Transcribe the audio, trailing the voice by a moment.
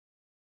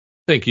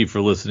Thank you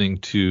for listening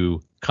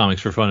to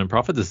Comics for Fun and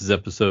Profit. This is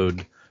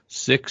episode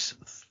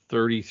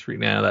 633.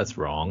 Now that's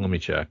wrong. Let me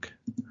check.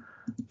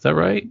 Is that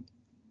right?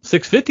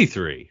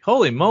 653.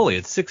 Holy moly,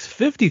 it's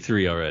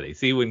 653 already.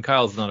 See, when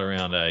Kyle's not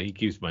around, he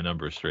keeps my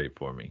numbers straight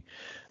for me.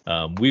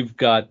 We've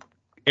got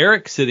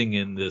Eric sitting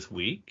in this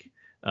week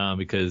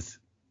because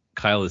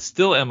Kyle is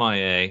still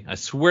MIA. I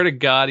swear to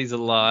God he's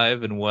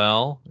alive and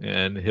well,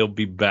 and he'll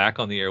be back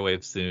on the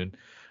airwaves soon.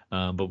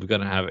 But we're going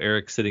to have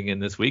Eric sitting in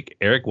this week.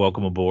 Eric,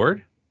 welcome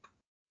aboard.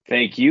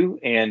 Thank you.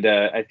 And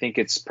I think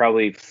it's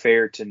probably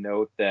fair to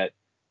note that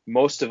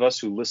most of us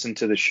who listen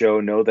to the show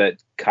know that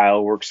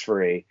Kyle works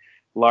for a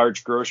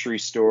large grocery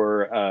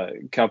store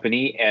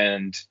company.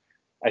 And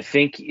I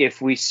think if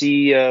we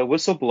see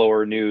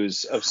whistleblower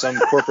news of some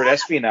corporate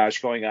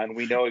espionage going on,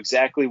 we know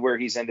exactly where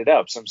he's ended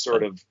up, some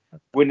sort of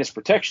witness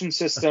protection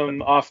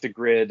system off the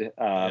grid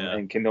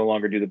and can no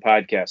longer do the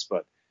podcast.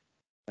 But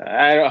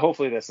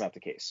hopefully that's not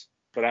the case.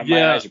 But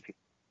my eyes are peeled.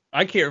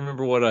 I can't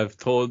remember what I've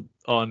told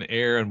on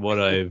air and what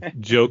I've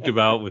joked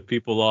about with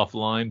people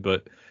offline,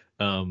 but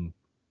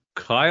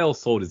Kyle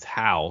sold his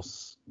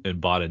house and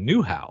bought a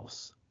new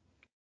house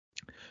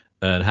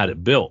and had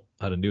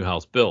a new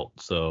house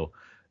built. So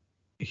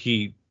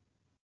he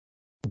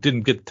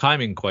didn't get the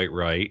timing quite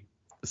right.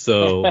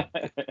 So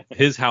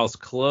his house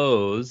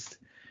closed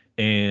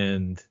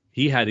and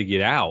he had to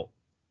get out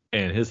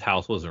and his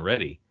house wasn't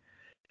ready.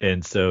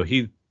 And so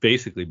he's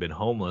basically been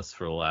homeless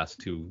for the last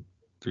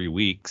 2-3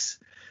 weeks.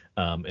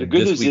 The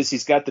good news is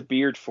he's got the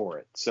beard for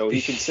it, so he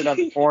can sit on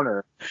the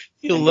corner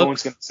and no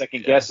one's going to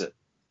second guess it.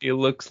 He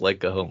looks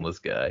like a homeless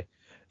guy.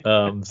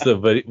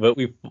 But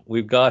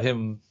we've got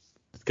him.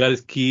 He's got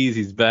his keys.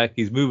 He's back.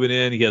 He's moving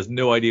in. He has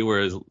no idea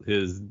where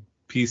his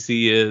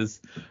PC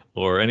is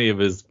or any of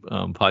his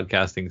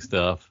podcasting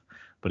stuff.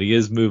 But he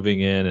is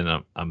moving in,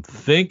 and I'm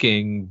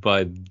thinking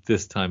by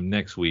this time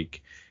next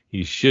week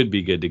he should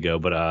be good to go.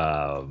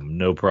 But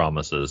no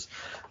promises.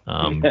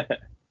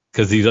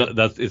 Because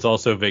it's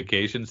also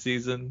vacation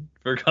season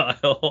for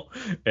Kyle,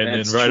 and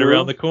that's then right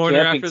around the corner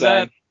after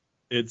that,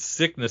 it's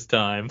sickness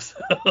time.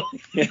 So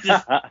you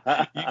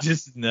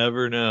just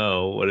never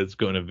know what it's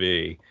going to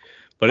be.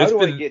 But how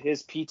do I get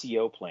his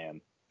PTO plan?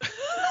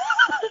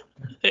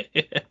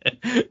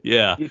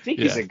 Yeah, you think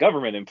he's a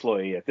government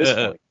employee at this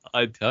point?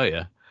 I tell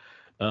you,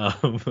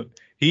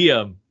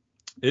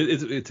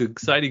 it's an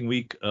exciting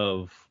week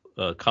of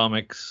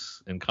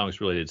comics and comics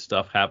related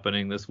stuff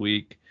happening this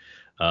week.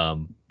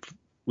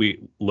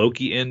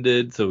 Loki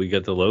ended, so we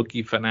got the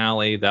Loki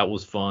finale. That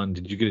was fun.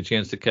 Did you get a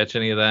chance to catch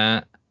any of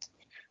that?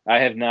 I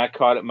have not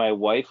caught it. My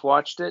wife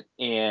watched it,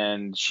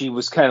 and she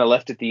was kind of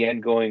left at the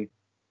end going,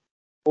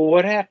 well,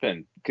 what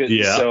happened?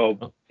 Yeah.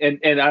 So,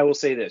 and I will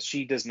say this,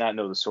 she does not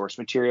know the source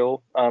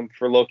material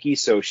for Loki,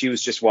 so she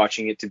was just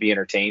watching it to be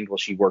entertained while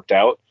she worked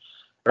out.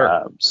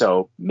 Sure.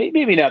 So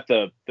maybe not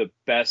the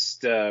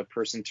best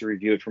person to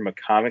review it from a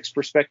comics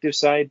perspective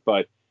side,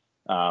 but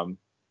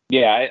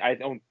yeah, I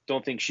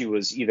don't think she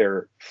was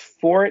either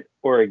for it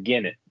or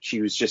against it.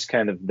 She was just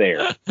kind of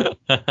there.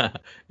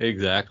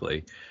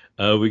 Exactly.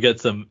 We got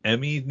some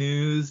Emmy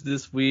news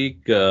this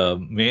week.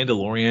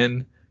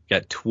 Mandalorian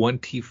got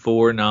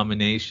 24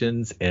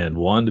 nominations and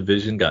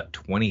WandaVision got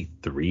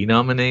 23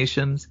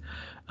 nominations.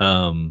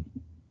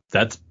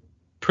 That's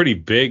pretty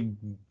big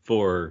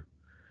for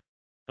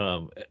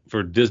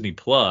Disney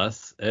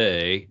Plus,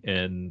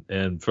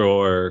 and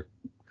for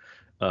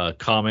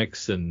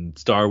comics and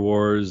Star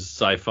Wars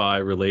sci-fi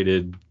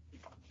related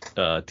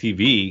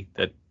TV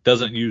that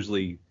doesn't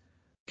usually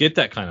get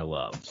that kind of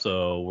love.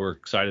 So we're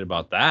excited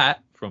about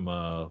that from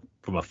a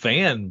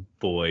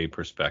fanboy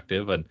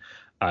perspective, and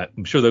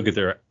I'm sure they'll get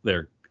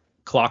their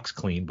clocks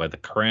cleaned by The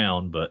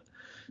Crown, but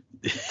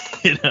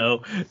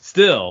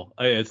still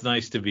it's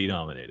nice to be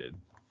nominated.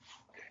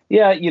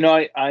 Yeah,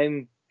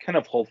 I'm kind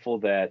of hopeful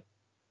that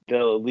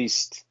they'll at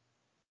least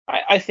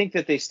I think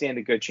that they stand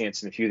a good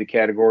chance in a few of the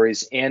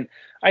categories, and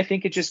I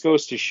think it just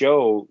goes to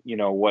show,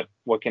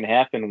 what can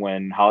happen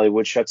when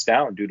Hollywood shuts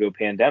down due to a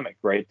pandemic,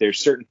 right? There's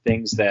certain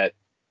things that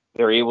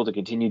they're able to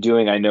continue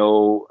doing. I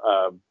know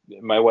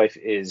my wife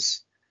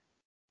is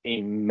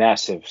a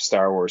massive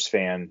Star Wars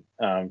fan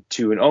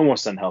to an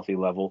almost unhealthy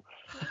level,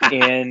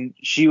 and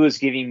she was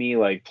giving me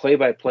like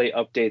play-by-play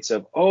updates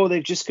of,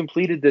 they've just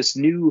completed this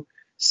new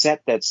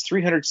set that's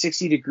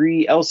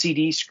 360-degree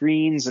LCD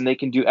screens, and they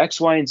can do X,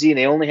 Y, and Z, and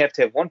they only have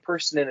to have one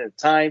person in at a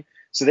time,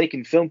 so they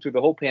can film through the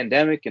whole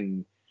pandemic.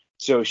 And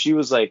so she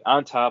was like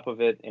on top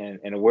of it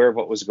and aware of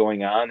what was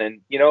going on.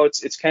 And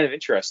it's kind of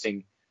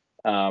interesting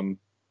how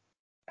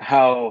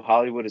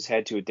Hollywood has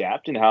had to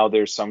adapt, and how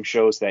there's some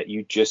shows that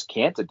you just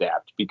can't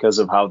adapt because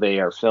of how they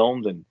are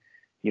filmed, and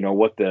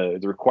what the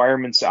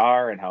requirements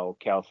are, and how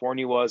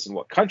California was, and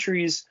what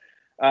countries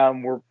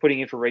we're putting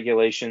in for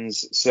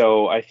regulations.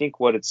 So I think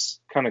what it's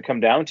kind of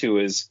come down to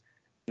is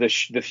the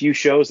few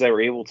shows that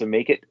were able to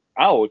make it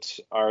out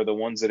are the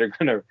ones that are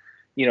going to,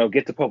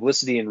 get the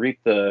publicity and reap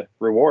the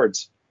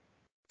rewards,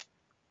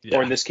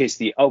 or in this case,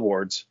 the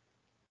awards.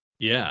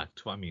 Yeah.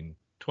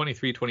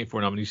 23,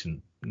 24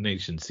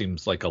 nominations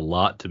seems like a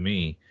lot to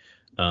me.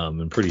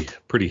 and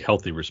pretty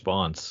healthy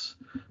response.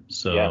 Yeah,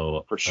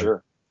 So for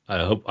sure.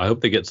 I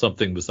hope they get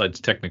something besides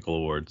technical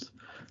awards.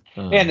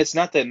 And it's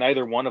not that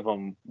neither one of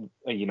them,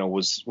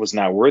 was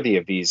not worthy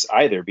of these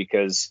either,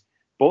 because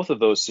both of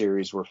those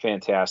series were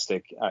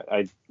fantastic.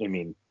 I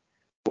mean,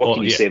 what Oh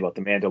can you yeah, say about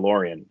The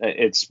Mandalorian?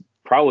 It's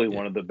probably yeah.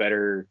 one of the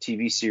better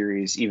TV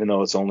series, even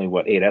though it's only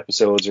 8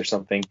 episodes or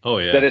something, Oh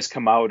that yeah. has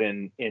come out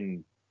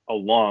in a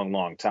long,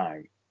 long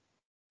time.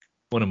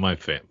 One of my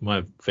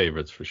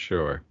favorites for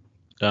sure.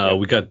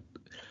 Yep.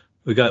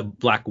 We got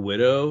Black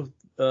Widow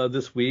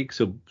this week,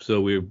 so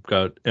we've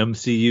got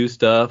MCU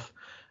stuff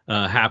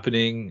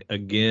happening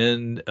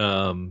again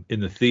in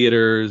the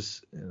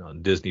theaters and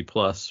on Disney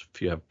Plus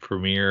if you have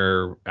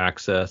Premiere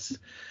access.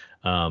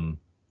 Um,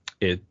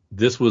 it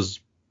this was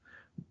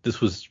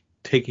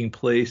taking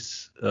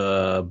place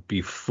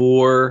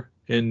before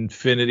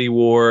Infinity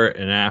War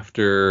and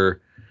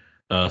after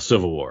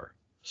Civil War,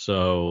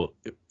 so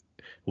it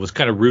was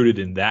kind of rooted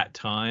in that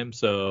time.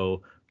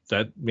 So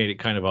that made it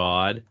kind of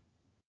odd,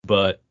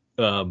 but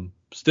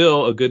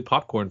still a good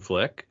popcorn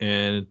flick,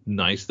 and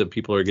nice that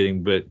people are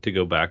getting to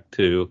go back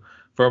to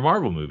for our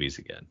Marvel movies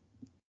again.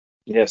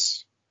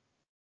 Yes,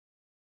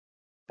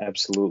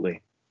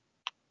 absolutely.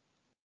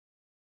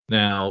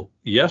 Now,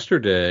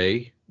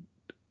 yesterday,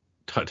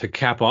 to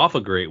cap off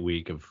a great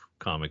week of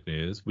comic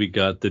news, we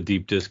got the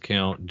deep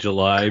discount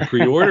July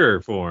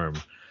pre-order form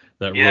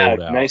that Yeah,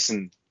 rolled out. nice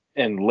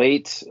and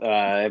late.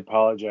 I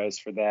apologize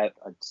for that.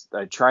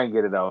 I try and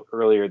get it out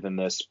earlier than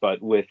this, but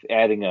with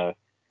adding a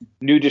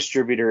new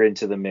distributor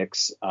into the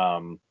mix,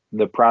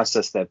 the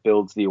process that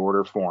builds the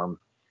order form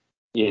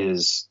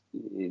is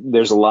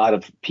there's a lot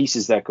of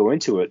pieces that go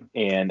into it,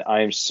 and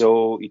I am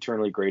so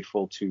eternally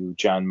grateful to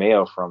John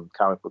Mayo from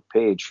Comic Book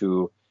Page,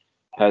 who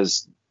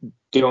has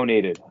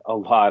donated a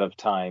lot of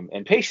time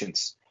and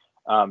patience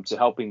to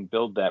helping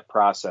build that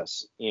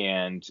process,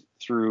 and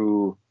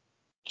through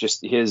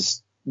just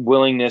his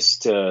willingness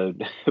to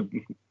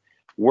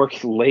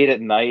work late at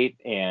night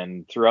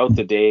and throughout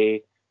the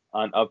day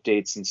on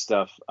updates and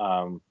stuff,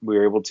 we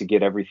were able to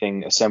get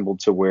everything assembled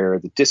to where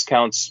the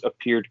discounts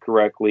appeared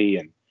correctly,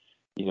 and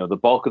the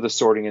bulk of the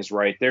sorting is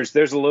right. There's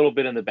a little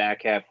bit in the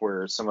back half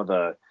where some of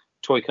the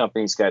toy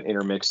companies got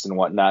intermixed and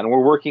whatnot, and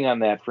we're working on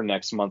that for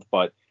next month.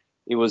 But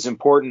it was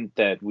important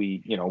that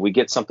we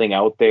get something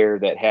out there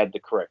that had the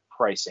correct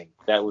pricing.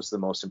 That was the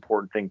most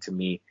important thing to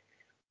me,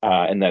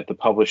 and that the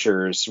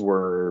publishers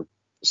were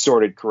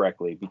sorted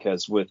correctly,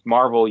 because with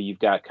Marvel you've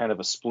got kind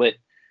of a split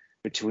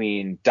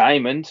between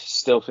Diamond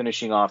still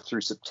finishing off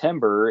through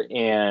September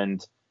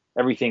and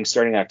everything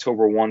starting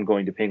October 1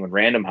 going to Penguin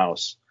Random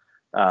House.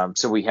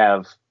 So we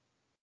have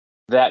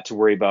that to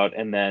worry about.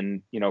 And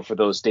then, for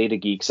those data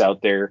geeks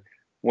out there,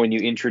 when you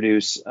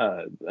introduce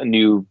a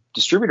new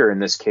distributor, in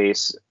this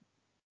case,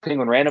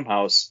 Penguin Random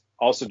House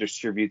also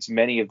distributes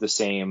many of the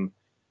same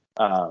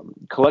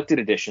collected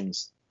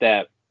editions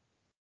that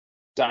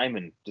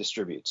Diamond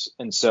distributes.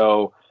 And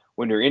so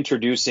when you're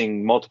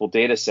introducing multiple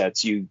data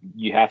sets, you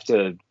have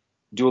to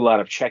do a lot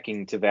of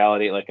checking to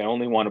validate, like, I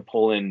only want to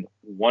pull in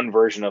one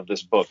version of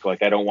this book.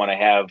 Like, I don't want to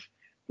have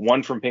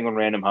one from Penguin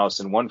Random House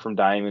and one from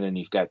Diamond, and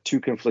you've got two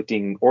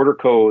conflicting order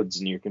codes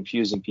and you're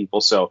confusing people.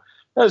 So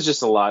that was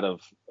just a lot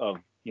of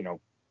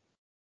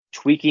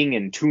tweaking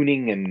and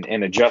tuning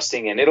and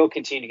adjusting, and it'll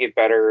continue to get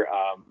better.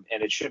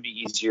 And it should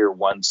be easier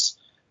once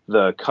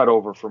the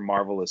cutover for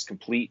Marvel is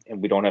complete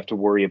and we don't have to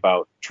worry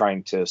about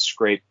trying to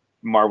scrape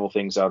Marvel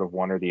things out of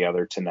one or the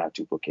other to not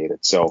duplicate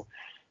it. So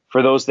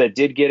for those that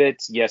did get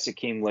it, yes, it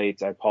came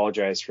late. I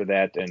apologize for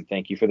that, and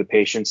thank you for the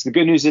patience. The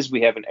good news is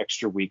we have an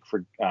extra week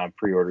for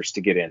pre-orders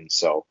to get in,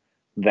 so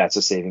that's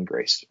a saving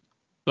grace.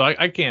 So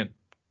I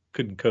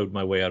couldn't code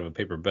my way out of a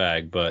paper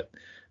bag, but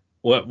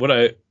what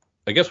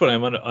I guess what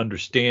I'm going to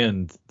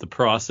understand the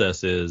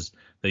process is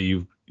that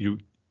you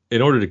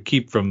in order to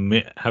keep from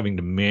having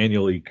to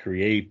manually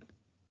create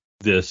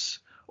this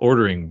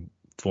ordering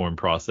form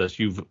process,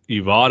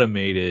 you've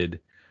automated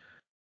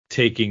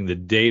taking the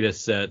data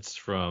sets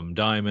from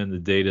Diamond, the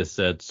data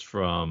sets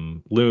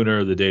from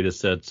Lunar, the data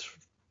sets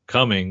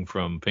coming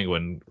from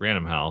Penguin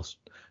Random House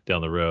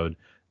down the road,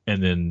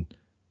 and then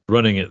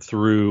running it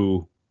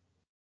through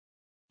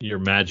your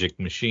magic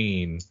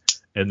machine,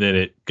 and then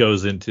it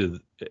goes into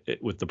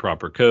it with the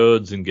proper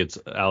codes and gets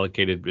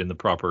allocated in the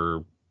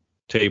proper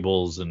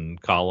tables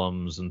and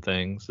columns and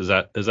things. Is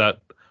that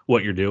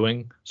what you're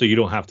doing? So you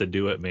don't have to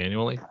do it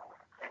manually?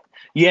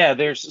 Yeah,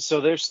 there's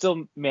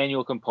still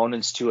manual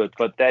components to it,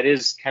 but that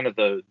is kind of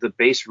the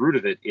base root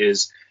of it,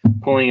 is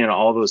pulling in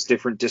all those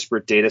different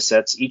disparate data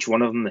sets. Each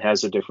one of them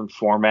has a different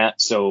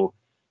format, so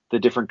the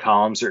different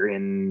columns are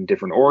in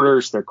different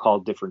orders. They're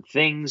called different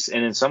things,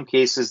 and in some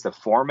cases the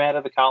format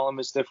of the column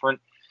is different.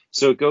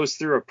 So it goes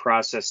through a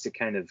process to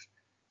kind of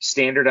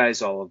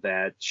standardize all of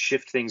that,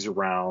 shift things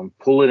around,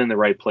 pull it in the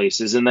right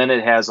places, and then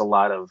it has a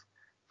lot of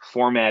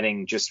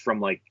formatting just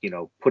from, like,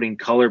 putting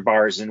color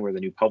bars in where the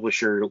new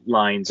publisher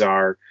lines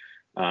are,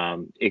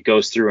 It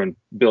goes through and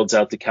builds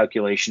out the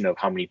calculation of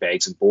how many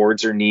bags and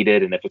boards are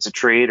needed. And if it's a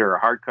trade or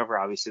a hardcover,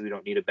 obviously we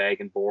don't need a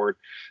bag and board.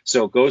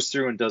 So it goes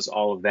through and does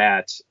all of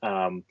that.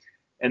 And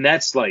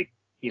that's like,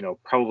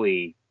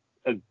 probably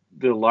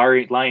the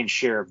lion's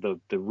share of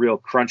the real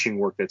crunching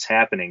work that's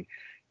happening.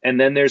 And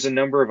then there's a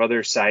number of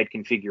other side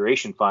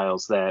configuration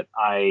files that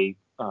I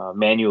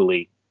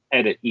manually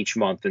edit each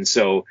month. And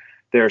so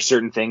there are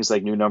certain things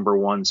like new number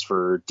ones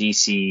for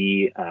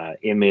DC,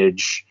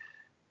 Image,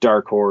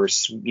 Dark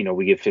Horse,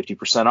 we give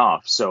 50%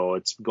 off. So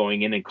it's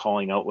going in and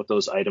calling out what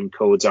those item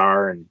codes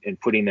are and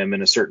putting them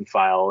in a certain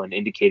file and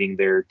indicating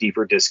their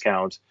deeper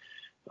discount.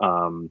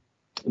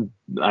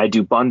 I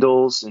do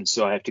bundles, and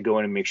so I have to go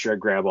in and make sure I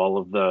grab all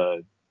of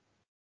the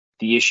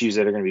issues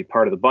that are going to be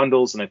part of the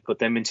bundles, and I put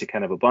them into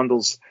kind of a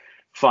bundles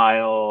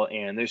file.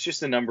 And there's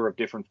just a number of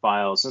different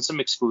files and some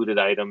excluded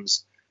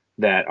items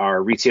that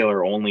are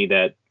retailer only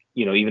that,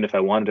 even if I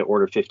wanted to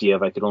order 50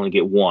 of, I could only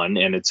get one,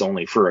 and it's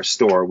only for a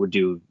store, would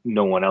do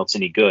no one else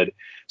any good.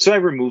 So I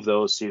remove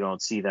those so you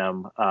don't see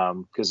them,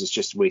 because it's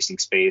just wasting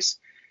space.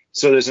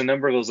 So there's a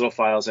number of those little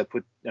files I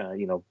put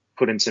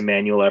in some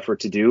manual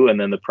effort to do, and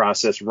then the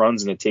process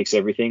runs and it takes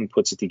everything,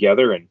 puts it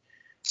together, and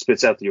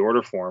spits out the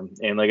order form.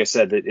 And like I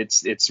said,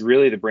 it's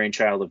really the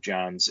brainchild of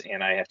John's,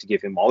 and I have to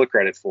give him all the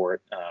credit for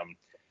it.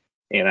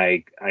 And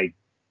I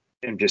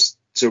am just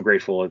so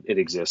grateful it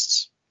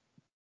exists.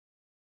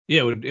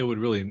 Yeah, would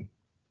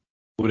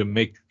it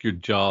make your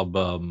job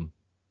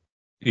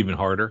even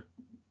harder?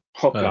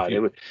 Oh God, it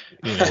would.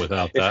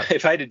 Without that,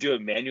 if I had to do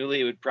it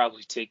manually, it would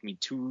probably take me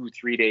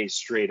 2-3 days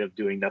straight of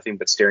doing nothing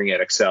but staring at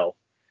Excel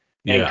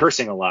and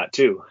cursing a lot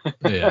too.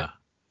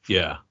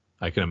 yeah,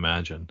 I can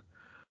imagine.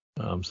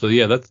 So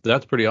yeah,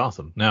 that's pretty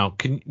awesome. Now,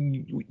 do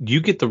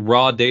you get the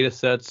raw data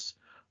sets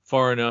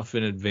far enough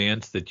in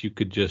advance that you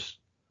could you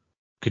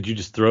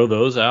just throw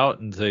those out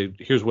and say,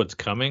 here's what's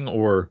coming,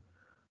 or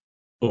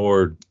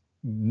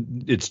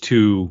it's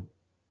too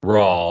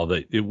raw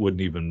that it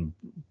wouldn't even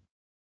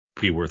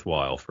be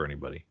worthwhile for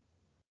anybody?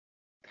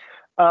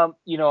 I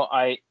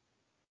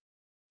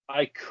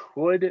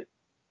could,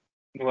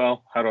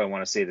 well, how do I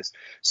want to say this?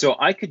 So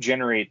I could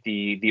generate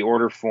the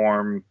order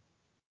form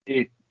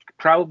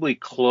probably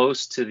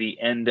close to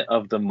the end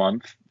of the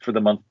month for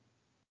the month.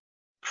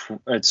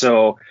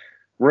 So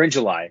we're in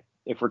July.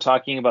 If we're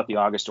talking about the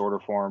August order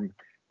form,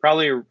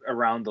 probably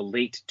around the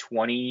late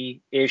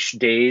 20-ish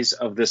days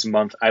of this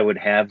month, I would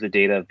have the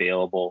data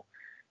available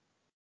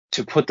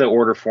to put the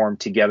order form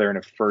together in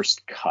a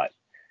first cut.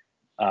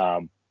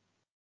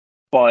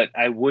 But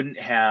I wouldn't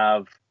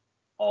have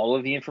all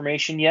of the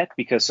information yet,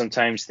 because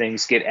sometimes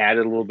things get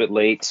added a little bit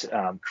late.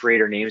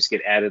 Creator names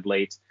get added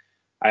late.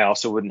 I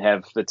also wouldn't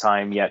have the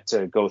time yet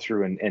to go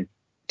through and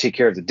take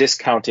care of the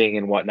discounting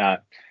and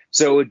whatnot.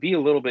 So it would be a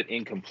little bit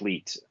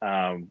incomplete,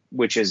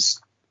 which is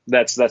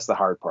that's the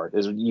hard part,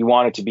 is you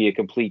want it to be a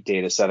complete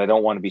data set. I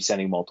don't want to be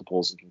sending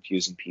multiples and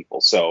confusing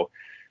people. So,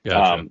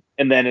 gotcha.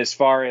 And then as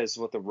far as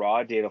what the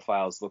raw data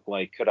files look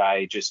like, could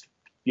I just,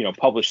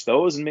 publish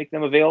those and make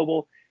them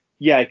available?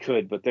 Yeah, I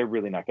could, but they're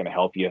really not going to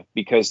help you,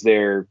 because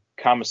they're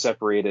comma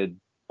separated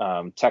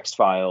text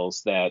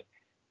files that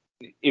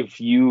if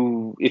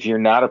you're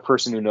not a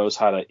person who knows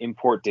how to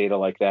import data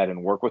like that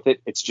and work with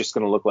it, it's just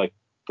going to look like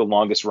the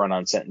longest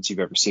run-on sentence you've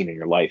ever seen in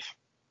your life.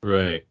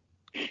 Right.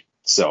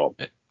 So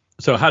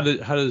how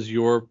does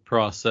your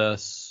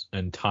process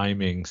and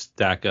timing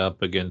stack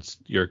up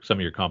against some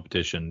of your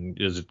competition?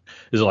 Is it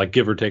like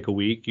give or take a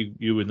week?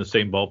 You in the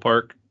same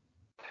ballpark?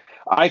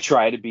 I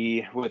try to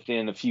be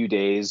within a few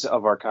days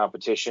of our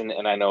competition,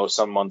 and I know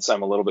some months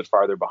I'm a little bit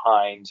farther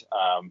behind.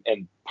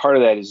 And part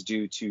of that is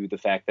due to the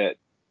fact that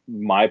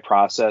my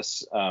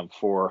process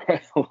for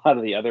a lot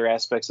of the other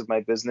aspects of my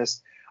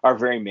business are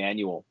very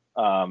manual.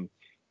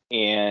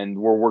 And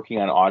we're working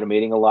on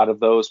automating a lot of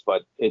those,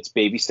 but it's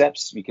baby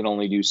steps. We can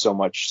only do so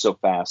much so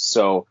fast.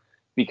 So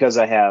because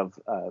I have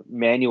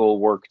manual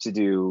work to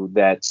do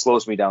that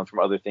slows me down from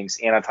other things,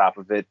 and on top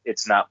of it,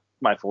 it's not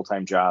my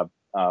full-time job.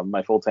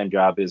 My full-time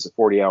job is a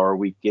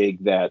 40-hour-a-week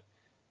gig that,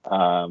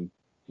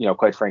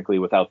 quite frankly,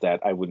 without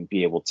that, I wouldn't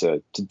be able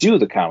to do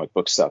the comic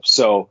book stuff.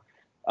 So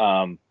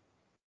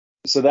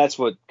that's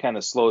what kind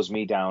of slows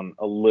me down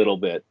a little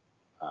bit.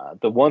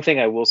 The one thing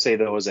I will say,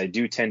 though, is I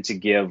do tend to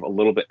give a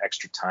little bit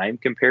extra time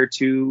compared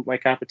to my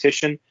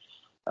competition,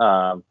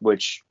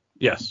 which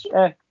yes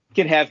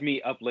can have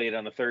me up late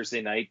on a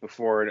Thursday night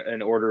before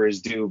an order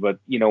is due. But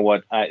you know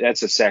what?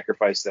 That's a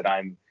sacrifice that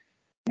I'm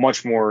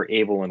much more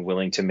able and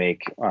willing to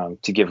make,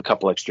 to give a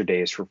couple extra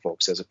days for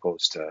folks, as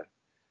opposed to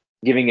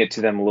giving it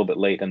to them a little bit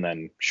late and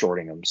then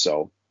shorting them.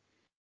 So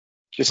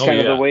just kind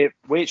of the way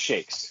it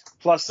shakes.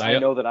 Plus, I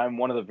know that I'm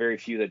one of the very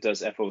few that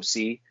does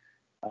FOC,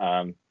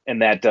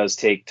 and that does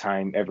take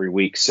time every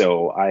week.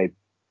 So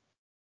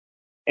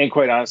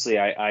quite honestly,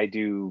 I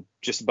do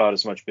just about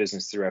as much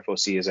business through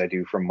FOC as I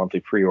do from monthly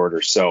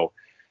pre-orders. So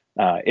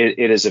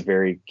it is a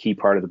very key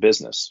part of the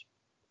business.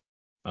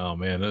 Oh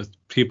man, there's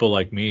people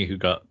like me who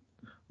got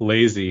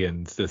lazy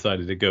and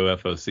decided to go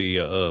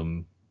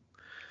FOC.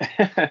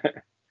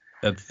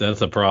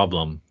 That's a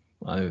problem.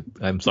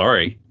 I'm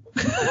sorry.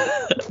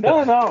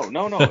 No.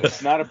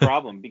 It's not a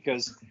problem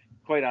because,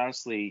 quite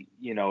honestly,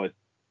 it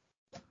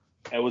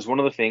was one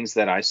of the things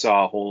that I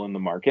saw a hole in the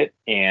market,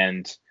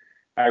 and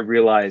I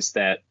realized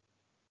that,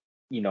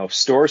 if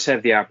stores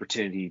have the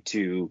opportunity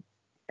to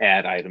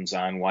add items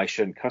on, why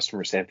shouldn't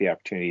customers have the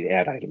opportunity to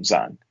add items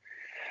on?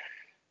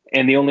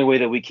 And the only way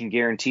that we can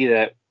guarantee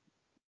that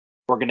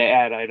we're going to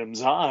add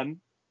items on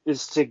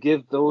is to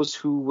give those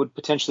who would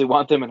potentially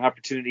want them an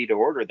opportunity to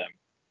order them,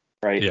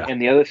 right? Yeah.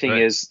 And the other thing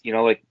Right. is,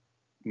 like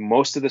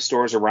most of the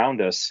stores around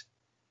us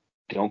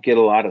don't get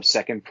a lot of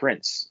second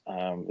prints,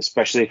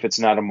 especially if it's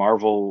not a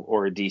Marvel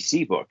or a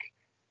DC book,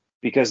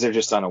 because they're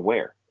just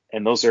unaware.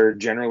 And those are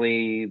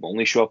generally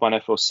only show up on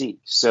FOC.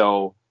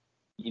 So,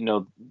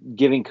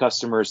 giving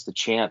customers the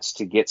chance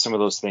to get some of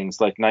those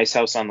things, like Nice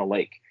House on the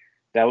Lake.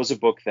 That was a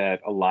book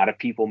that a lot of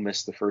people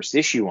missed the first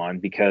issue on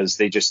because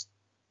they just,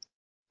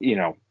 you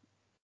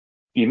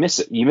miss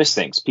it. You miss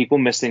things. People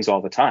miss things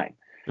all the time.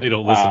 They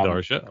don't listen to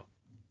our show.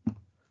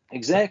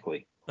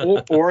 Exactly.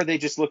 Or they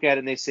just look at it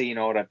and they say, you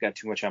know what, I've got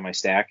too much on my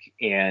stack,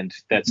 and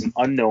that's an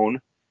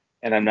unknown,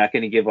 and I'm not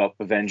going to give up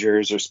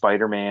Avengers or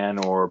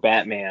Spider-Man or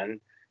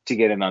Batman to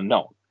get an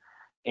unknown.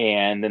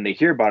 And then they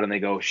hear about it and they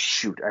go,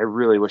 shoot, I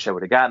really wish I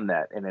would have gotten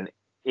that. And then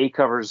A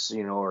covers,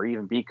 or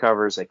even B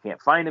covers, I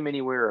can't find them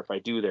anywhere. If I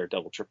do, they're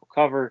double, triple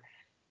cover.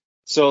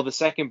 So the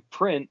second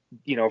print,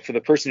 for the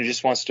person who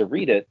just wants to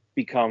read it,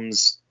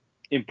 becomes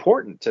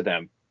important to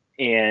them.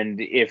 And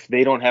if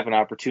they don't have an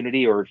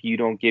opportunity, or if you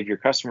don't give your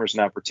customers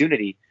an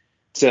opportunity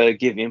to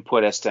give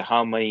input as to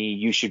how many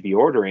you should be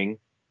ordering,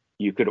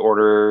 you could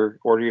order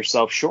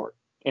yourself short.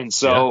 And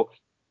so,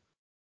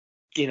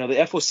 the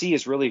FOC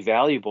is really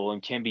valuable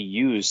and can be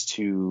used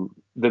to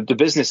the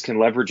business can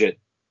leverage it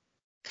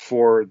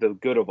for the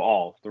good of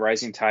all. The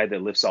rising tide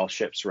that lifts all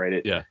ships, right?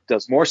 It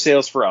does more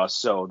sales for us.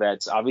 So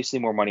that's obviously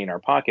more money in our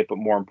pocket. But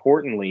more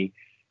importantly,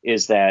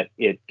 is that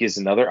it gives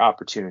another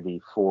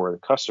opportunity for the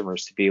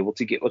customers to be able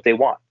to get what they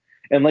want.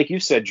 And like you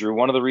said, Drew,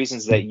 one of the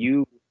reasons that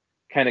you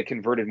kind of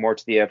converted more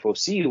to the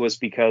FOC was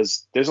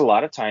because there's a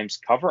lot of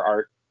times cover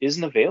art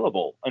isn't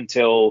available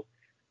until,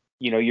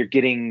 you're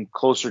getting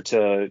closer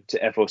to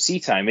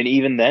FOC time. And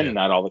even then,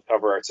 not all the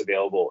cover art's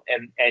available.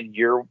 And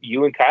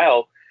you and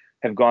Kyle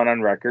have gone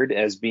on record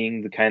as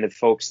being the kind of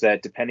folks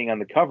that, depending on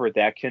the cover,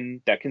 that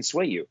can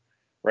sway you.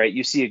 Right,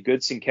 you see a good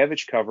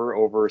Sienkiewicz cover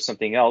over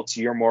something else,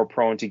 you're more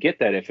prone to get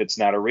that if it's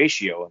not a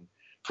ratio. And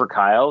for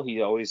Kyle,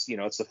 he always,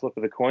 it's the flip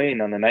of the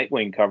coin on the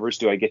Nightwing covers.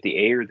 Do I get the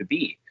A or the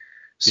B?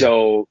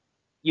 So,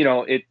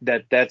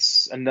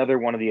 that's another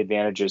one of the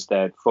advantages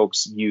that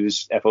folks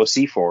use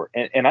FOC for,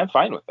 and I'm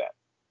fine with that.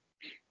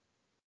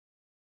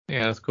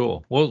 Yeah, that's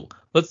cool. Well,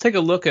 let's take a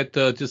look at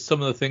just some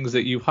of the things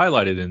that you've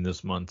highlighted in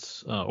this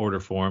month's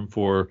order form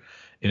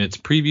in its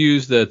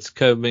previews that's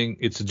coming.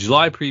 It's a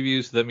July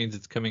preview, so that means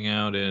it's coming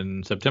out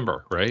in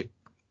September, right?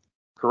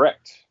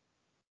 Correct.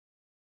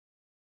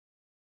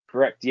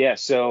 Yeah.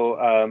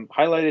 So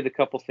highlighted a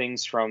couple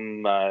things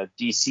from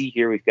DC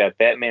here. We've got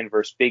Batman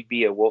vs.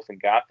 Bigby, A Wolf in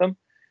Gotham.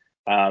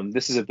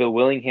 This is a Bill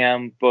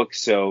Willingham book.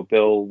 So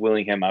Bill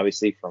Willingham,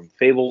 obviously from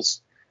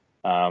Fables.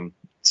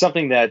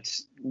 Something that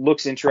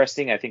looks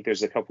interesting. I think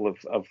there's a couple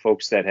of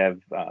folks that have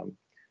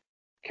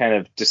kind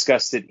of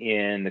discussed it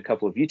in a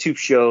couple of YouTube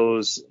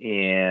shows,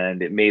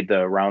 and it made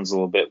the rounds a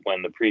little bit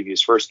when the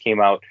previews first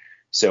came out.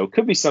 So it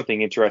could be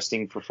something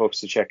interesting for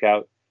folks to check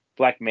out.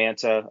 Black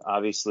Manta,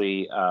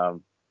 obviously,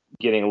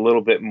 getting a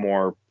little bit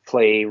more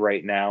play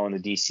right now in the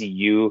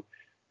DCU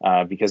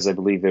because I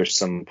believe there's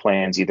some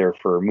plans either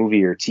for a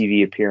movie or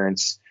TV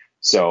appearance.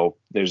 So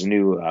there's a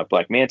new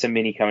Black Manta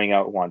mini coming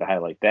out. Wanted to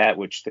highlight that,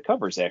 which the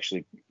cover is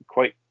actually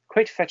quite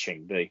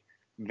fetching. The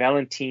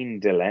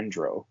Valentine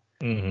Delandro.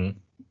 Mm-hmm.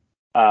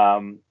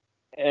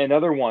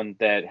 Another one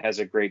that has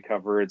a great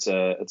cover. It's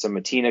a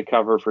Mattina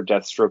cover for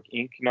Deathstroke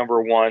Inc.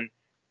 #1.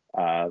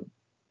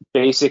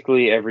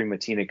 Basically, every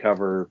Mattina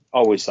cover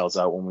always sells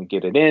out when we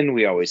get it in.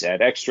 We always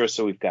add extra,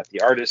 so we've got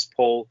the artist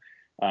pull.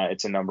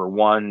 It's a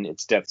 #1.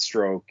 It's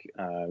Deathstroke.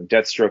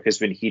 Deathstroke has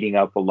been heating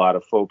up. A lot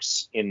of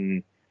folks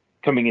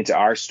coming into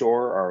our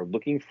store are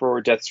looking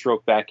for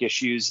Deathstroke back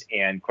issues,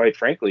 and quite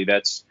frankly,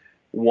 that's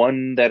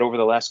one that over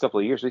the last couple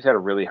of years we've had a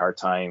really hard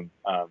time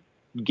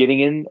getting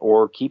in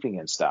or keeping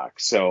in stock.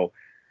 So,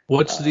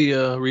 what's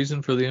the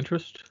reason for the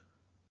interest?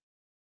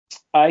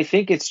 I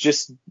think it's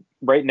just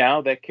right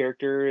now that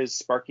character is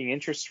sparking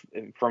interest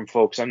from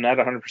folks. I'm not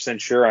 100%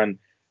 sure on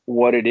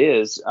what it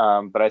is,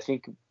 but I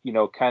think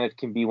kind of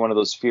can be one of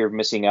those fear of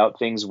missing out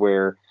things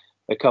where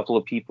a couple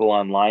of people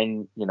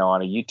online,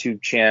 on a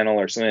YouTube channel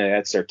or something like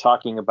that, start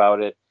talking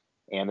about it,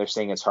 and they're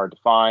saying it's hard to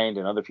find,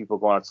 and other people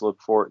go out to look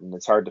for it, and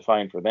it's hard to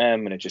find for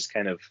them, and it just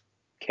kind of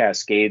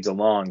cascades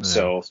along. Yeah,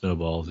 so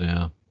snowballs,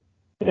 yeah.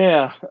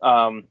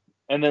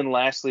 And then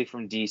lastly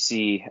from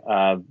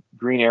DC,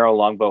 Green Arrow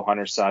Longbow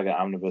Hunter Saga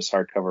Omnibus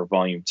Hardcover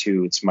Volume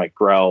 2. It's Mike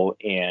Grell,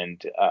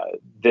 and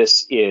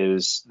this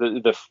is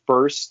the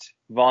first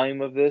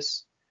volume of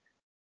this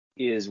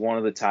is one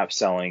of the top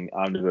selling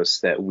omnibus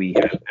that we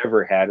have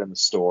ever had in the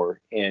store,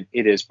 and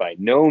it is by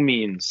no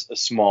means a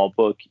small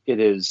book. It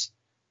is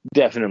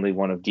definitely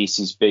one of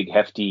DC's big,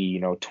 hefty,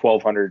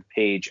 1,200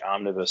 page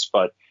omnibus,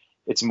 but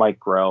it's Mike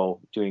Grell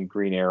doing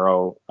Green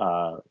Arrow.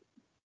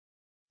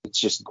 It's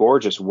just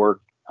gorgeous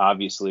work,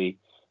 obviously.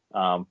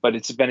 But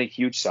it's been a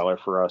huge seller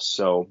for us.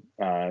 So,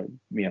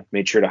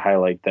 made sure to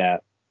highlight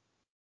that.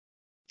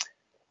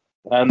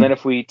 And then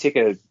if we take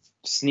a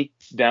sneak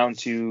down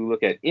to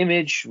look at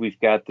Image, we've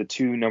got the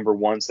 2 number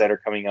 1s that are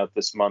coming out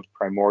this month,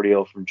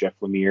 Primordial from Jeff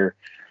Lemire,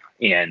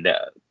 and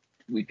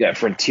we've got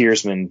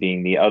Frontiersman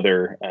being the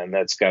other, and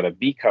that's got a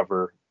B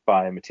cover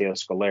by Matteo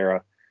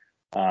Scalera.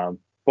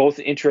 Both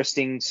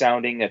interesting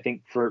sounding. I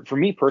think for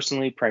me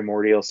personally,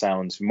 Primordial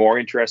sounds more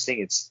interesting.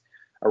 It's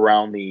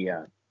around the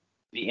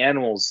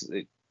animals.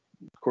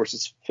 Of course,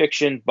 it's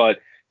fiction, but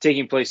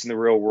taking place in the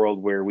real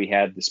world where we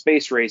had the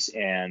space race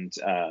and,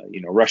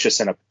 Russia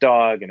sent up a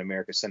dog and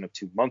America sent up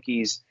 2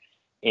 monkeys,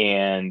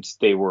 and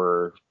they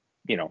were,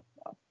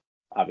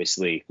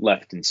 obviously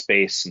left in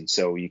space. And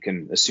so you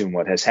can assume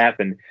what has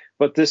happened.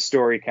 But this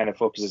story kind of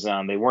focuses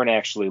on they weren't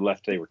actually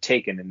left, they were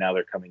taken, and now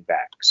they're coming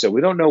back. So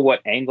we don't know what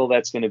angle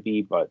that's going to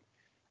be, but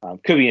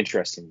could be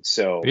interesting.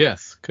 So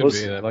yes, could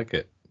be. I like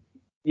it.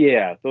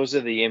 Yeah, those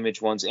are the Image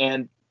ones.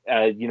 And,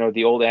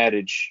 the old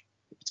adage,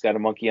 it's got a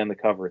monkey on the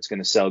cover, it's going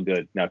to sell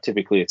good. Now,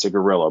 typically it's a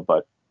gorilla,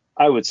 but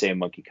I would say a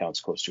monkey counts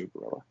close to a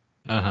gorilla.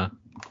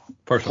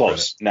 Partial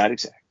close, credit. not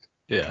exact.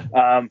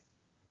 Yeah.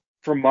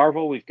 From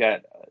Marvel, we've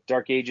got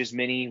Dark Ages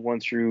mini 1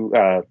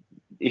 through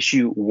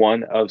issue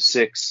 1 of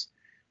 6.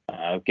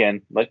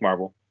 Again, like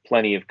Marvel,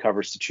 plenty of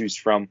covers to choose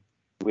from.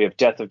 We have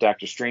Death of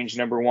Doctor Strange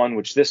number 1,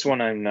 which this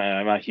one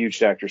I'm a huge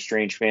Doctor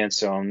Strange fan,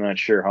 so I'm not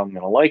sure how I'm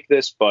going to like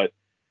this, but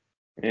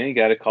you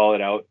got to call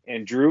it out.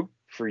 And Drew,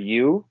 for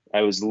you,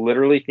 I was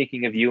literally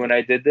thinking of you when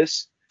I did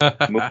this.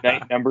 Moon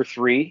Knight number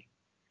 3.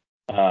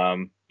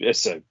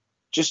 It's a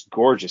just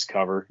gorgeous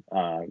cover.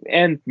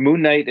 And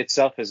Moon Knight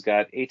itself has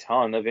got a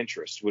ton of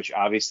interest, which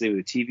obviously with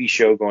a TV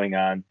show going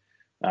on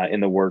in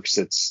the works,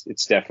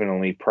 it's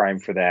definitely prime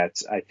for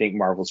that. I think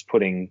Marvel's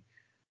putting,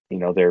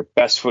 their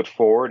best foot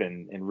forward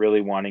and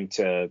really wanting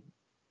to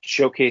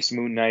showcase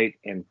Moon Knight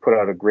and put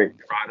out a great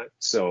product.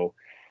 So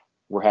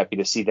we're happy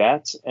to see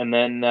that. And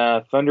then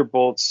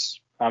Thunderbolts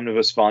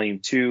Omnibus Volume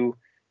 2.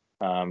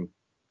 What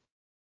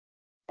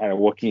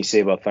can you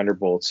say about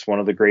Thunderbolts? One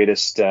of the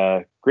greatest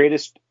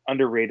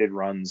underrated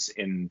runs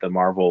in the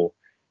Marvel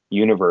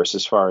universe,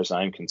 as far as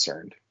I'm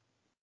concerned.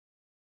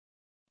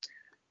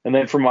 And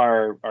then from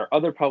our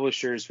other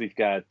publishers, we've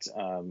got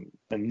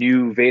a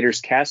new Vader's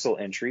Castle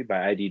entry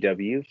by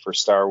IDW for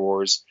Star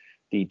Wars: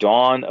 The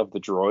Dawn of the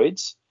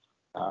Droids.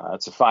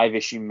 It's a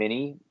 5-issue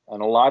mini,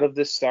 and a lot of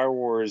the Star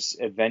Wars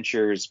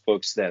Adventures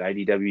books that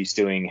IDW is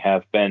doing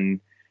have been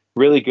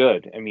really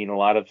good. I mean, a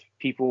lot of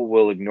people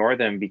will ignore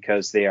them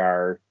because they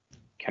are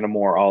kind of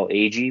more all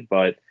agey,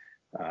 but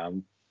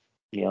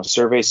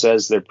survey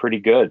says they're pretty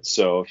good.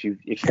 So if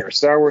you're a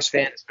Star Wars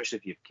fan, especially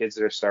if you have kids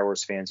that are Star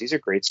Wars fans, these are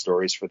great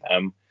stories for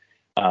them.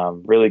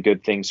 Really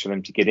good things for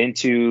them to get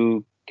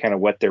into, kind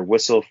of wet their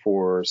whistle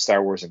for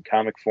Star Wars in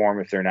comic form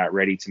if they're not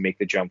ready to make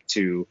the jump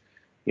to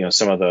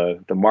some of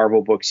the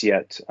Marvel books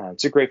yet.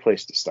 It's a great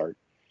place to start.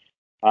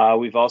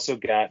 We've also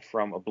got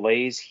from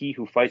Ablaze, He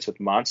Who Fights with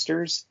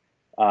Monsters.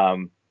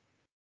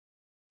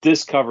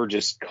 This cover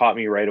just caught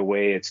me right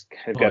away. It's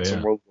kind of got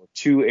some World War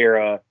II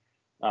era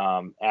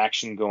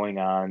action going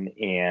on,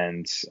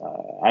 and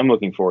I'm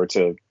looking forward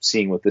to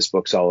seeing what this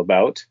book's all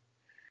about.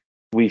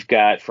 We've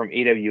got from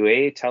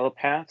AWA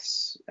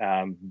Telepaths.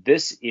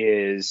 This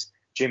is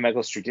J.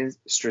 Michael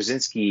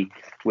Straczynski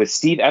with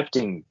Steve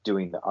Epting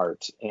doing the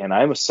art, and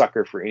I'm a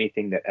sucker for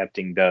anything that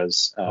Epting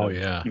does.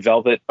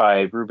 Velvet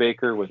by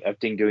Brubaker with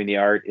Epting doing the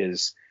art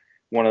is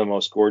one of the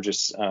most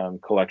gorgeous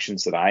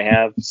collections that I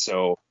have.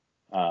 So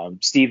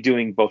Steve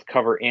doing both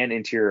cover and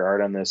interior art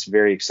on this,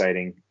 very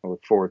exciting. I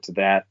look forward to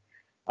that.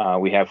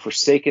 We have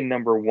Forsaken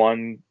number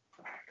 1,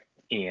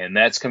 and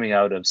that's coming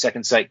out of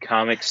Second Sight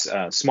Comics,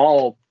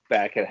 small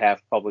back at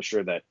half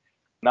publisher that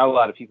not a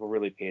lot of people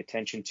really pay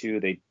attention to.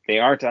 They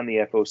aren't on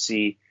the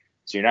FOC,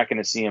 so you're not going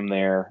to see them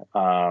there.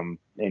 And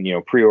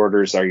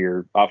pre-orders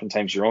are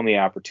oftentimes your only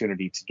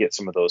opportunity to get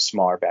some of those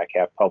smaller back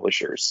half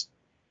publishers.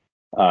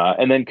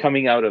 And then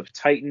coming out of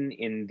Titan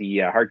in the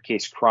hard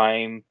case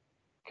crime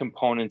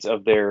component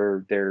of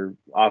their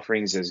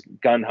offerings is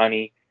Gun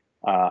Honey.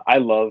 I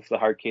love the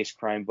hard case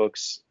crime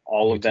books,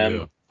 all of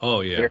them.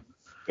 Oh yeah, they're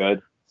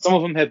good. Some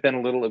of them have been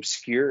a little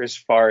obscure as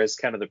far as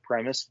kind of the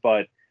premise,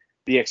 but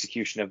the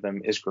execution of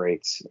them is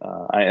great.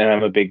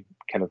 I'm a big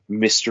kind of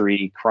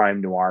mystery crime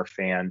noir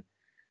fan,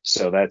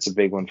 so that's a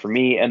big one for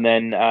me. And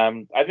then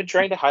I've been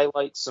trying to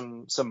highlight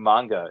some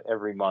manga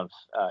every month,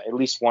 at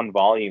least one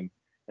volume.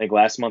 I think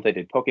last month I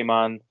did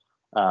Pokemon.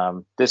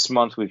 This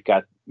month we've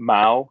got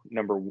Mao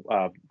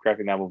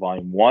graphic novel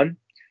volume 1,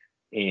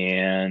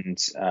 and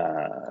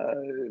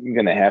I'm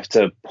gonna have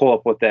to pull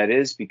up what that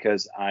is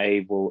because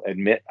I will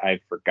admit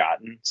I've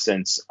forgotten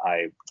since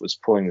I was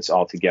pulling this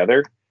all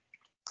together.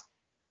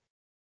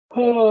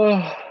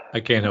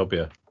 I can't help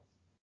you.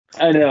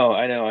 I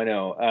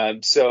know.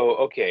 So,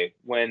 okay,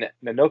 when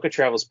Nanoka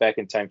travels back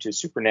in time to a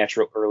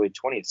supernatural early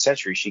 20th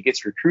century, she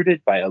gets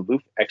recruited by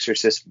aloof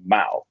exorcist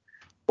Mao.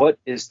 What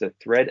is the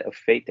thread of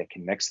fate that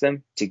connects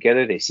them?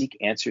 Together, they seek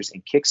answers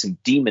and kick some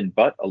demon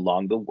butt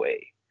along the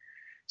way.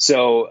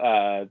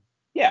 So,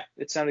 yeah,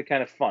 it sounded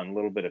kind of fun. A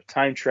little bit of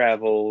time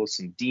travel,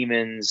 some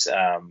demons,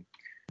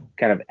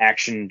 kind of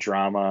action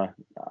drama.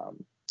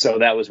 So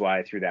that was why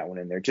I threw that one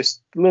in there.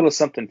 Just a little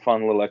something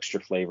fun, a little extra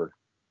flavor.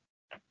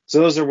 So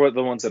those are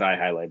the ones that I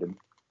highlighted.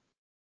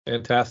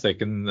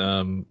 Fantastic.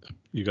 And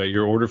you got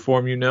your order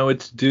form.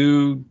 It's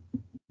due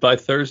by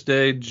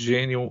Thursday,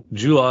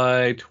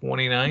 July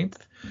 29th.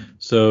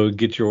 So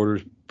get your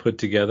orders put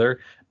together.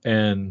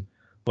 And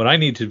what I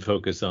need to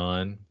focus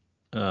on,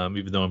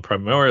 even though I'm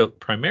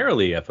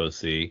primarily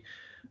FOC,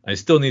 I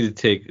still need to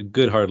take a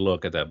good hard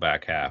look at that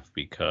back half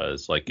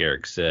because, like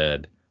Eric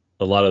said,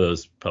 a lot of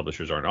those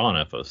publishers aren't on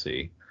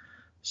FOC.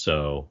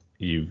 So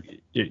you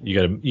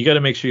gotta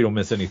make sure you don't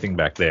miss anything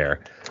back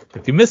there.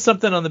 If you miss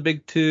something on the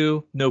big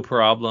two, no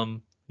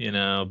problem.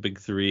 Big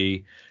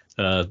three,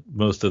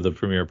 most of the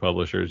premier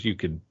publishers, you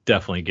could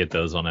definitely get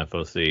those on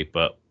FOC.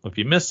 But if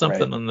you miss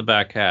something on the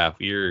back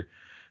half, you're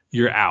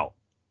out.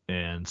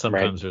 And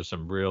sometimes there's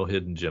some real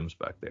hidden gems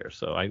back there.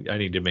 So I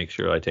need to make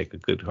sure I take a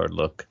good hard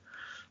look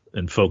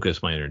and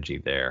focus my energy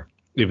there,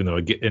 even though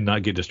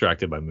not get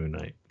distracted by Moon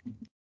Knight.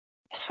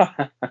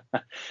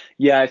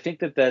 Yeah, I think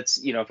that's,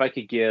 if I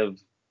could give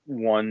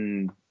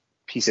one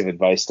piece of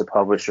advice to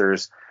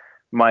publishers,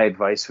 my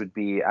advice would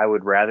be I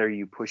would rather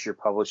you push your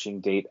publishing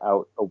date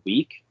out a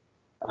week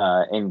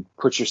and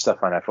put your stuff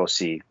on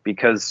FOC,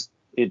 because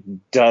it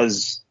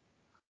does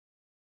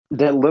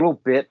that little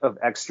bit of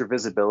extra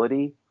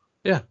visibility.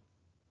 Yeah.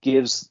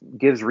 Gives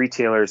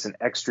retailers an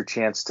extra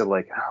chance to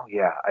oh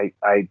yeah,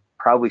 I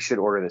probably should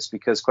order this,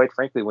 because quite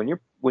frankly, when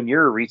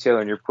you're a retailer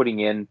and you're putting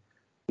in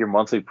your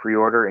monthly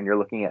pre-order and you're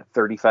looking at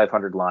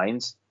 3,500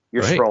 lines,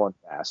 you're scrolling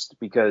fast,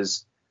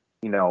 because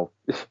you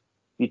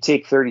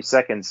take 30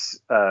 seconds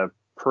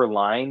per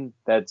line.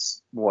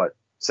 That's what,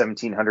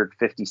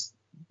 1,750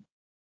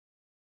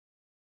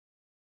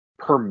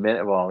 per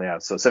minute. Well, yeah,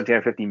 so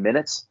 1,750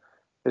 minutes.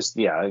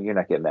 You're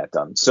not getting that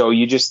done. So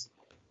you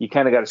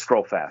kind of got to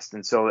scroll fast.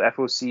 And so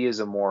FOC is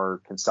a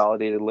more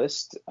consolidated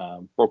list,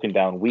 broken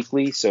down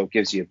weekly, so it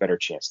gives you a better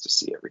chance to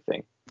see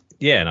everything.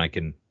 Yeah, and I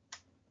can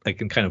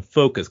kind of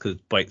focus because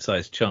it's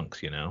bite-sized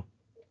chunks,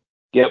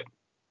 Yep.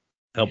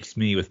 Helps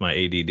me with my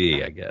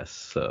ADD, I guess.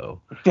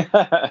 So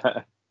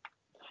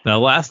now,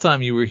 last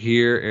time you were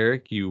here,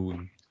 Eric,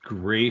 you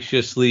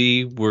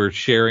graciously were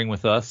sharing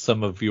with us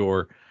some of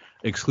your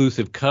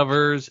exclusive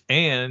covers,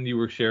 and you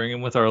were sharing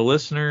them with our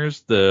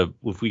listeners.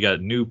 If we got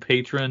new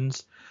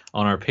patrons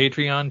on our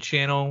Patreon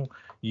channel,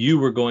 you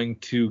were going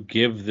to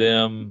give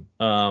them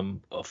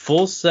a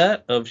full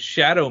set of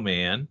Shadow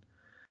Man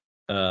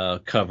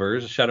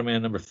covers, Shadow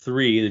Man number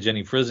 3, the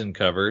Jenny Frison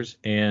covers.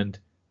 And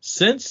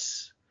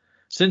since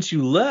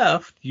you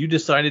left, you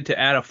decided to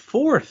add a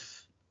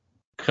 4th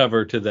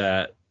cover to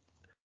that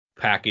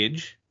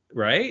package,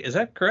 right? Is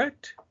that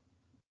correct?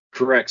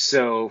 Correct.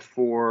 So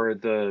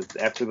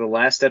after the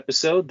last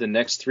episode, the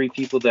next 3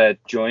 people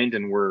that joined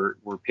and were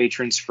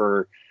patrons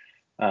for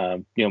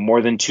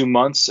more than 2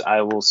 months,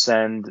 I will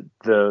send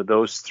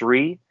those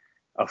 3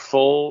 a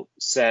full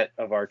set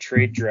of our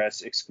trade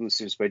dress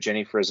exclusives by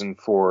Jenny Frison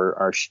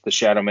for the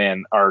Shadow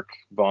Man arc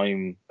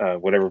volume,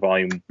 whatever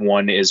volume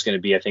 1 is going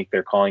to be. I think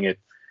they're calling it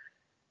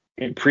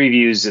in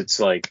previews, it's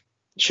like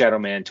Shadow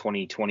Man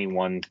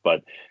 2021.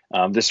 But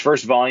this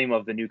first volume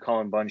of the new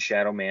Cullen Bunn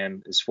Shadow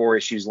Man is 4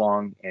 issues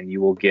long, and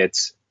you will get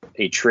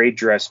a trade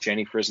dress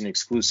Jenny Frison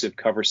exclusive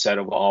cover set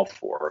of all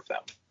 4 of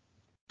them.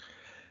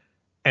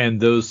 And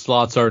those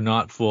slots are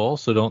not full,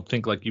 so don't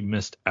think like you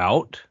missed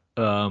out.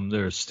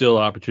 There's still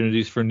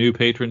opportunities for new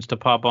patrons to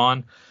pop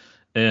on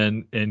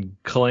and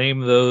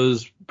claim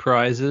those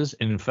prizes.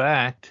 And in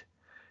fact,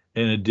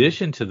 in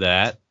addition to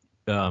that,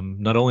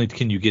 not only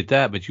can you get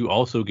that, but you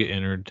also get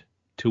entered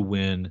to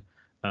win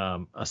a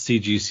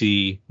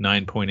CGC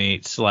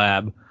 9.8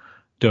 slab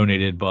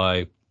donated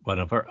by one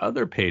of our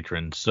other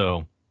patrons.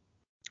 So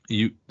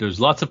there's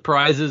lots of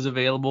prizes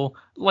available,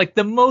 like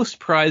the most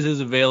prizes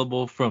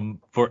available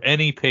for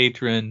any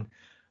patron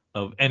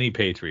of any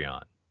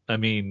Patreon. I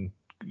mean,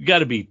 you got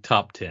to be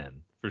top 10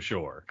 for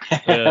sure.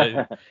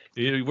 Where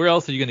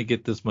else are you going to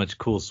get this much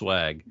cool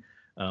swag?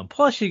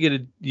 Plus, you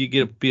get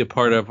to be a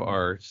part of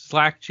our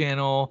Slack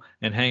channel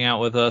and hang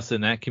out with us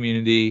in that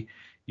community.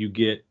 You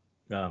get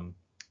to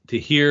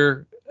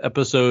hear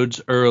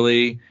episodes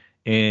early,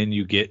 and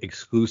you get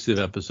exclusive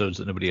episodes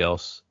that nobody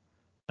else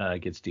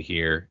gets to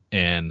hear,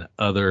 and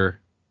other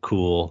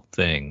cool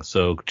things.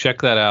 So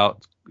check that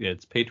out.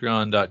 It's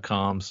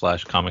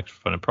patreon.com/comics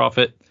for fun and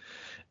profit,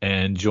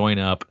 and join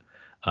up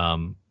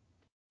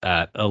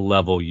at a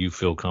level you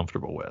feel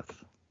comfortable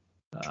with.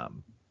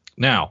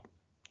 Now,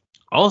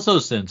 also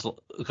since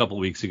a couple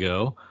of weeks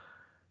ago,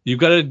 you've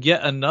got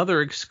yet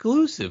another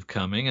exclusive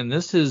coming, and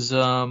this is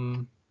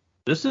one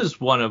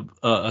of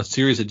a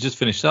series that just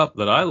finished up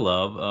that I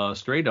love,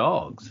 Stray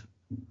Dogs.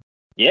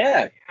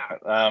 Yeah.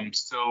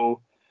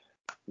 So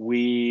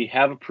we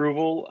have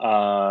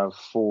approval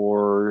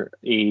for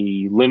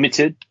a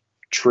limited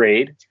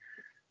trade,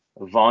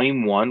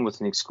 Volume 1,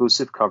 with an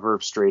exclusive cover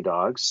of Stray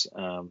Dogs.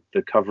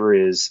 The cover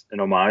is an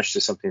homage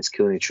to Something That's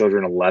Killing the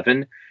Children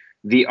 11.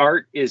 The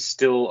art is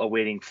still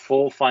awaiting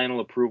full final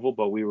approval,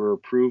 but we were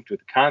approved with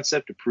the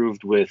concept,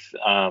 approved with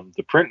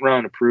the print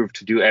run, approved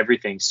to do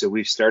everything. So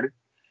we've started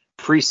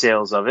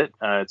pre-sales of it.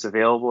 It's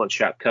available at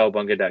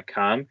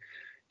shopcowabunga.com.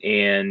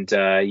 And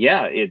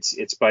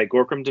it's by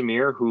Gorkum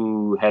Demir,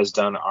 who has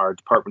done our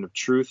Department of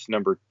Truth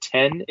number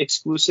 10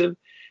 exclusive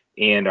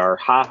and our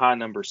Haha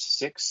number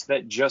 6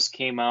 that just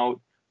came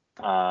out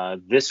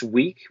this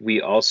week.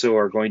 We also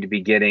are going to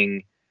be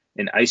getting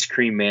an Ice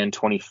Cream Man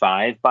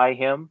 25 by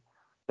him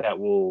that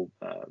will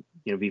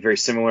be very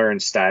similar in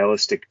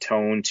stylistic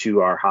tone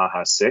to our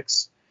Haha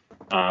 6.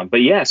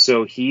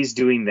 So he's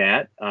doing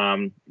that.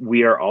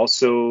 We are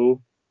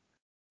also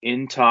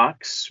in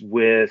talks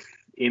with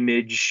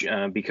Image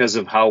because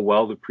of how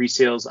well the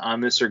pre-sales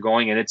on this are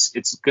going, and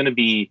it's going to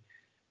be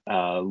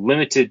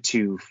limited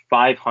to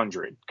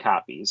 500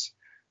 copies,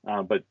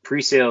 but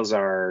pre-sales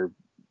are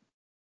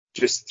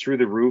just through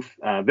the roof.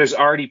 There's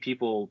already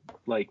people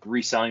like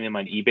reselling them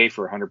on eBay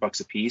for $100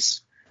 a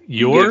piece.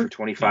 For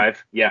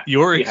 25. Yeah.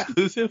 Your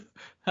exclusive?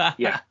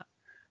 Yeah.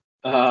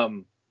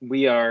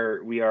 We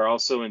are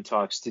also in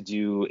talks to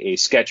do a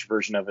sketch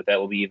version of it that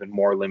will be even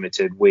more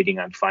limited, waiting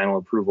on final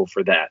approval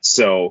for that.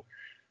 So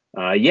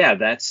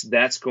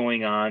that's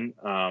going on.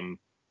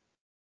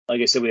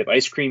 Like I said, we have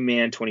Ice Cream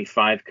Man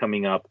 25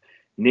 coming up.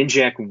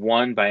 Ninjak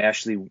 1 by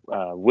Ashley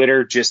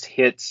Witter just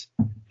hit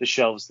the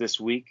shelves this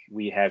week.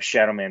 We have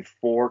Shadow Man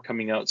 4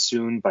 coming out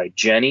soon by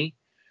Jenny.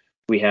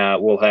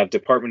 We'll have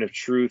Department of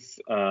Truth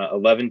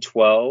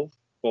 11-12,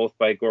 both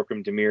by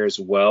Gorkum Demir as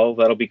well.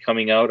 That'll be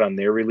coming out on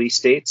their release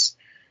dates.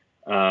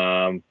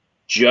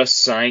 Just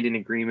signed an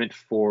agreement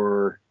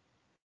for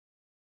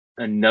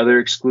another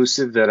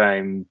exclusive that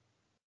I'm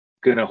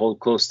gonna hold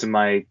close to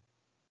my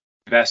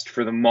vest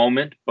for the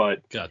moment,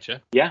 but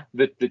gotcha. Yeah,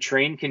 the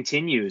train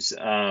continues.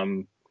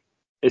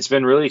 It's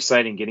been really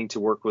exciting getting to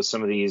work with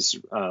some of these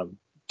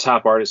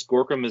top artists.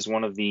 Gorkum is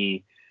one of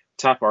the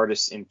top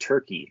artists in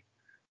Turkey.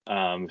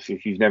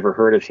 If you've never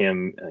heard of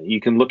him, you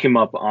can look him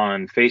up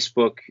on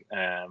Facebook,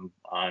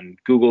 on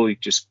Google. You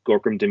just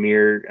Gorkum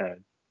Demir,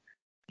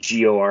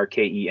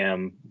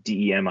 Gorkemdemir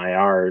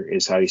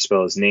is how you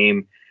spell his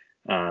name.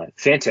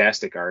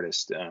 Fantastic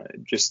artist,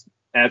 just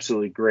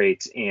absolutely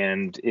great,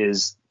 and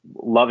is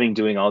loving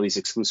doing all these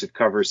exclusive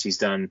covers. He's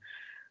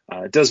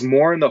does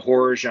more in the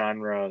horror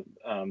genre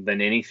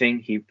than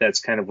anything. That's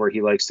kind of where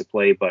he likes to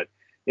play, but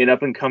an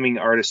up and coming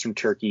artist from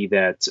Turkey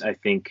that I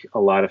think a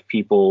lot of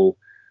people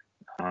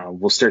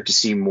will start to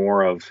see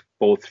more of,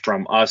 both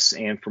from us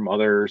and from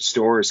other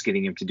stores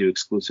getting him to do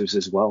exclusives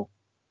as well.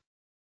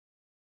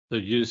 So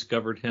you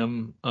discovered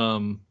him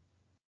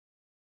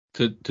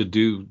to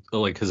do,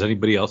 like, has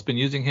anybody else been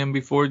using him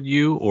before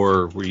you,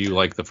 or were you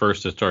like the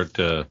first to start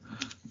to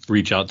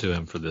reach out to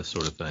him for this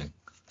sort of thing?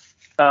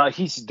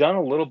 He's done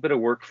a little bit of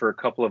work for a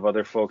couple of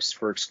other folks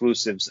for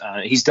exclusives.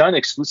 He's done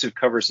exclusive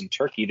covers in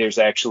Turkey. There's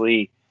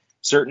actually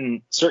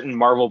certain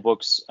Marvel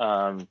books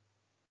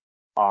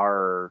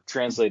are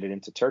translated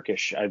into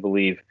Turkish, I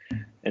believe,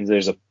 and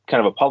there's a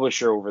kind of a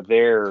publisher over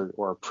there,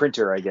 or a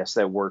printer, I guess,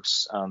 that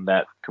works on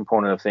that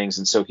component of things,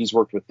 and so he's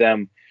worked with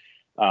them.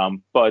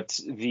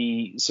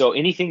 So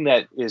anything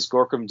that is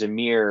Gorkum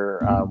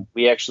Demir,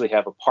 we actually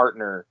have a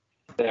partner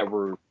that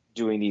we're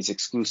doing these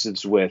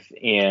exclusives with,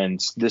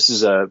 and this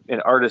is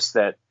an artist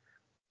that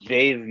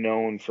they've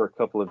known for a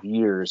couple of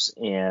years,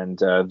 and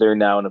they're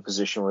now in a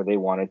position where they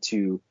wanted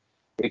to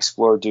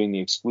explore doing the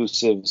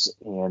exclusives,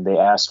 and they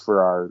asked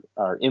for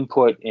our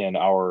input and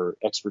our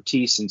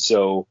expertise, and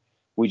so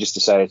we just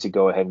decided to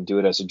go ahead and do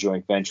it as a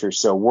joint venture.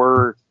 So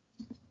we're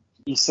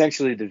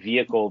essentially the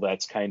vehicle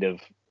that's kind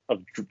of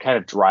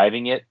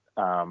driving it,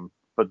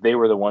 but they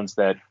were the ones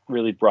that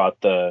really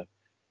brought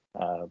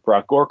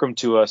Gorkum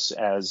to us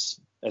as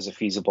a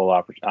feasible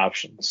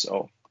option.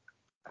 So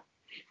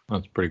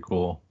that's pretty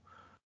cool.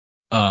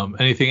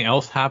 Anything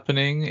else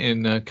happening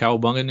in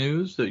Cowabunga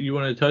news that you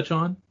want to touch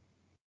on?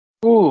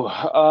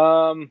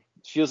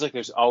 Feels like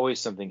there's always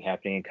something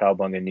happening in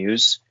Cowabunga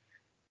news.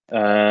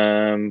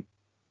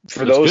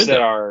 For those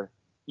that are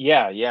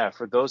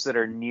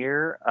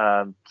near,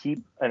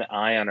 keep an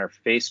eye on our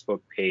Facebook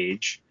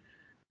page,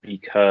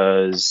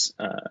 because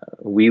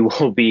we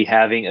will be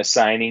having a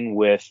signing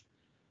with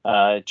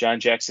John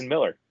Jackson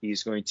Miller.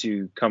 He's going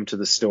to come to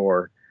the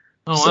store.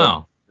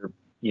 Wow.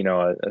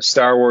 A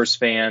Star Wars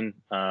fan.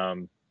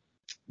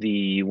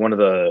 One of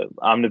the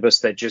omnibus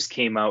that just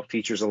came out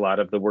features a lot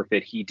of the work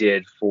that he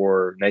did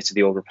for Knights of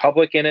the Old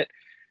Republic in it.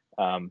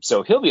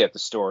 So he'll be at the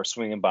store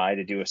swinging by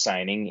to do a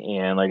signing.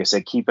 And like I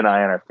said, keep an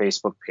eye on our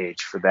Facebook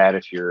page for that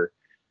if you're,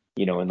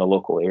 in the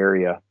local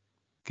area.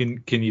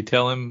 Can you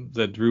tell him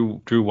that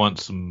Drew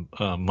wants some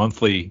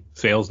monthly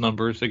sales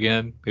numbers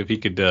again? If he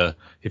could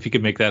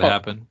make that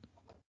happen.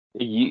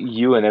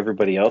 You and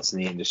everybody else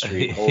in the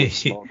industry. Holy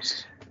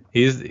smokes.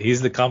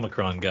 He's the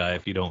Comic-Con guy,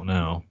 if you don't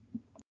know.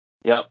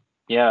 Yep.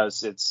 Yeah,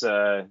 it's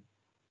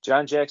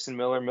John Jackson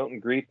Miller,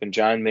 Milton Greep, and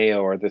John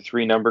Mayo are the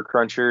three number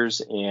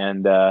crunchers,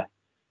 and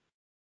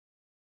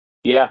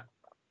yeah.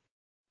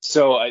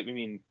 So I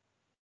mean,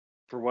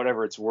 for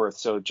whatever it's worth,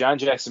 so John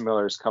Jackson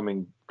Miller is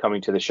coming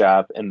to the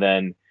shop, and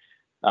then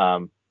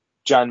um,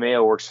 John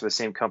Mayo works for the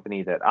same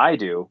company that I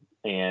do,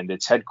 and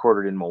it's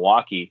headquartered in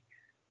Milwaukee.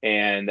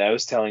 And I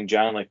was telling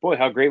John, like, boy,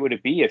 how great would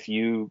it be if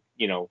you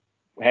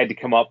had to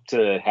come up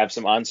to have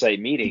some on-site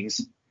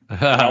meetings,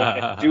 and all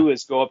we have to do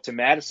is go up to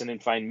Madison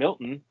and find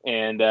Milton,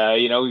 and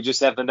we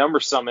just have the number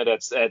summit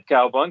at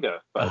Cowabunga.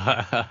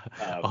 But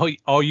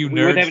all you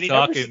we wouldn't have nerds any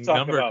numbers to talking talk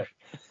number. about.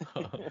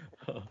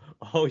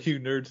 All you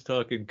nerds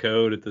talking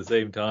code at the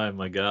same time.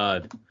 My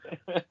God,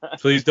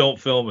 please don't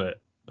film it.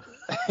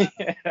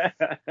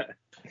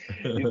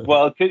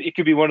 Well, it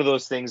could be one of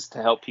those things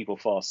to help people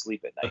fall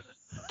asleep at night.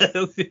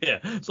 Yeah,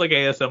 it's like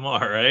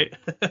ASMR, right?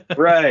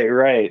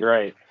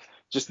 Right.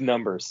 Just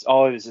numbers.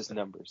 All it is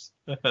numbers.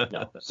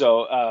 No.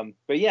 So,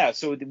 but yeah,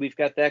 so we've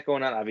got that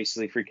going on.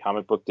 Obviously, Free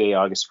Comic Book Day,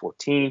 August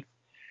 14th.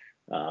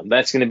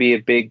 That's going to be a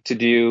big to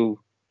do.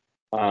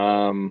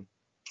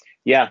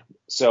 Yeah.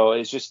 So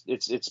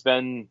it's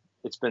been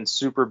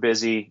super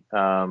busy.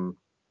 Yeah,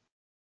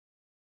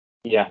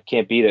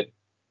 can't beat it.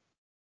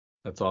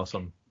 That's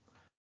awesome.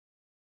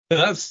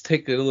 Let's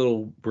take a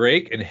little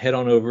break and head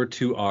on over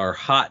to our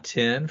Hot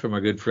 10 from our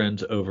good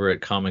friends over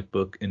at Comic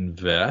Book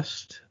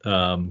Invest.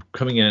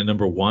 Coming in at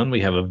number 1,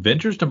 we have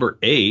Avengers number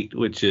 8,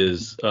 which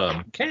is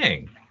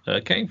Kang.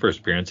 Kang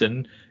first appearance,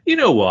 and you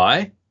know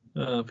why,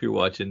 if you're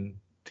watching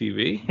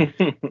TV.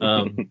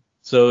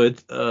 So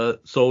it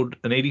sold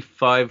a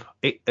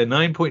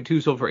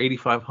 9.2 sold for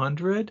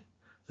 8,500,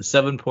 a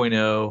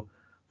 7.0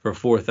 for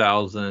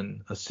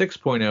 4,000, a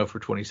 6.0 for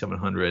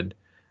 2,700,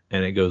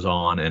 and it goes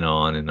on and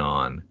on and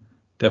on.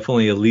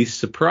 Definitely a least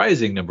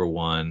surprising number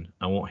 1.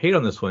 I won't hate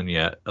on this one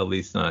yet, at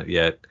least not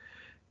yet.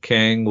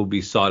 Kang will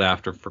be sought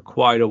after for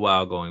quite a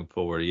while going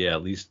forward. Yeah,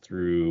 at least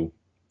through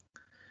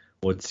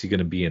what's he going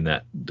to be in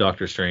that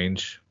Doctor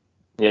Strange?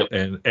 Yep.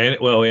 And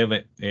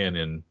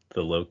in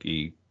the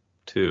Loki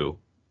 2,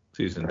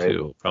 season 2.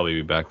 He'll probably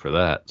be back for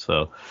that.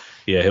 So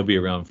yeah, he'll be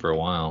around for a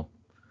while.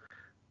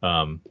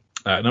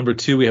 Number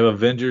 2, we have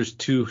Avengers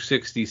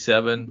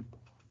 267.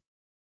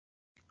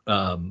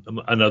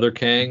 Another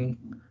Kang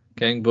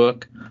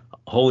book.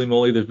 Holy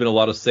moly, there's been a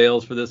lot of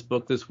sales for this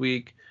book this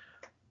week.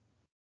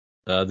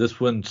 This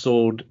one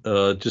sold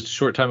just a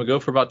short time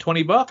ago for about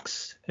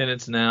 $20, and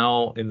it's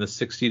now in the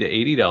 $60 to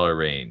 $80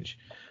 range.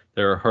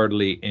 There are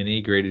hardly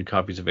any graded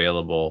copies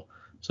available,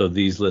 so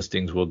these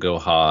listings will go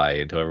high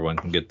until everyone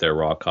can get their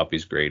raw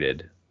copies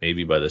graded,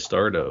 maybe by the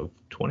start of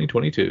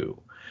 2022.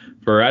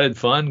 For added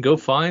fun, go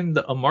find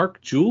a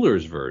Mark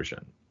Jewelers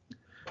version.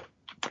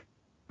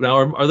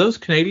 Now, are those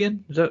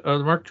Canadian? Are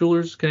the Mark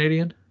Jewelers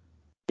Canadian?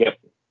 Yep.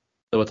 Is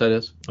that what that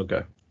is?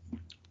 Okay.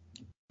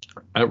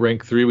 At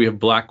rank 3, we have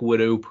Black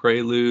Widow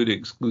Prelude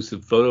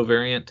exclusive photo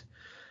variant.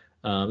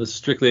 This is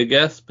strictly a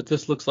guess, but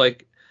this looks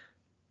like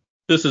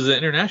this is an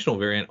international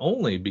variant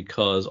only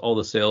because all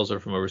the sales are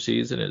from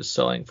overseas and it is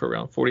selling for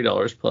around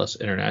 $40 plus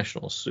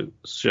international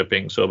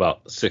shipping, so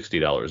about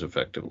 $60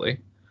 effectively.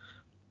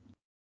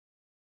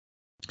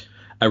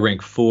 At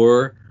rank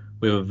 4,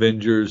 we have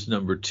Avengers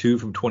number 2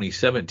 from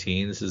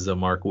 2017. This is a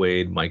Mark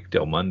Waid, Mike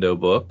Del Mundo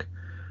book.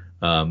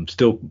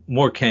 Still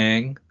more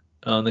Kang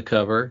on the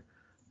cover.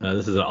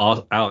 This is an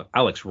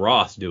Alex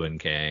Ross doing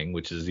Kang,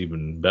 which is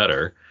even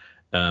better.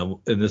 And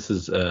this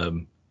was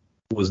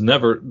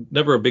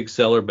never a big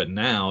seller, but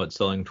now it's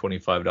selling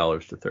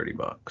 $25 to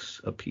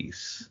 $30 a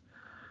piece.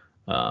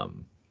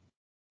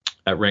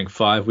 At rank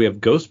 5, we have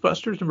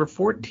Ghostbusters number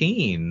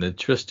 14, the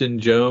Tristan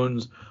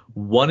Jones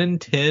 1 in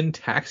 10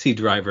 taxi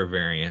driver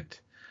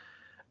variant.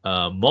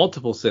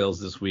 Multiple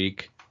sales this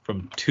week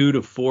from $200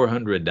 to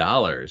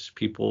 $400.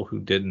 People who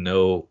didn't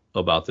know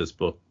about this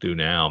book do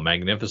now.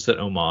 Magnificent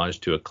homage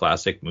to a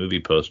classic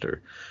movie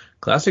poster.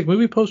 Classic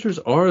movie posters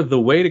are the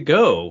way to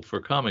go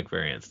for comic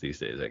variants these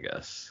days, I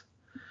guess.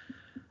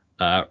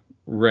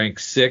 Rank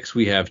 6,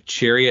 we have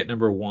Chariot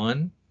number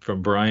 1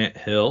 from Brian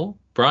Hill,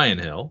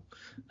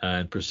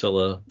 and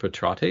Priscilla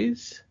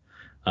Petrates.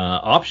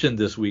 Optioned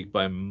this week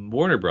by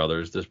Warner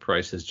Brothers, this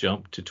price has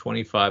jumped to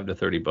 $25 to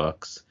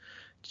 $30.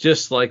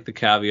 Just like the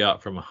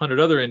caveat from 100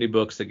 other indie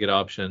books that get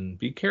optioned,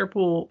 be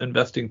careful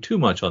investing too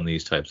much on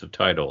these types of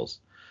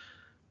titles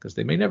because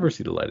they may never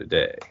see the light of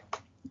day.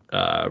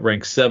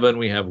 Rank 7,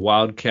 we have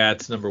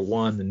Wildcats number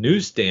 1, the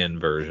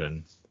newsstand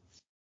version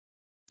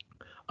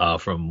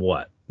from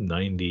what,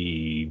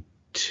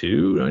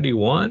 92,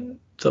 91,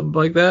 something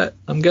like that,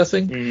 I'm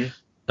guessing.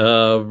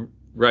 Mm-hmm.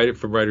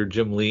 From writer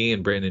Jim Lee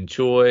and Brandon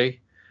Choi.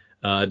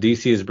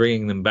 DC is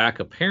bringing them back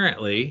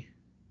apparently,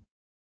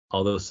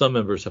 although some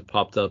members have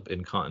popped up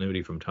in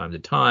continuity from time to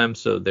time,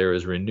 so there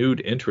is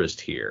renewed interest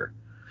here.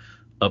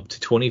 Up to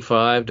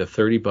 $25 to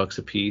 $30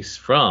 a piece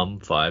from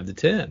 $5 to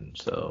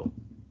 $10. So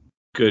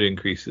good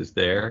increases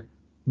there.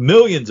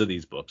 Millions of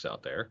these books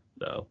out there,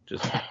 so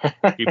just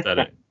keep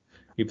that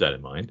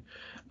in mind.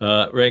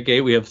 Rank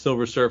 8, we have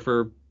Silver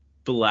Surfer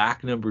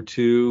Black number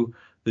 2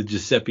 the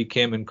Giuseppe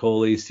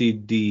Camuncoli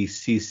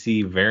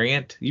CDCC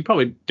variant. You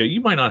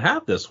might not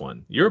have this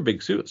one. You're a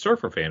big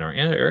surfer fan, aren't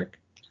you, Eric?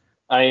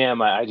 I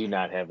am. I do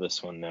not have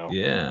this one, no.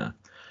 Yeah.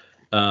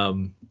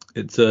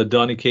 It's a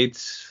Donny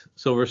Cates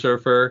Silver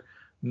Surfer.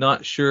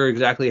 Not sure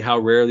exactly how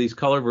rare these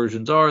color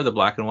versions are. The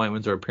black and white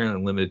ones are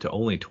apparently limited to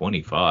only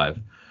 25.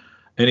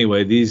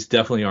 Anyway, these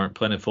definitely aren't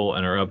plentiful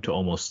and are up to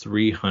almost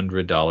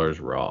 $300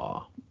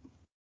 raw.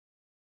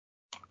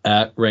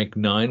 At rank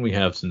 9, we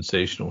have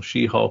Sensational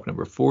She-Hulk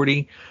number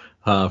 40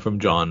 from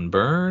John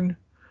Byrne.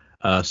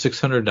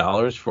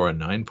 $600 for a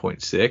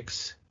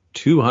 9.6.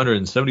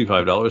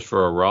 $275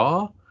 for a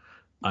raw.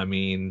 I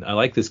mean, I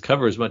like this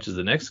cover as much as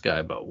the next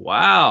guy, but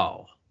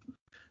wow.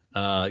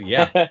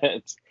 Yeah.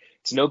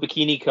 It's no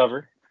bikini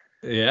cover.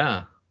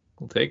 Yeah,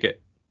 we'll take it.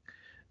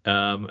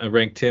 At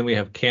rank 10, we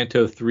have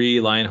Kanto 3,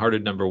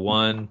 Lionhearted number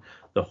 1,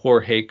 the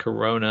Jorge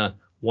Corona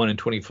 1 in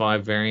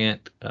 25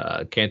 variant.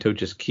 Kanto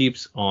just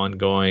keeps on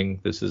going.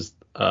 This is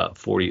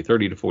 $30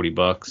 to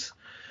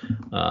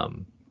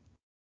 $40.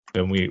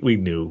 And we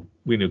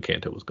knew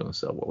Kanto was going to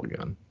sell well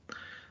again.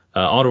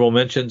 Honorable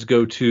mentions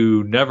go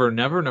to Never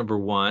Never number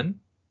 1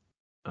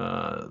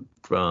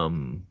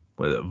 from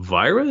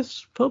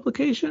Virus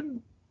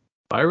publication,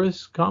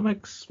 Virus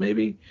Comics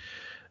maybe.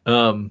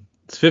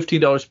 It's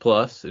 $15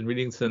 plus. In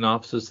reading the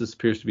synopsis, this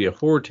appears to be a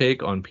horror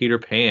take on Peter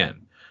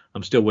Pan.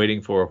 I'm still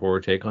waiting for a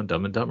horror take on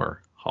Dumb and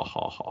Dumber. Ha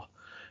ha ha.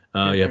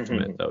 You have to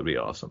admit that would be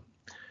awesome.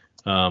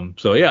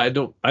 So yeah, I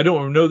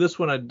don't know this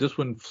one. This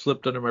one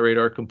slipped under my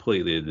radar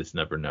completely. This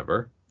Never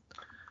Never.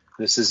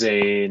 This is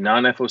a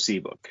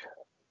non-FOC book.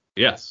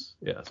 Yes,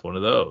 one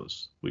of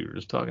those we were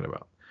just talking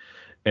about.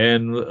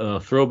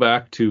 And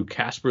throwback to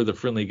Casper the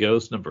Friendly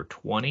Ghost number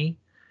 20.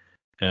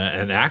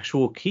 An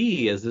actual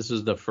key, as this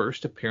is the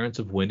first appearance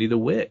of Wendy the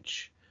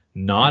Witch.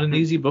 Not an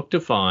easy book to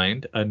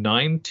find. A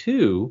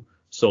 9.2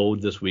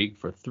 sold this week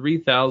for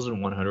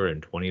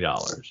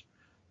 $3,120.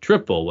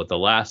 Triple what the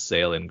last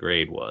sale in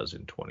grade was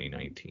in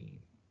 2019.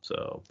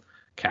 So,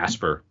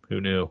 Casper,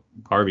 who knew?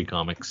 Harvey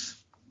Comics.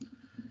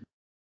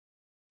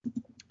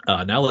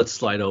 Now let's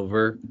slide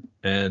over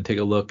and take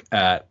a look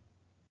at,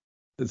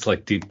 it's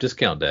like Deep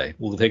Discount Day.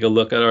 We'll take a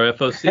look at our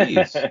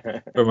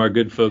FOCs from our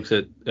good folks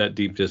at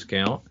Deep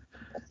Discount.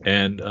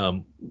 And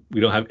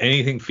we don't have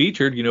anything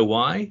featured. You know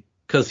why?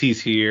 Because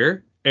he's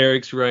here.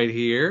 Eric's right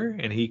here,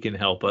 and he can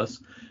help us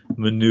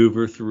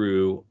maneuver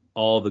through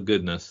all the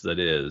goodness that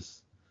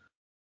is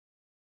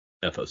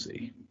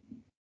FOC.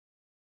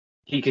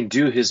 He can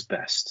do his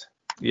best.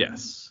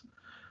 Yes.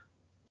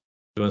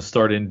 You want to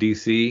start in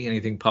DC?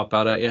 Anything pop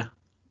out at you?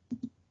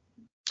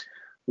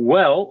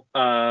 Well,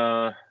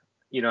 I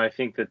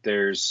think that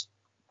there's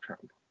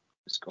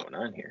what's going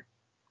on here.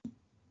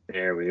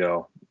 There we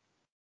go.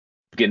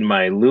 Getting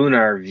my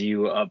lunar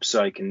view up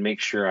so I can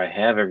make sure I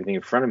have everything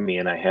in front of me,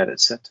 and I had it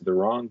set to the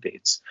wrong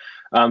dates.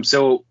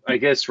 So I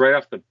guess right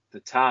off the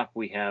top,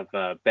 we have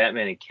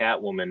Batman and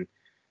Catwoman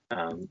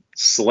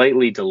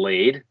slightly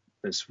delayed.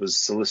 This was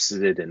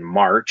solicited in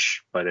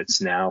March, but it's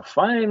now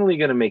finally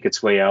going to make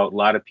its way out. A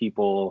lot of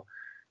people,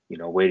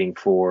 waiting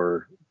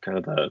for kind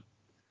of the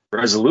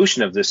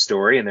resolution of this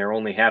story, and they're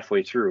only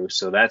halfway through.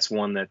 So that's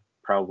one that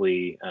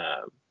probably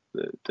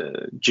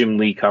the Jim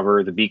Lee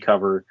cover, the B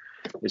cover,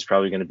 is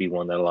probably going to be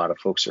one that a lot of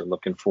folks are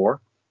looking for.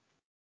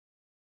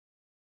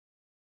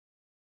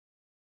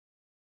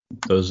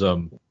 Those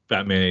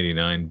Batman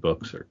 89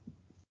 books are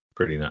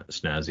pretty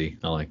snazzy.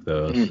 I like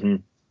those. Mm-hmm.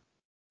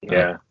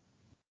 Yeah.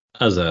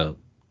 That was a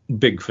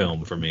big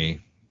film for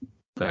me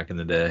back in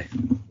the day.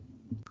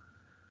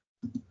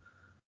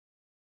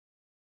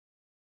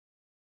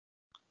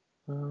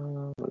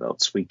 What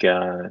else we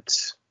got?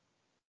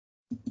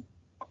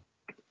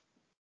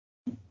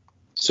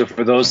 So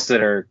for those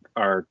that are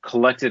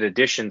collected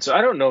editions, so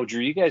I don't know, Drew,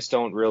 you guys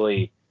don't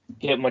really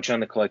get much on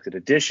the collected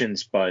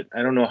editions, but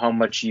I don't know how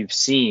much you've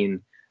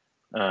seen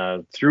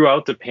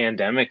throughout the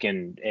pandemic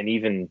and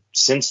even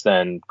since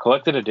then.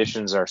 Collected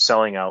editions are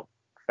selling out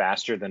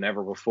faster than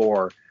ever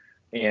before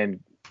and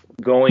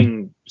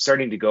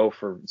starting to go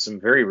for some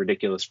very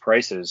ridiculous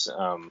prices.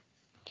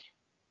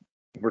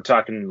 We're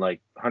talking like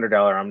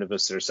 $100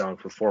 omnibus that are selling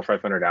for $400 or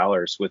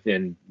 $500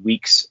 within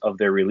weeks of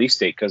their release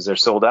date because they're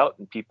sold out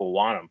and people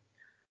want them.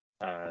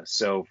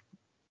 So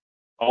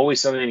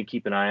always something to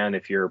keep an eye on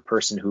if you're a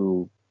person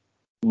who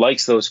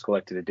likes those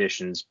collected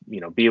editions.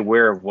 Be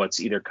aware of what's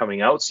either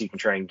coming out so you can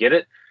try and get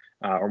it,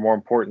 or more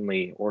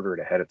importantly, order it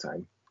ahead of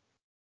time.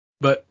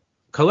 But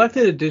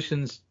collected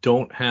editions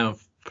don't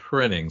have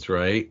printings,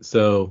 right?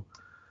 So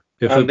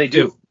they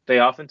do.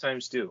 They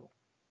oftentimes do.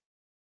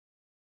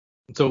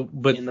 So,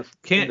 but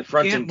can't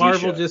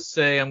Marvel just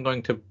say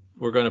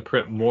we're going to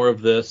print more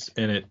of this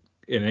and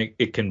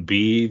it can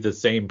be the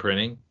same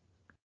printing?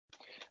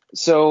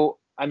 So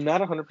I'm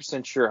not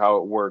 100% sure how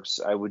it works.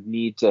 I would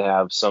need to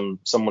have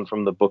someone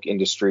from the book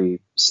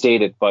industry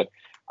state it, but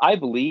I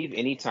believe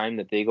anytime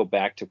that they go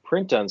back to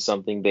print on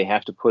something, they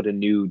have to put a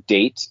new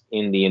date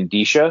in the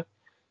indicia.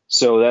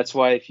 So that's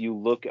why if you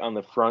look on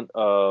the front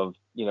of,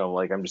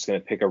 like I'm just going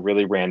to pick a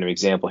really random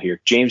example here,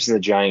 James and the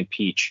Giant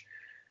Peach.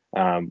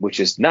 which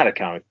is not a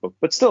comic book,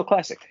 but still a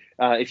classic.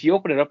 If you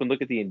open it up and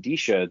look at the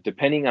indicia,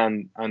 depending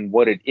on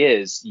what it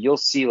is, you'll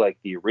see like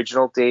the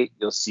original date.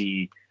 You'll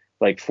see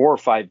like 4 or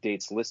 5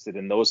 dates listed,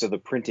 and those are the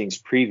printings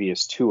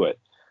previous to it.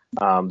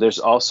 There's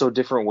also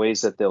different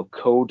ways that they'll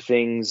code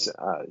things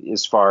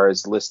as far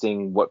as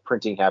listing what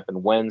printing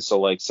happened when. So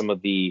like some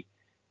of the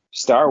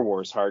Star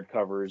Wars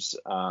hardcovers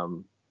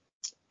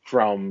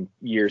from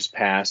years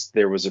past,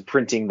 there was a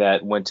printing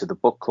that went to the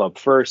book club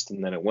first,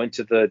 and then it went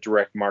to the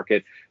direct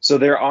market. So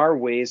there are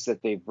ways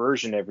that they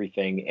version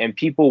everything, and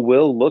people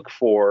will look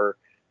for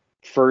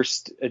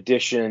first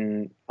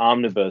edition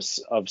omnibus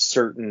of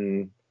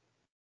certain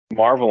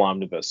Marvel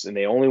omnibus, and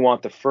they only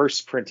want the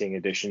first printing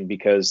edition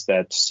because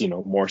that's,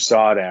 more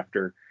sought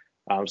after.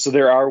 So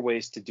there are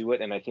ways to do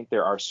it, and I think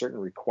there are certain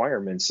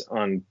requirements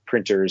on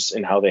printers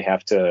and how they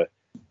have to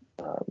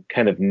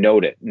kind of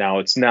note it. Now,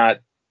 it's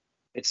not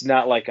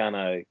like on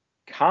a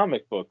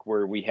comic book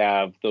where we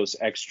have those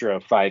extra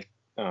 5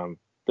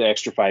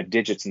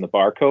 digits in the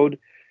barcode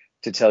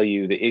to tell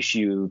you the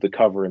issue, the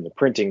cover, and the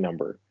printing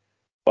number.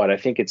 But I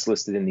think it's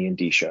listed in the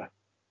indicia.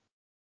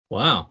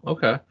 Wow.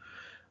 Okay.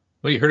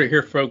 Well, you heard it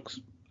here, folks.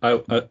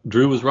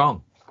 Drew was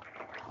wrong.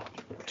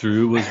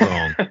 Drew was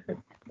wrong.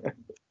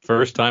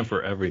 First time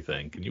for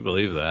everything. Can you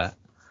believe that?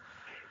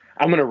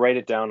 I'm going to write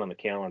it down on the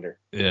calendar.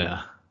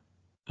 Yeah.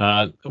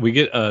 We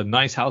get a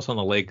Nice House on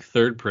the Lake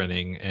third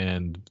printing,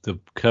 and the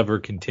cover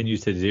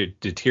continues to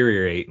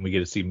deteriorate, and we get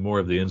to see more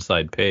of the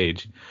inside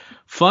page.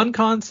 Fun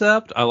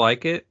concept. I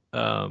like it.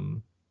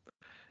 And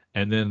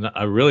then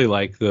I really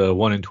like the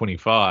 1 in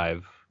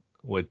 25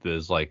 with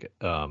this like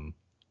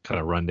kind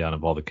of rundown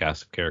of all the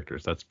cast of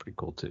characters. That's pretty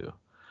cool too.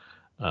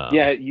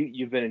 Yeah,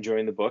 you've been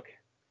enjoying the book.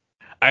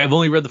 I've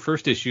only read the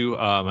first issue.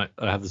 I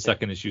have the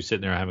second issue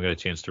sitting there. I haven't got a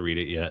chance to read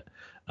it yet.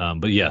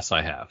 But yes,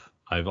 I have.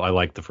 I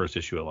like the first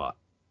issue a lot.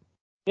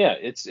 Yeah,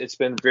 it's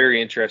been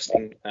very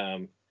interesting.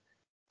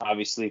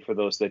 Obviously, for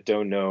those that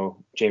don't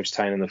know, James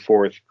Tynion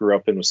IV grew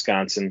up in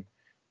Wisconsin.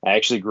 I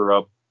actually grew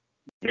up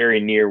very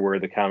near where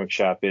the comic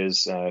shop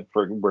is,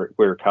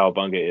 where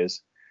Cowabunga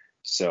is.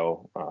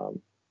 So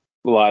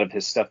a lot of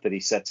his stuff that he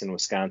sets in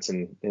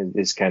Wisconsin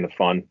is kind of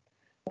fun.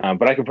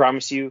 But I can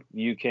promise you,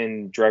 you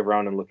can drive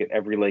around and look at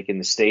every lake in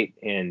the state,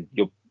 and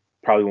you'll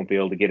probably won't be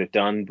able to get it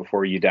done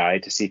before you die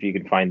to see if you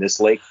can find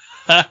this lake.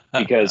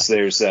 Because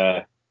there's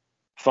a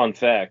fun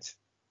fact.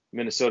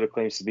 Minnesota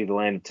claims to be the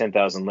land of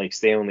 10,000 lakes.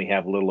 They only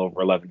have a little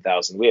over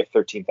 11,000. We have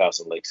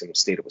 13,000 lakes in the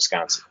state of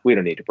Wisconsin. We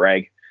don't need to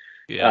brag.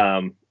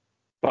 Yeah.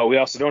 But we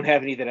also don't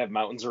have any that have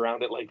mountains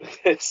around it like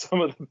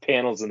some of the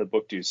panels in the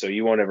book do. So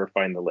you won't ever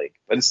find the lake.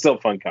 But it's still a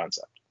fun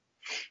concept.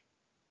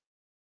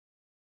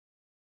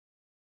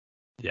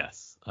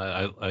 Yes.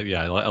 I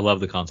love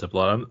the concept a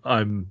lot.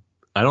 I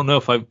don't know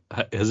if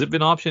has it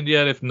been optioned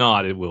yet? If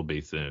not, it will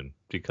be soon,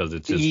 because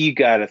it's just, you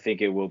gotta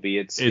think it will be.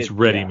 It's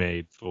ready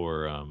made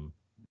for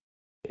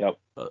yep,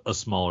 a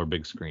smaller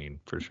big screen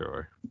for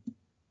sure.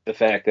 The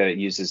fact that it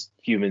uses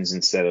humans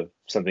instead of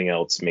something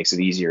else makes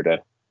it easier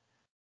to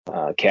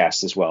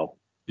cast as well.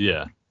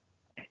 Yeah.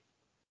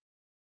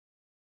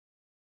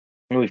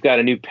 And we've got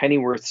a new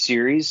Pennyworth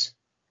series.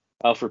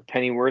 Alfred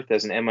Pennyworth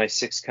as an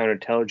MI6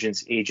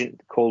 counterintelligence agent in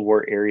the Cold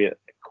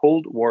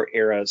War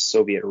era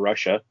Soviet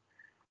Russia.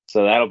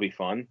 So that'll be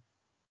fun.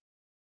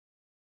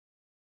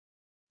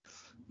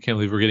 Can't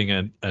believe we're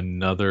getting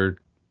another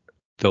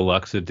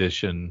deluxe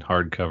edition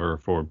hardcover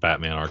for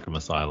Batman Arkham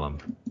Asylum.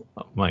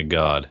 Oh my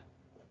God.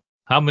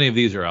 How many of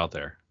these are out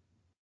there?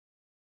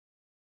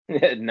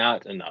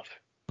 Not enough.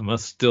 It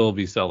must still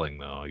be selling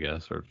though, I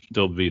guess, or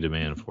still be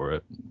demand for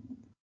it.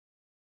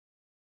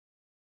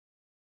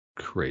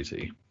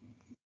 Crazy.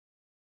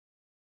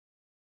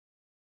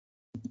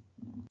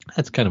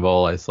 That's kind of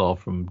all I saw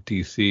from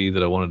DC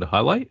that I wanted to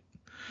highlight.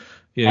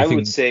 Anything? I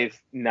would say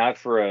not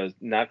for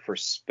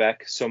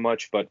spec so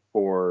much, but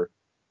for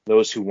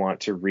those who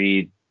want to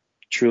read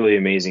truly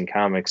amazing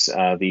comics,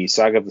 the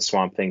Saga of the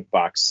Swamp Thing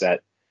box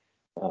set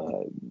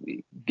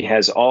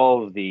has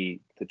all of the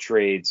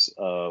trades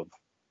of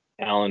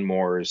Alan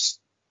Moore's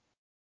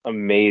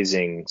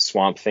amazing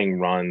Swamp Thing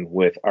run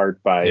with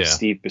art by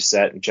Steve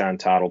Bissette and John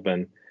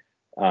Totleben.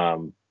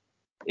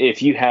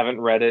 If you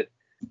haven't read it,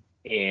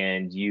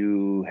 and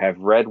you have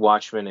read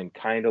Watchmen and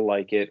kind of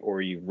like it,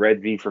 or you've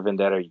read V for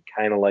Vendetta, you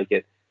kind of like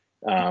it,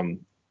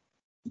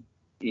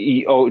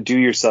 do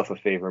yourself a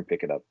favor and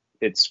pick it up.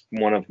 It's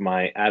one of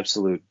my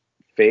absolute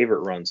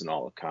favorite runs in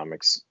all of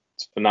comics.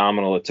 It's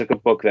phenomenal. It took a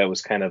book that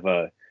was kind of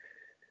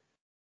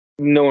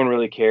no one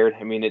really cared.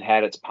 I mean, it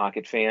had its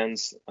pocket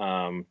fans,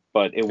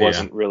 but it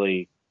wasn't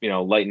really,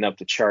 lighting up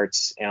the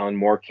charts. Alan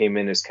Moore came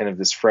in as kind of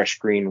this fresh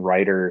green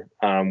writer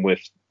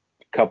with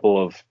a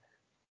couple of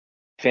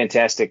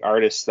fantastic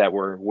artists that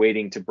were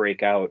waiting to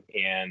break out,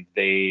 and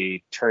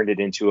they turned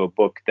it into a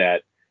book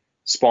that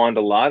spawned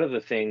a lot of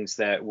the things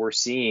that we're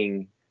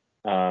seeing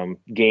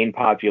gain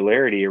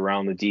popularity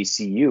around the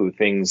DCU.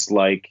 Things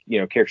like,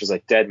 characters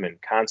like Deadman,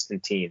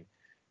 Constantine.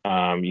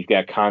 You've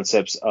got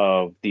concepts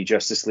of the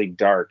Justice League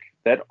Dark.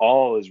 That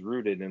all is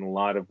rooted in a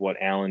lot of what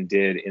Alan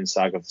did in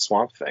Saga of the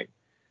Swamp Thing.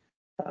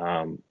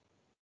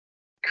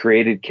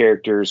 created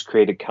characters,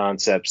 created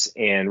concepts,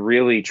 and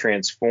really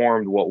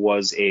transformed what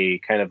was a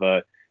kind of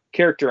a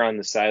character on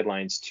the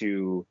sidelines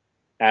to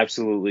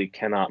absolutely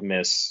cannot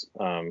miss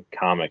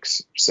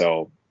comics.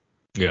 So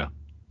Yeah.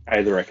 I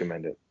highly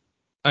recommend it.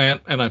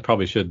 And I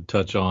probably should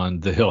touch on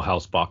the Hill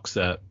House box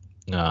set.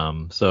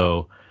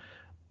 So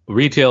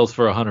retails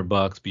for $100,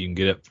 but you can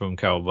get it from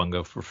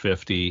Cowabunga for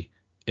 50,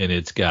 and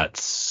it's got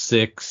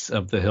 6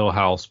 of the Hill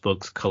House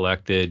books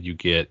collected. You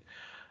get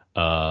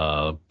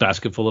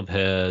Basket Full of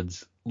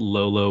Heads,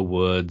 Lolo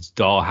Woods,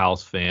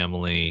 Dollhouse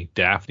Family,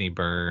 Daphne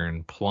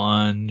Byrne,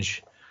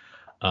 Plunge,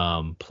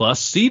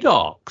 plus Sea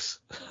Dogs.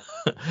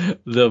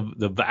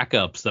 The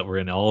backups that were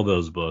in all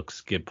those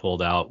books get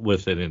pulled out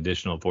with an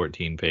additional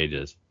 14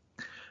 pages.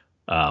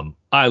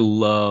 I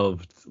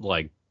loved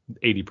like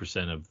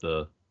 80% of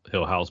the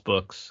Hill House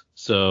books,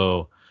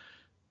 so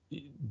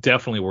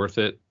definitely worth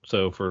it.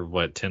 So for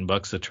what,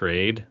 $10 a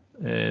trade,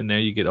 and now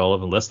you get all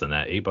of them. Less than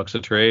that, $8 a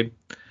trade.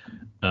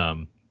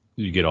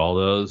 You get all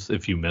those.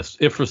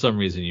 If for some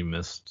reason you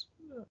missed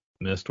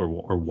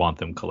or want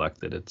them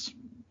collected, it's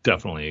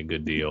definitely a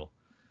good deal.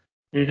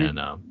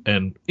 Mm-hmm.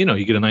 And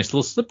you get a nice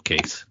little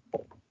slipcase.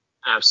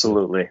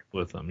 Absolutely.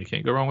 With them, you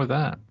can't go wrong with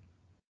that.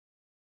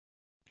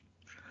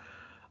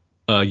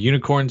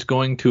 Unicorn's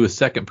going to a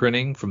second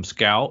printing from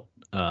Scout.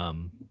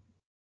 I'm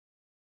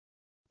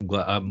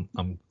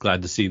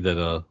glad to see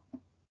that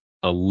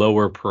a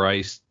lower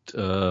priced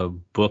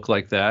book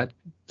like that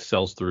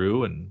sells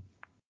through and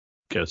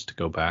gets to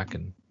go back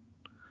and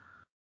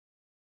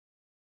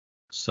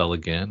sell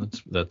again.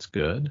 That's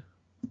good.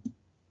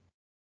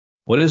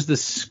 What is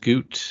this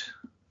Scoot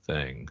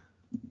thing?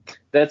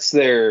 That's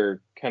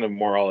their kind of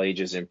more all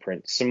ages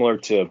imprint, similar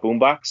to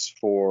Boombox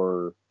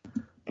for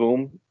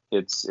Boom.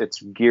 It's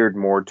geared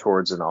more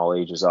towards an all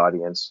ages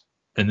audience.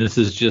 And this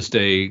is just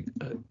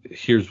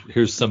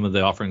here's some of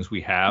the offerings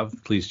we have.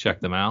 Please check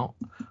them out.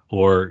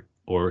 Or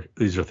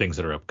these are things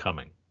that are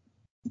upcoming.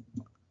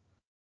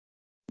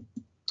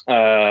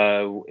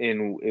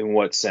 In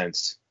what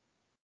sense?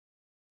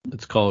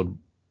 It's called,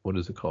 what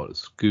is it called?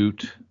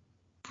 Scoot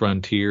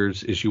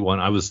Frontiers issue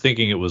 1. I was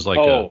thinking it was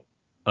like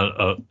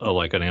a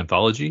like an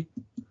anthology.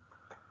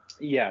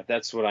 Yeah,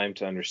 that's what I'm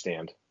to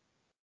understand.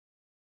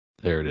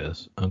 There it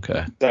is.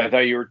 Okay. So I thought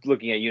you were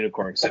looking at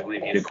Unicorn, because I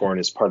believe Unicorn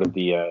is part of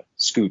the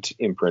Scoot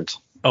imprint.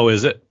 Oh,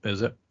 is it?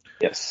 Is it?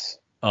 Yes.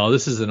 Oh,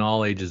 this is an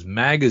all ages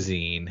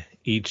magazine.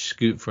 Each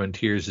Scoot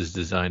Frontiers is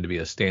designed to be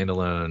a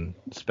standalone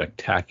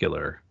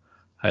spectacular,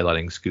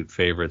 highlighting Scoot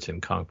favorites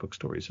in comic book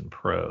stories and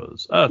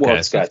prose. Okay. Well,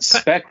 it's got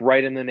spec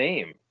right in the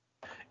name.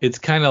 It's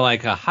kind of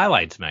like a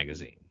highlights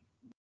magazine.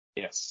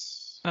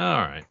 Yes. All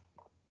right.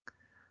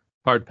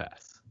 Hard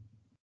pass.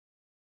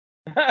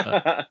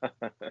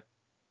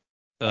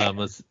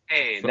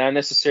 Not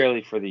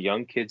necessarily for the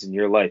young kids in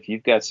your life.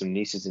 You've got some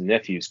nieces and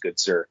nephews, good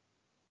sir.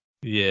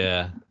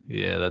 Yeah,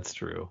 that's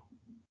true.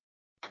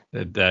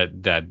 Their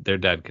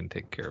dad can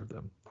take care of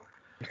them.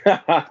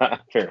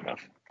 Fair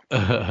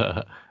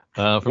enough.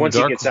 Once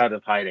he gets out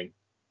of hiding.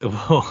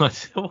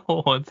 Once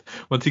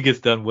he gets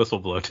done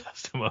whistleblow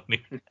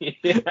testimony.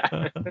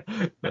 Yeah.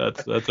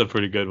 That's a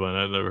pretty good one.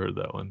 I've never heard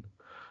that one.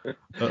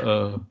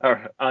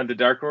 On to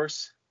Dark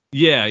Horse.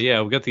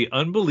 Yeah. We got the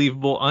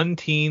Unbelievable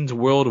Unteens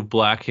World of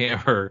Black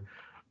Hammer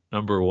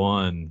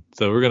 #1.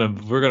 So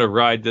we're gonna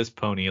ride this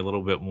pony a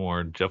little bit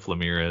more, Jeff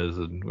Lemire is,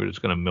 and we're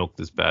just gonna milk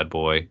this bad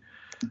boy.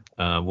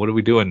 What are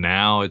we doing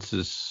now? This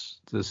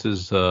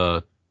is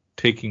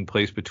taking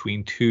place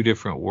between 2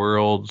 different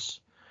worlds.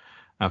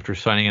 After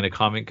signing at a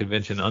comic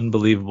convention,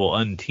 Unbelievable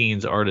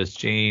Unteens artist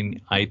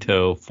Jane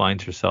Ito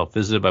finds herself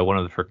visited by one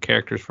of her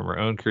characters from her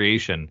own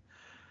creation.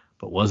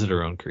 But was it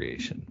her own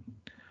creation?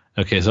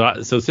 Okay,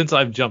 so since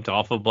I've jumped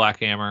off of Black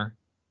Hammer,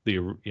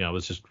 I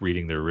was just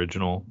reading the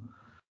original,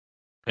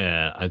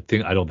 and I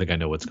don't think I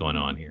know what's going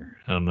on here.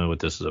 I don't know what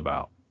this is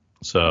about.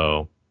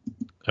 So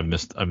I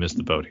missed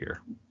the boat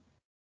here.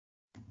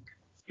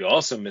 You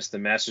also missed the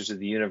Masters of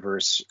the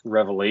Universe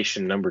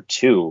Revelation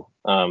 #2.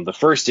 The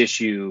first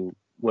issue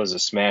was a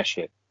smash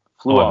hit,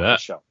 flew off the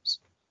shelves.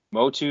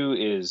 Motu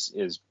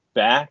is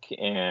back,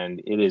 and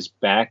it is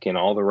back in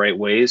all the right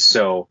ways.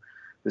 So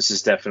this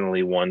is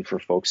definitely one for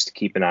folks to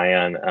keep an eye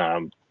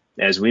on.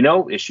 As we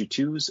know, issue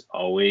 2s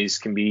always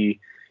can be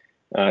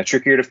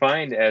trickier to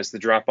find as the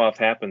drop off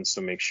happens.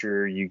 So make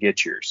sure you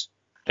get yours.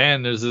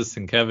 And there's this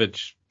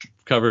Sienkiewicz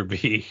cover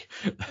B.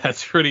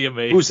 That's pretty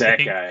amazing. Who's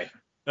that guy?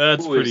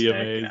 That's pretty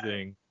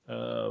amazing.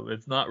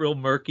 It's not real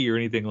murky or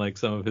anything like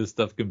some of his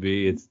stuff can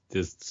be. It's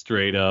just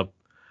straight up.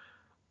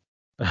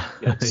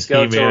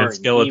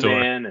 Skeletor.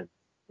 He-Man,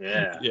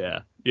 yeah,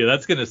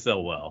 that's gonna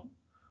sell well.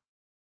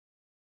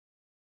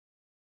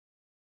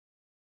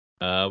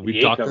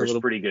 We talked a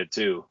little. Pretty good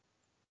too.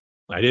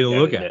 I didn't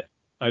look at it.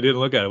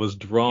 I was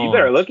drawn. You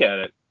better look at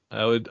it.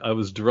 I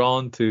was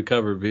drawn to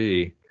cover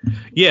B.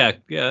 Yeah,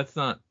 that's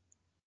not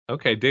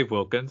okay. Dave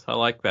Wilkins, I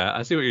like that.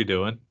 I see what you're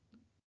doing.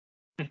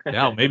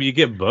 Yeah, maybe you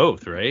get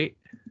both, right?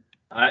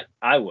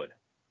 I would.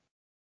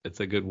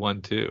 It's a good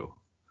one too.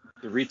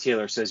 The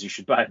retailer says you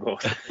should buy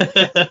both.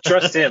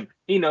 Trust him.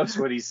 He knows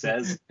what he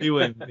says. He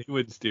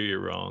wouldn't steer you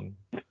wrong.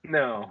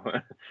 No.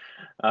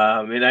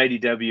 In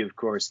IDW, of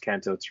course,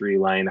 Kanto 3,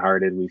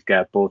 Lionhearted. We've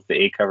got both the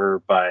A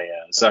cover by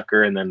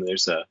Zucker, and then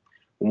there's a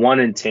 1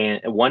 in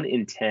 10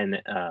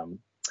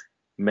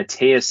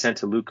 Matea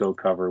Santaluco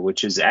cover,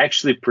 which is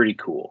actually pretty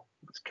cool.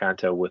 It's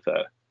Kanto with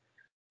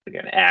like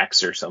an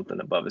axe or something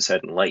above his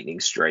head and lightning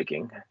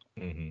striking.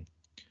 Mm-hmm.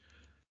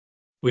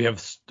 We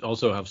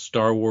also have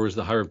Star Wars: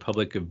 The High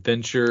Republic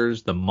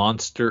Adventures, The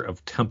Monster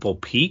of Temple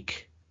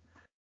Peak.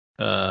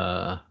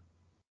 So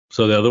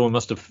the other one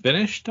must have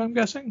finished, I'm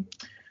guessing.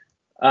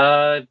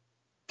 I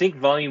think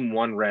Volume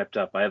 1 wrapped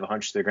up. I have a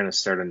hunch they're going to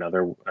start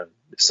another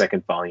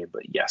second volume,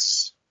 but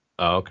yes.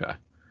 Oh, okay.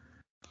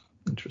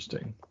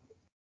 Interesting.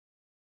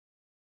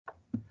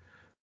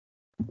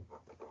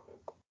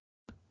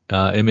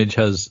 Image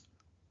has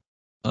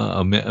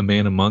a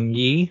Man Among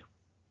Ye.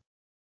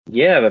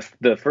 Yeah,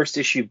 the first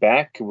issue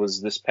back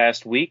was this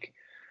past week.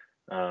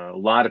 A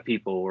lot of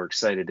people were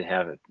excited to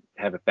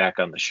have it back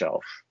on the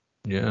shelf.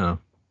 Yeah.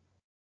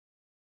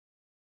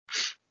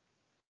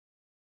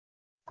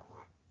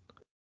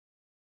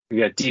 We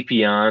got Deep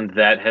Beyond.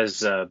 That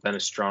has been a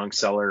strong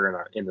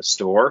seller in the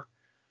store.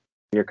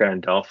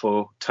 Mirka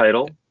Andolfo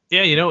title.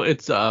 Yeah,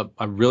 it's I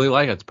really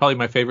like it. It's probably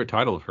my favorite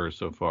title of hers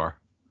so far.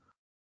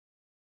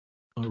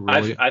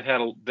 Really...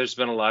 there's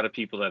been a lot of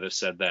people that have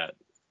said that.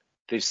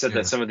 They've said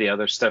that some of the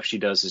other stuff she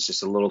does is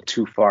just a little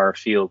too far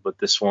afield, but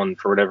this one,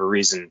 for whatever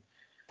reason,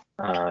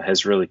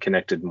 has really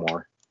connected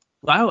more.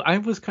 I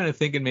was kind of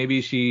thinking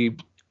maybe she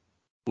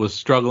was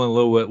struggling a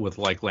little bit with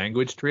like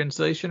language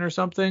translation or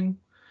something.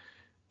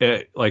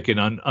 Like in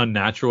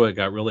Unnatural, it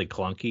got really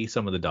clunky,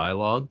 some of the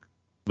dialogue.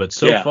 But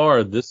so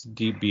far, this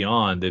Deep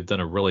Beyond, they've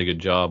done a really good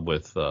job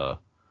with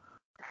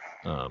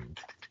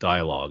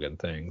dialogue and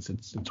things.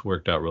 It's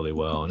worked out really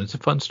well, and it's a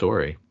fun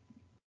story.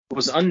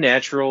 Was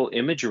Unnatural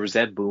Image or was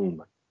that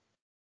Boom?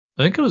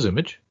 I think it was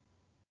Image.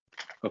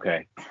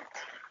 Okay.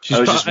 I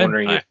was just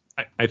wondering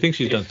I think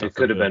she's done stuff. It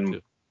could have been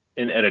too.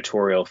 An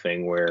editorial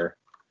thing where,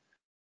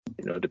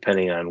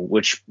 depending on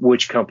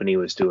which company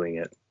was doing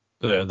it.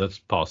 Yeah, that's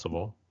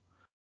possible.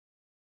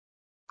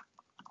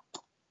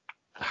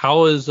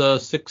 How is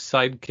Six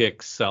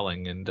Sidekicks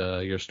selling in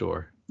your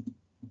store?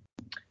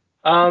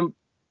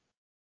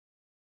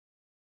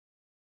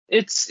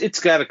 It's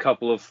got a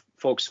couple of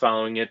folks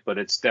following it, but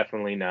it's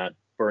definitely not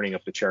burning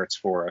up the charts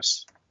for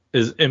us.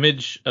 Is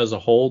Image as a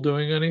whole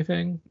doing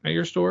anything at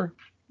your store?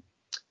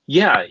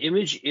 Yeah,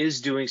 Image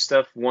is doing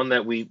stuff. One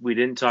that we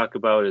didn't talk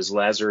about is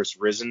Lazarus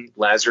Risen.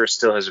 Lazarus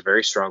still has a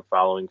very strong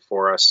following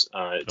for us.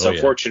 It's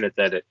unfortunate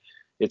that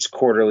it's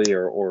quarterly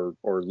or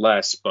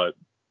less, but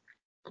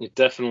it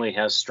definitely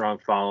has strong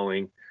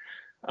following.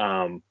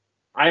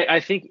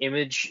 I think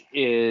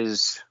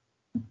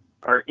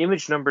our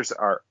Image numbers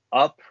are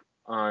up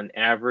on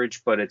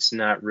average, but it's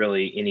not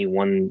really any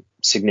one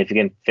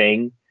significant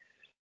thing.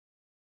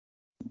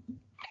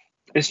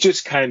 It's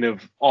just kind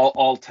of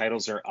all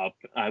titles are up.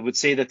 I would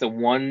say that the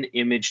one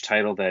Image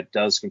title that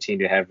does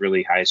continue to have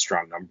really high,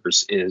 strong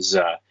numbers is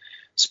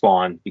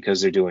Spawn,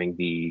 because they're doing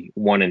the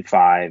 1 in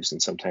 5s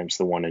and sometimes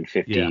the 1 in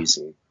 50s,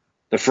 and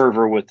the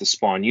fervor with the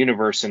Spawn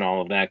universe and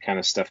all of that kind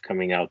of stuff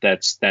coming out.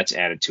 That's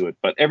added to it.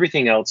 But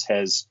everything else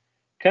has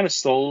kind of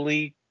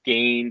slowly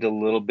gained a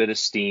little bit of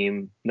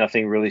steam.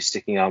 Nothing really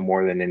sticking out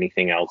more than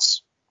anything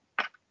else.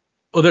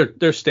 Well,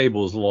 their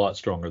stable is a lot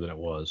stronger than it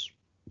was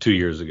 2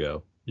 years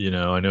ago.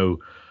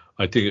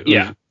 I think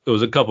it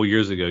was a couple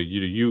years ago.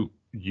 You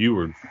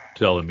were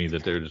telling me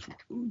that there's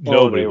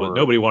nobody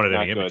wanted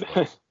any Image.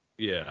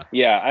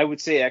 Yeah, I would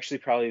say actually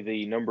probably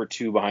the number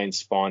 2 behind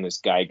Spawn is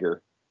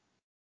Geiger.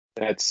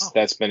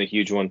 That's been a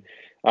huge one.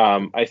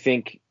 I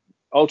think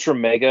Ultra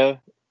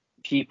Mega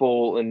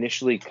people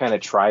initially kind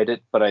of tried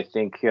it, but I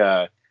think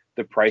the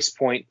price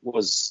point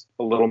was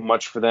a little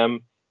much for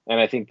them, and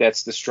I think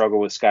that's the struggle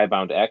with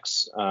Skybound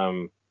X.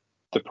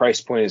 The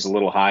price point is a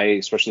little high,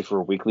 especially for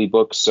a weekly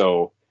book,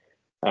 so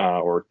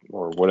or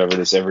whatever it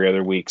is every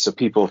other week. So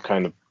people have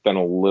kind of been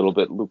a little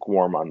bit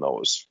lukewarm on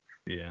those.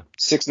 Yeah.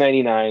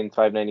 $6.99,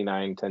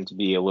 $5.99 tend to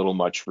be a little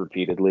much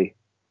repeatedly.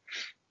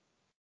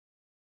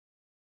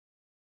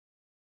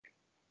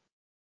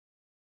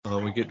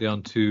 We get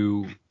down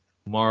to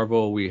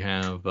Marvel. We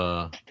have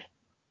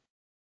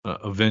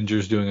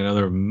Avengers doing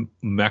another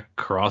mech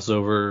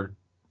crossover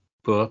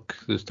book,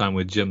 this time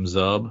with Jim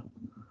Zub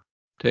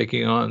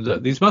taking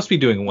on. These must be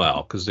doing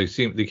well because they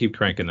keep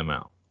cranking them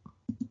out.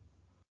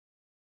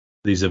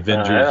 These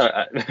Avengers,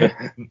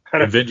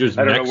 Avengers.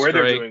 I don't know where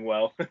they're doing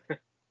well.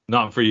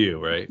 Not for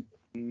you, right?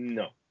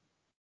 No,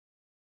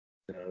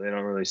 they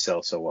don't really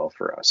sell so well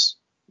for us,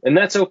 and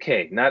that's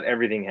okay. Not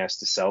everything has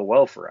to sell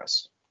well for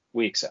us.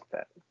 We accept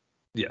that.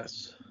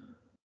 Yes.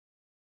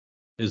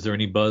 Is there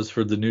any buzz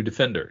for the new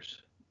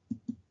Defenders?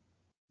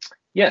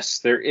 Yes,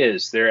 there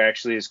is. There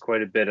actually is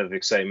quite a bit of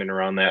excitement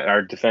around that.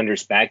 Our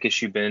Defenders back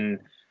issue bin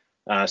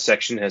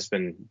section has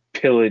been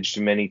pillaged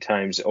many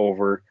times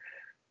over.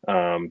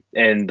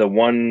 And the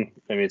one,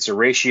 it's a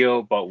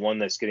ratio, but one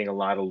that's getting a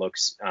lot of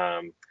looks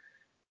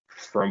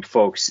from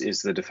folks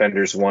is the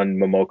Defenders 1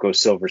 Momoko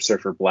Silver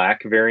Surfer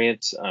Black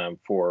variant,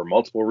 for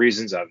multiple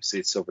reasons. Obviously,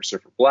 it's Silver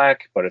Surfer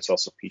Black, but it's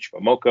also Peach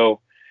Momoko.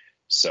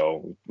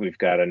 So we've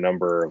got a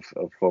number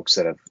of folks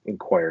that have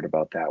inquired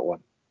about that one.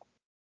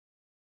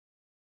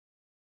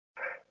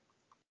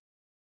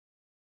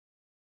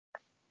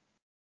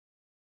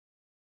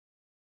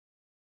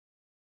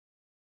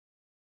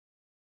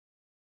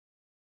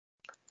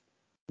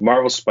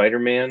 Marvel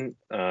Spider-Man,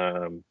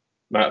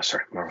 Miles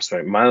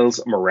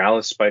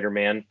Morales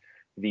Spider-Man,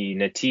 the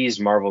NetEase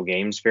Marvel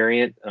Games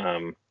variant.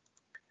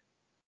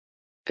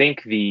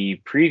 Think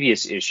the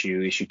previous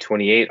issue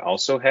 28,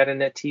 also had a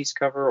NetEase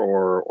cover,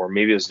 or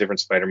maybe it was a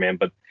different Spider-Man,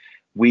 but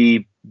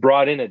we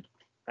brought in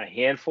a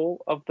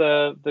handful of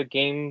the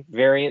game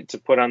variant to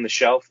put on the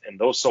shelf, and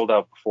those sold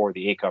out before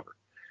the A cover.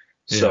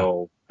 Yeah.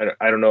 So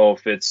I don't know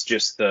if it's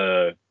just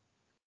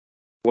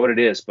what it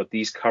is, but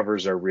these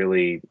covers are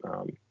really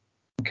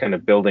kind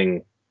of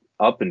building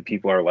up and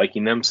people are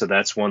liking them. So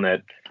that's one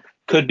that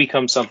could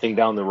become something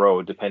down the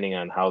road, depending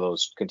on how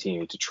those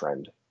continue to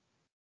trend.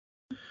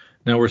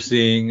 Now we're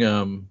seeing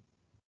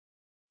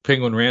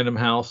Penguin Random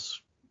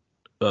House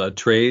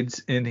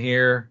trades in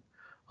here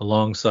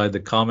alongside the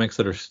comics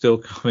that are still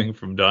coming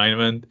from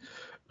Diamond.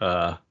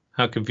 How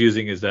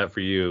confusing is that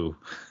for you?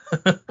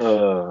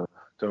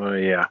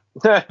 Yeah.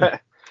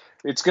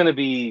 It's going to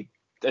be,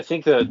 I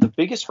think the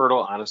biggest hurdle,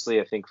 honestly,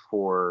 I think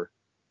for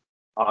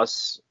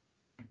us,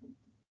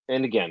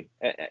 and again,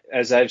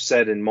 as I've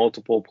said in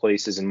multiple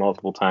places and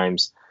multiple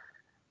times,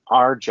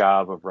 our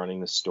job of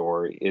running the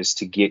store is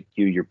to get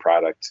you your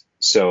product.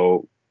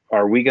 So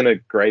are we going to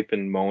gripe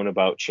and moan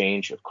about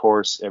change? Of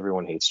course,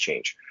 everyone hates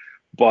change.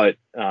 But,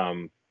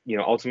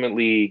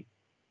 ultimately,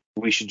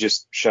 we should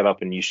just shut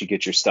up and you should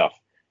get your stuff.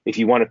 If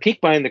you want to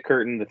peek behind the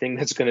curtain, the thing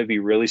that's going to be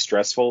really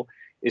stressful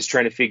is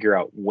trying to figure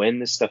out when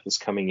this stuff is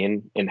coming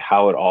in and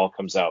how it all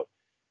comes out.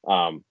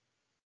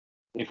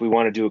 If we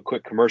want to do a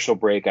quick commercial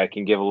break, I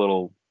can give a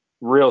little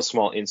real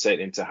small insight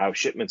into how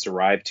shipments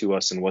arrive to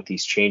us and what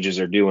these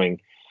changes are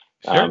doing.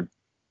 Sure.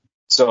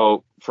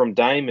 So from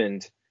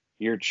Diamond,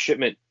 your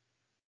shipment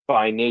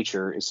by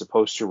nature is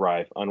supposed to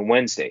arrive on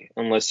Wednesday,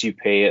 unless you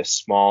pay a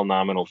small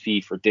nominal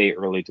fee for day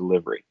early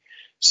delivery.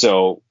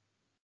 So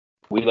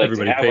we like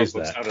Everybody to have our pays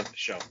books that. out on the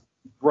shelf.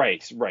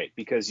 Right,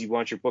 because you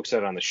want your books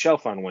out on the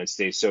shelf on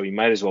Wednesday, so you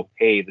might as well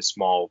pay the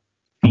small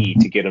fee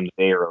to get them the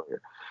day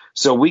earlier.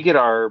 So we get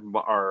our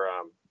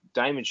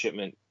Diamond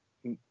shipment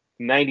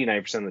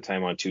 99% of the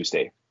time on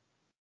Tuesday.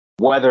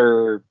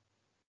 Weather,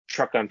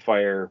 truck on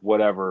fire,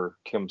 whatever,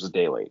 comes a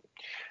day late.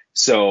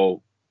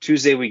 So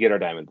Tuesday we get our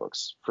Diamond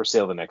books for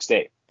sale the next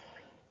day.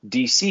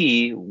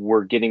 DC,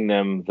 we're getting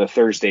them the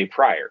Thursday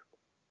prior.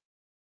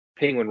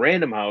 Penguin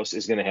Random House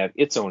is going to have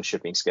its own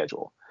shipping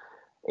schedule.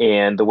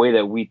 And the way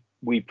that we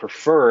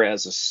prefer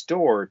as a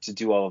store to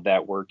do all of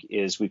that work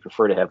is we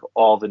prefer to have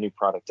all the new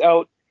product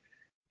out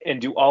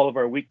and do all of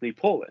our weekly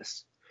pull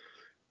lists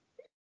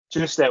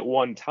just at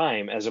one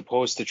time, as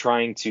opposed to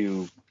trying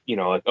to,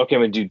 okay,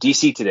 I'm going to do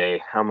DC today,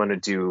 I'm going to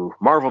do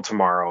Marvel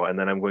tomorrow, and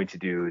then I'm going to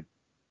do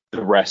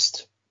the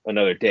rest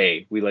another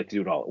day. We like to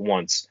do it all at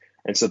once.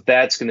 And so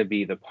that's going to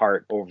be the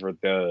part over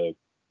the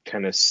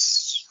kind of,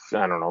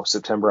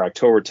 September,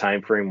 October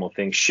timeframe will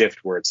things shift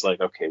where it's like,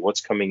 okay,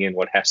 what's coming in,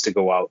 what has to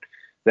go out,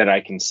 that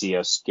I can see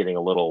us getting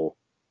a little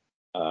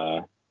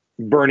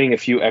burning a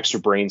few extra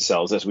brain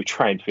cells as we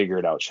try and figure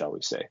it out, shall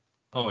we say.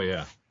 Oh,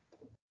 yeah.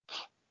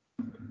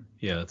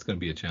 Yeah, that's going to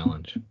be a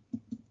challenge.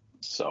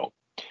 So,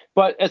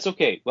 but it's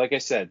okay. Like I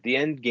said, the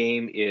end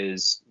game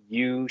is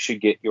you should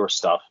get your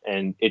stuff,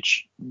 and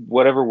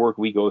whatever work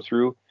we go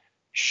through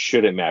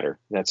shouldn't matter.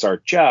 That's our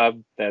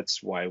job.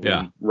 That's why we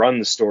run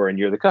the store, and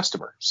you're the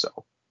customer.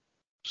 So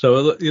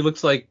it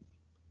looks like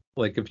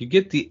if you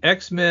get the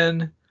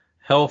X-Men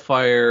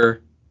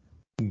Hellfire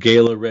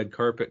Gala Red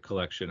Carpet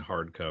Collection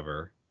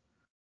hardcover,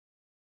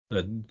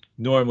 that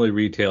normally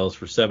retails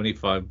for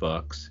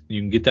 $75.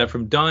 You can get that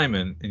from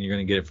Diamond, and you're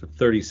going to get it for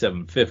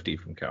 $37.50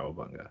 from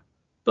Cowabunga.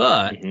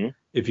 But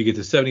if you get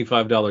the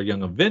 $75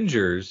 Young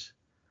Avengers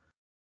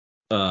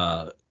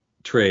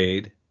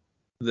trade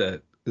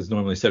that is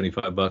normally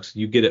 $75,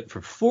 you get it for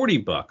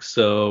 $40.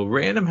 So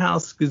Random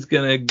House is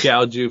going to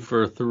gouge you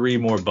for $3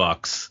 more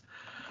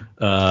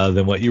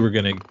than what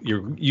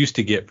you're used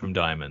to get from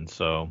Diamond.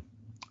 So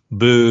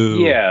boo.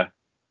 Yeah.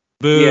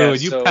 Boo. Yeah,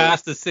 and you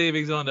pass the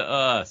savings on to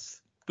us.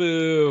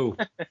 Boo.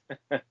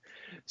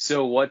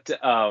 So what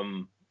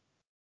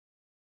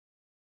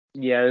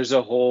there's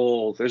a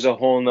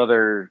whole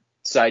nother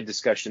side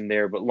discussion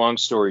there, but long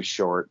story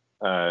short,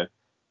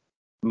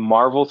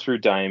 Marvel through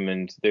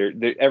Diamond,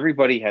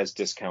 everybody has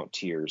discount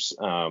tiers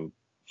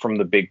from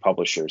the big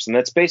publishers, and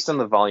that's based on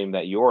the volume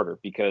that you order,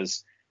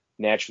 because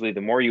naturally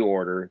the more you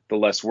order, the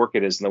less work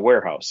it is in the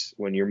warehouse.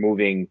 When you're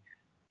moving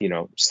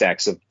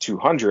stacks of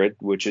 200,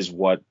 which is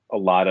what a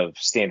lot of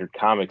standard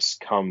comics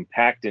come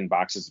packed in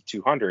boxes of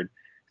 200,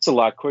 it's a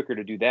lot quicker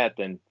to do that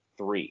than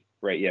 3,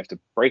 right? You have to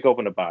break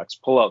open a box,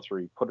 pull out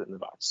 3, put it in the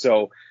box.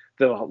 So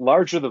the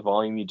larger the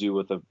volume you do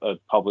with a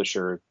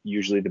publisher,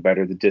 usually the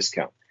better the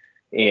discount.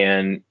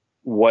 And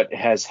what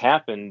has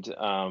happened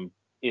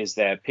is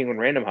that Penguin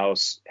Random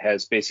House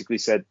has basically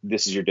said,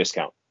 this is your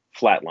discount,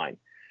 flatline.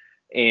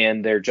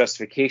 And their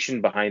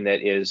justification behind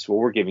that is, well,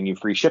 we're giving you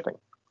free shipping.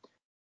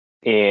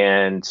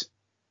 And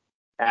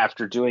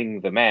after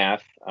doing the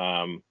math,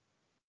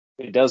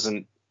 it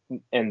doesn't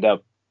end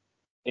up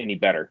any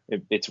better.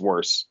 It's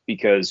worse,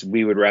 because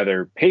we would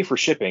rather pay for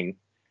shipping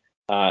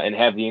and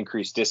have the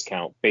increased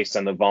discount based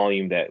on the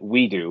volume that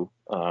we do.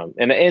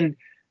 And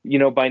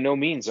by no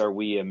means are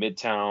we a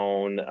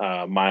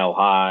Midtown, Mile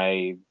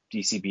High,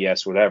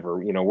 DCBS, whatever.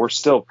 We're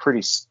still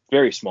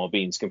very small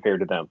beans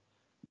compared to them.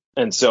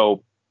 And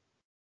so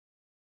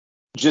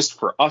just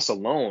for us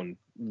alone,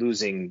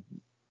 losing,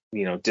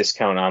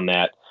 discount on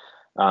that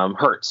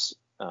hurts.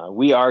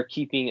 We are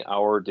keeping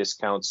our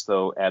discounts,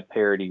 though, at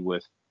parity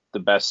with the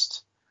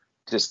best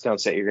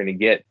discounts that you're going to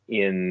get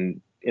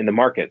in the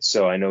market.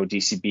 So I know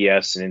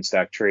DCBS and In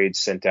Stock Trades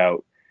sent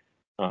out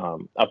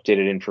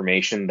updated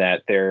information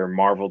that their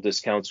Marvel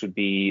discounts would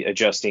be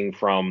adjusting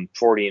from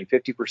 40 and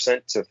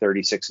 50% to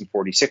 36 and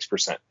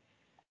 46%.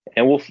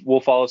 And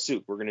we'll follow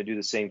suit. We're going to do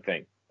the same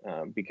thing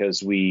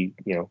because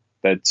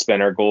that's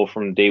been our goal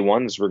from day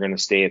one, is we're going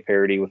to stay at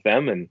parity with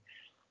them. And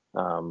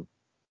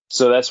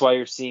so that's why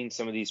you're seeing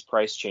some of these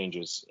price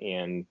changes,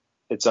 and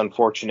it's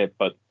unfortunate,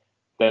 but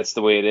that's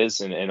the way it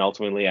is. And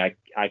ultimately I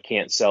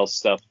can't sell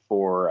stuff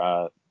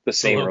for the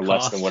same or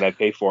less than what I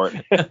pay for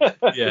it.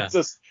 Yeah. It's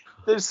just,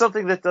 there's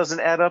something that doesn't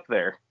add up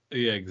there.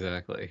 Yeah,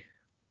 exactly.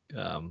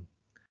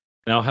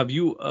 Now, have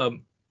you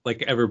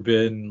ever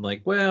been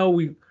like, well,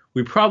 we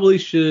probably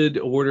should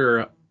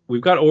order,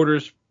 we've got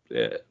orders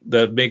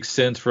that makes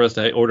sense for us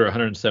to order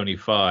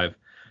 175,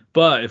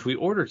 but if we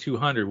order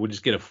 200, we'll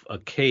just get a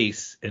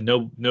case and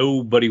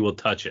nobody will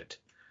touch it.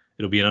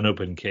 It'll be an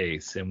unopened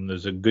case, and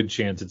there's a good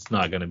chance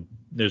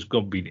there's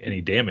going to be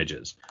any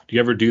damages. Do you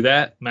ever do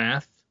that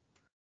math?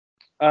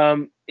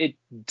 It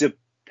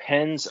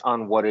depends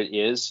on what it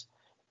is.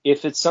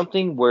 If it's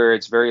something where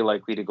it's very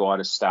likely to go out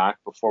of stock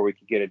before we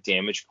could get a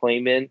damage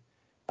claim in,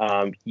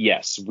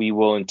 yes, we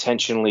will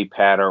intentionally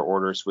pad our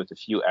orders with a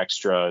few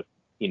extra,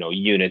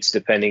 units.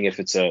 Depending if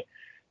it's a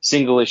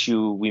single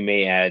issue, we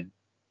may add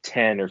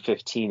 10 or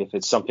 15 if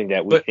it's something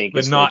that we think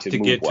is going to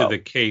move well. But not to get to the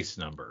case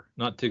number,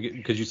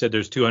 because you said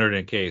there's 200 in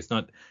a case.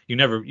 You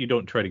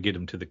don't try to get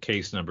them to the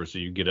case number so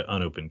you get an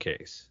unopened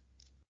case.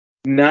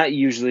 Not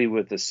usually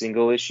with the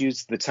single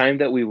issues. The time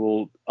that we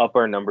will up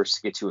our numbers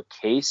to get to a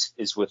case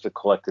is with the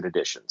collected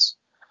editions.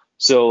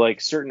 So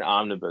like certain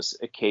omnibus,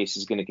 a case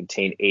is going to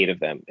contain 8 of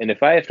them. And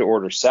if I have to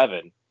order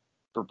 7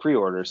 for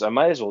pre-orders, I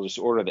might as well just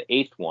order the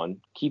 8th one,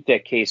 keep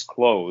that case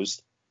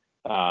closed,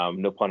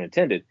 no pun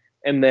intended.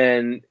 And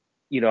then,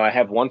 I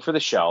have one for the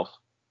shelf,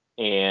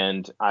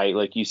 and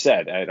like you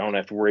said, I don't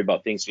have to worry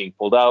about things being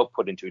pulled out,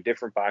 put into a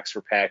different box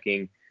for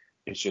packing.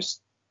 It's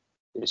just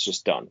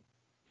done.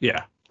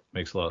 Yeah.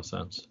 Makes a lot of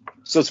sense.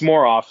 So it's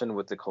more often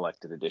with the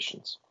collected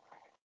editions.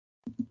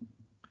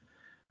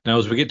 Now,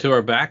 as we get to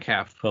our back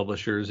half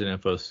publishers in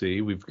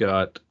FOC, we've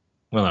got,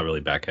 well, not really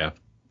back half,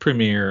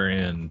 Premiere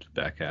and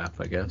back half,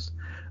 I guess.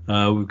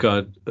 We've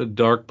got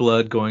Dark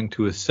Blood going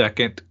to a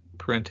second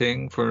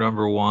printing for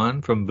number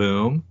 1 from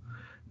Boom.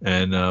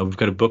 And we've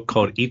got a book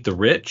called Eat the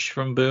Rich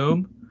from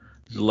Boom.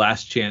 It's the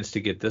last chance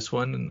to get this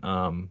one.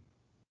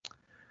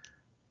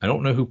 I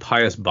don't know who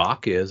Pius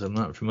Bach is. I'm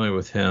not familiar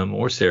with him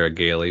or Sarah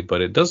Gailey, but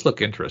it does look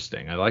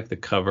interesting. I like the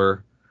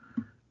cover.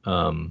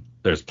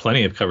 There's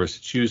plenty of covers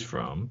to choose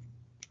from.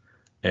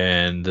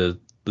 And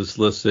this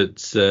list, it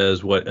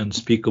says, what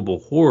unspeakable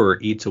horror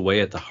eats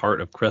away at the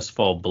heart of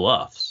Crestfall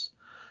Bluffs.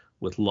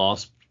 With law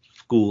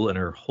school and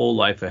her whole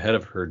life ahead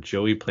of her,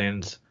 Joey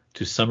plans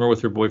to summer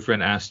with her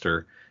boyfriend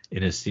Astor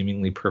in his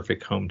seemingly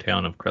perfect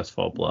hometown of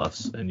Crestfall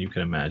Bluffs. And you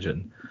can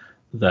imagine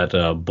that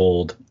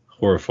bold,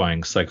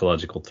 horrifying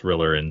psychological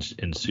thriller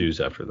ensues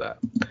after that.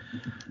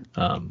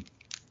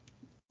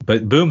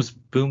 But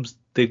Boom's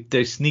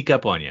they sneak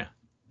up on you.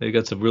 They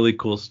got some really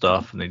cool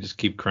stuff, and they just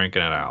keep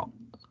cranking it out.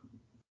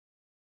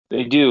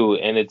 They do,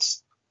 and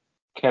it's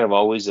kind of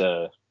always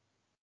a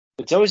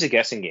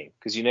guessing game,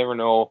 because you never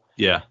know.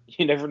 Yeah.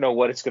 You never know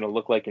what it's going to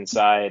look like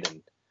inside.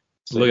 And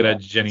so look at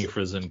that Jenny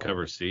Frison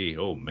cover C.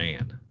 Oh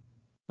man,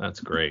 that's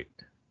great.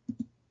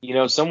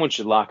 Someone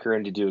should lock her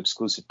in to do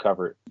exclusive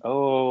cover.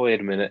 Oh,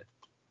 wait a minute.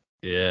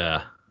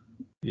 Yeah,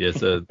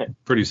 it's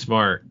pretty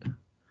smart.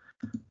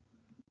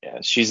 Yeah,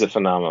 she's a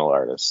phenomenal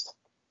artist.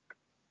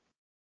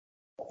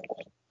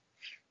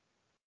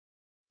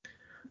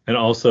 And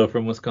also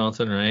from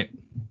Wisconsin, right?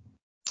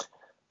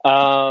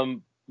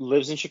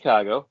 Lives in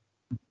Chicago,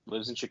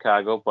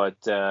 but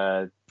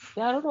I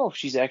don't know if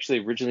she's actually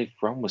originally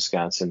from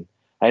Wisconsin.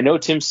 I know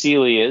Tim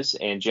Seeley is,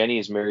 and Jenny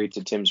is married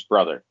to Tim's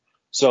brother.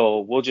 So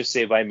we'll just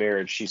say by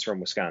marriage she's from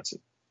Wisconsin.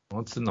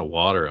 What's in the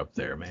water up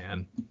there,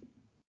 man?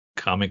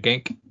 Comic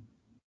Ink?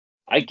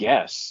 I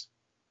guess.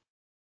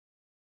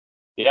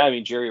 Yeah, I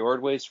mean, Jerry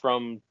Ordway's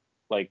from,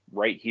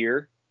 right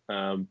here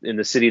in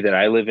the city that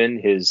I live in.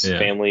 His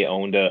family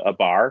owned a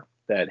bar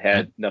that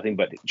had nothing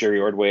but Jerry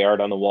Ordway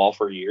art on the wall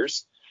for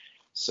years.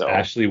 So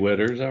Ashley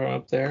Witters are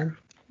up there?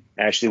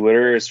 Ashley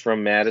Witter is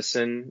from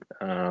Madison.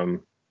 Yeah.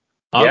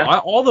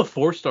 All the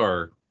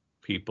 4-star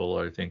people,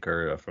 I think,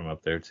 are from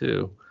up there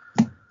too.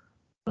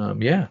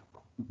 Yeah,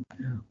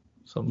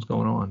 something's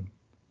going on.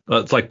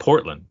 It's like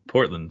Portland.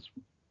 Portland's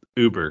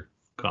Uber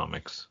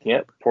comics.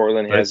 Yep,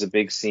 Portland has a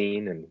big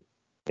scene, and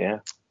yeah.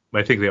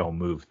 I think they all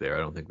moved there. I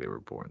don't think they were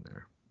born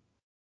there.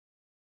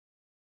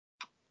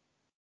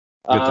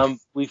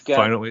 We've got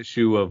final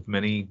issue of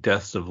Many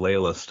Deaths of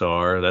Layla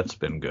Starr. That's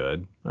been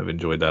good. I've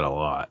enjoyed that a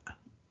lot.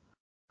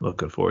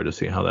 Looking forward to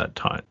seeing how that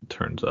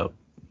turns up.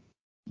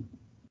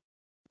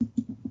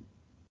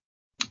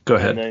 Go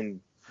ahead. And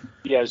then,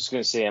 I was just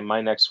going to say, and my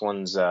next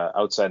one's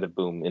Outside of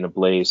Boom in a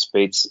Blaze,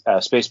 Space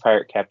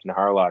Pirate Captain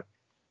Harlock.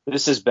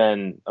 This has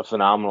been a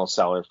phenomenal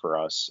seller for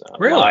us.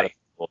 Really?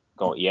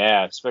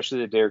 Especially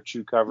the Derek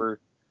Chew cover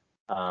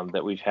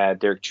that we've had.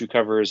 Derek Chew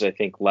covers, I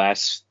think, I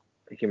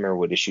can't remember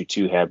what issue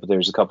 2 had, but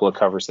there's a couple of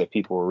covers that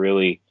people were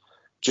really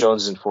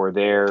jonesing for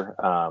there.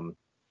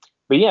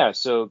 But yeah,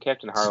 so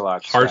Captain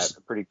Harlock's got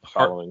a pretty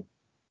following.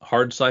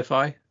 Hard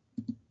sci-fi?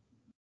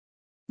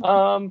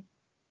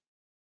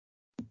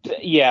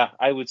 Yeah,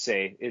 I would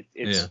say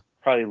it's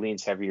probably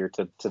leans heavier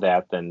to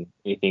that than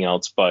anything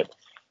else, but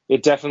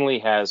it definitely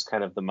has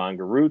kind of the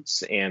manga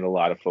roots, and a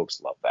lot of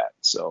folks love that.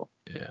 So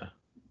yeah,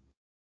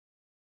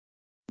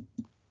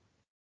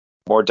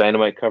 more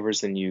Dynamite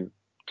covers than you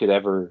could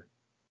ever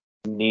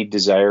need,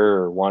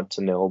 desire, or want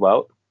to know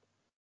about.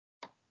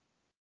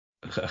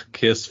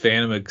 Kiss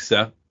Phantom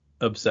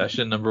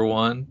Obsession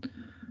 #1.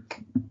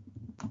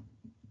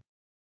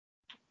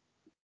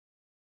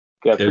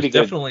 Got There's pretty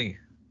definitely good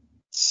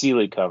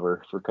Sealy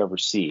cover for cover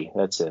C.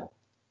 That's it.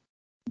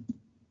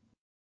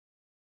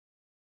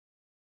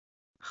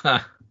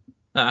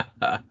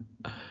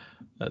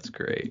 That's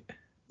great.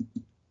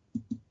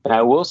 And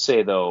I will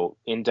say, though,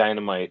 in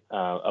Dynamite,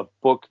 a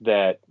book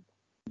that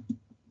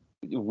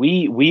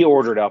we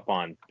ordered up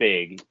on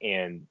big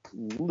and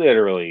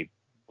literally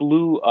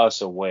blew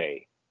us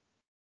away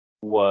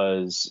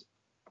was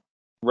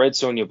Red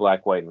Sonja,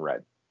 Black, White, and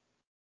Red.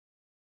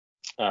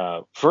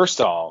 First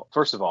of all,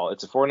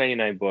 it's a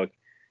 $4.99 book,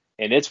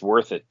 and it's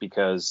worth it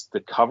because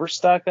the cover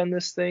stock on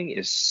this thing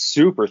is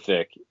super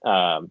thick.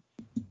 And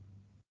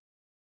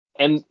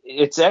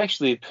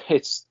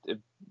it's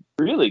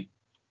really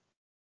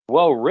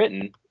well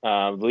written.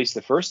 At least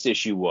the first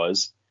issue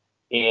was.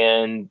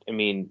 And I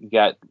mean, you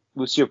got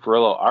Lucio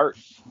Perillo art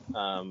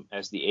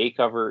as the A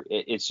cover.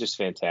 It's just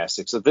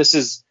fantastic. So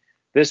this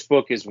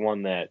book is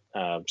one that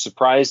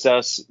surprised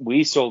us.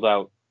 We sold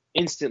out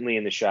instantly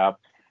in the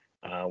shop.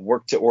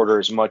 Worked to order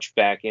as much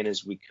back in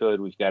as we could.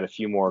 We've got a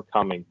few more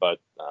coming, but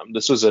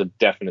this was a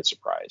definite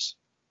surprise.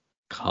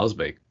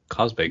 Cosplay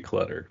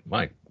clutter.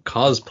 My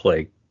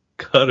cosplay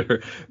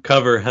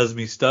cover has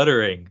me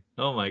stuttering.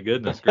 Oh my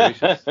goodness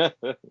gracious.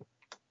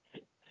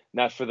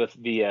 Not for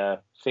the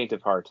faint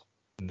of heart.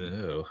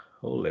 No,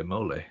 holy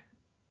moly.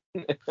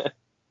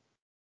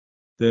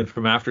 Then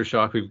from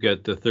Aftershock, we've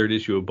got the 3rd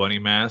issue of Bunny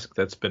Mask.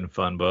 That's been a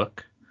fun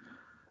book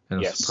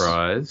and a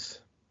surprise.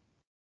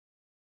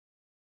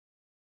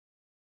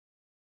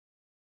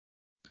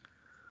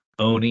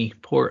 Oni,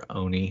 poor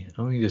Oni.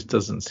 Oni just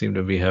doesn't seem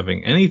to be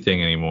having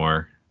anything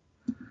anymore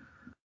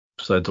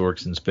besides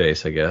Works in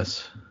Space, I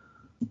guess.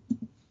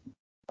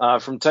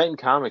 From Titan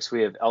Comics,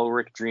 we have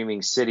Elric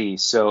Dreaming City.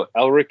 So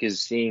Elric is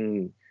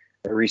seeing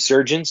a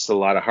resurgence. A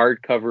lot of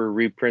hardcover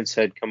reprints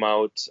had come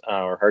out,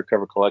 or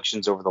hardcover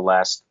collections over the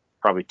last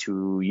probably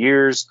 2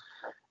 years.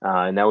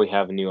 And now we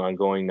have a new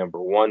ongoing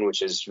 #1,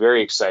 which is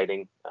very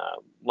exciting. A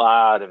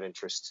lot of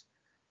interest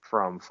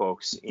from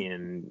folks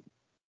in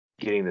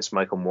getting this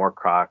Michael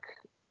Moorcock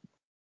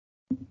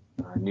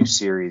new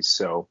series.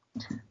 So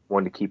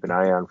one to keep an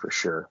eye on for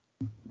sure.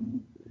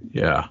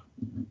 Yeah.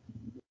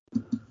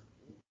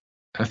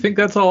 I think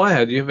that's all I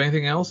had. Do you have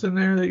anything else in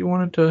there that you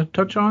wanted to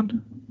touch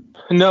on?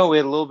 No, we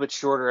had a little bit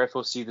shorter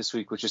FOC this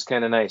week, which is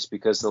kind of nice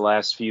because the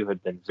last few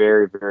had been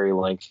very, very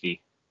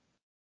lengthy.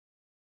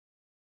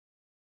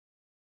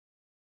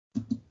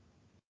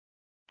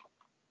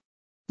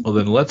 Well,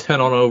 then let's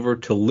head on over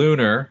to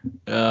Lunar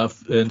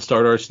and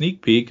start our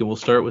sneak peek, and we'll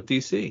start with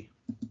DC.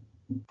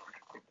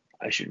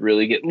 I should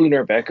really get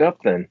Lunar back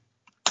up then.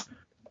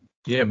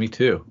 Yeah, me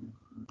too.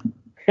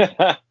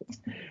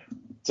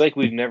 It's like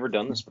we've never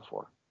done this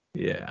before.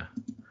 Yeah.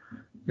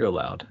 You're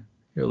allowed.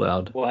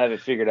 We'll have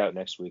it figured out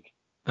next week.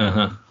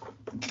 Uh-huh.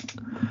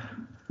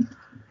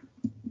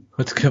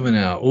 What's coming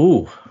out?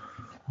 Ooh.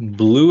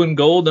 Blue and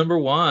Gold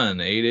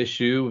 #1, 8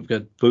 issue. We've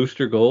got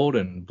Booster Gold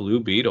and Blue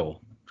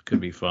Beetle. Could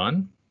be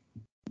fun.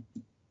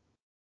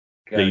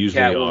 Got they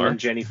usually Catwoman, are.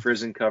 Jenny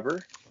Frison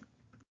cover.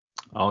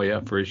 Oh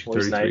yeah, for issue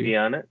Poison 33. Ivy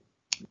on it.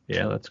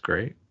 Yeah, that's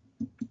great.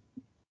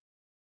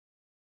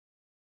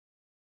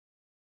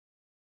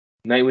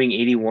 Nightwing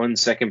 81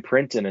 second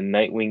print and a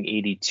Nightwing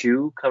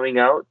 82 coming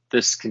out.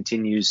 This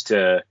continues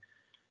to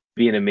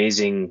be an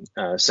amazing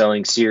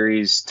selling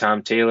series.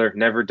 Tom Taylor,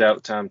 never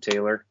doubt Tom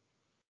Taylor.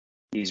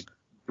 He's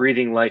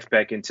breathing life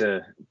back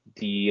into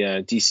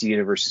the DC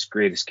Universe's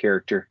greatest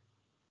character.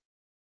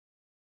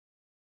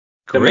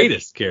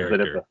 Greatest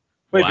character.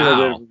 Might be a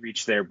little bit of a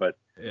reach there, but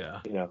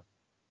yeah,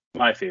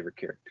 my favorite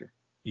character.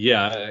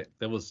 Yeah,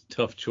 that was a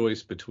tough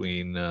choice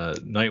between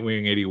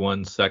Nightwing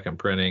 81 second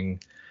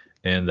printing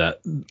and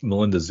that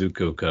Melinda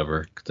Zuko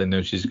cover, because I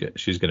know she's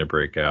going to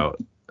break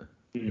out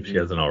if she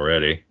hasn't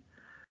already.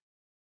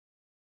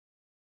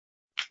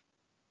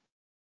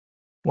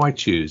 Why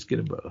choose? Get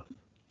them both.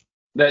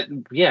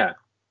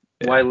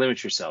 Why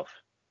limit yourself?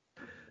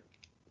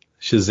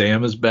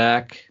 Shazam is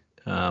back.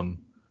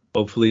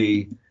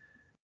 Hopefully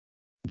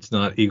it's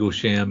not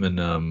Eaglesham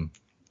and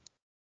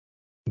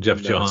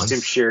Jeff Johns.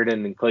 Tim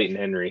Sheridan and Clayton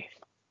Henry.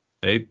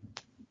 They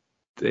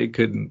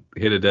couldn't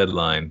hit a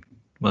deadline.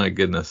 My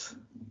goodness.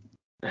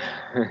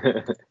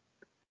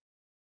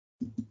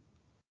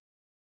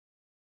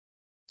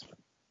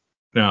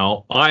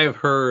 Now, I've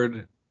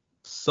heard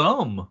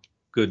some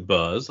good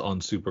buzz on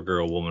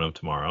Supergirl Woman of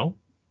Tomorrow.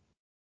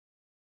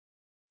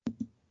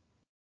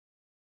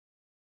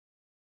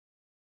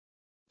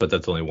 But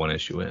that's only one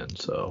issue in,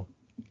 so.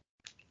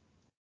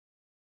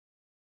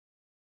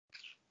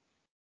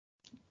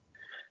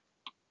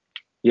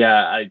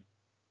 Yeah,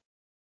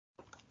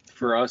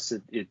 for us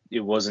it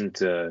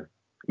wasn't it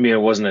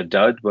wasn't a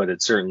dud, but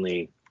it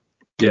certainly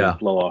didn't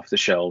blow off the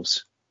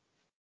shelves.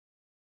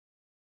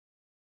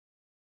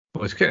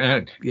 Well,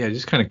 it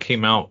just kind of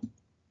came out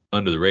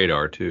under the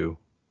radar too.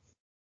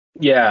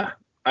 Yeah,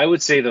 I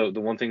would say the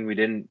one thing we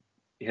didn't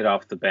hit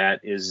off the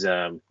bat is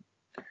not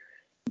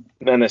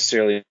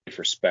necessarily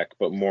for spec,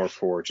 but more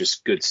for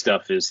just good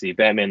stuff, is the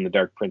Batman and the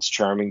Dark Prince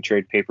Charming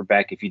trade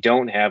paperback. If you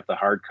don't have the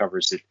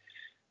hardcovers,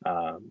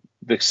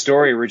 the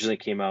story originally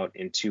came out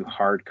in 2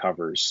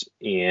 hardcovers,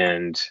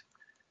 and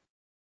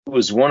it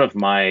was one of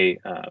my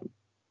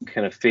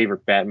kind of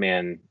favorite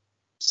Batman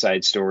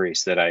side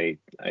stories that I'd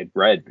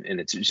read,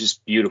 and it's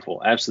just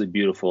beautiful, absolutely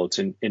beautiful. It's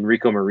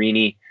Enrico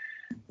Marini.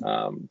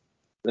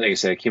 Like I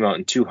said, it came out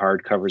in 2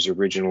 hardcovers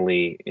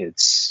originally.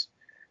 It's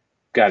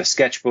got a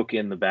sketchbook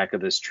in the back of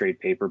this trade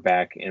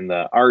paperback, and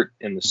the art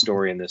and the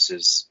story in this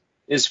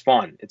is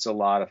fun. It's a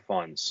lot of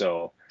fun.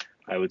 So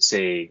I would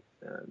say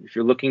if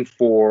you're looking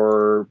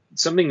for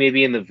something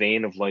maybe in the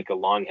vein of like a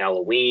Long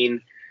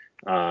Halloween,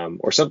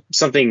 or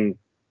something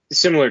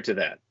similar to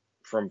that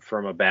from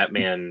a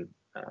Batman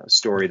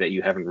story that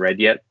you haven't read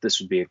yet,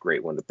 this would be a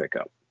great one to pick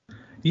up.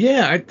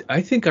 Yeah,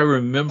 I think I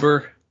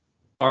remember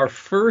our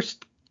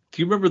first.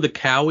 Do you remember the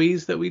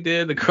Cowies that we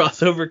did, the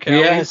crossover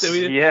Cowies that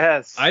we did?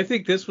 Yes. I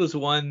think this was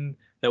one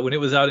that when it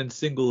was out in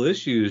single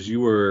issues,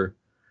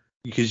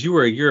 because you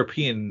were a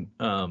European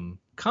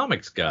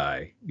comics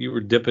guy, you were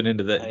dipping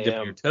dipping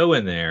your toe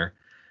in there,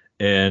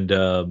 and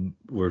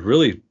we're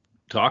really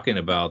talking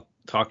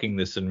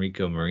this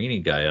Enrico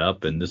Marini guy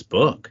up in this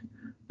book.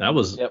 That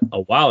was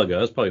a while ago.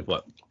 That's probably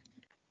what,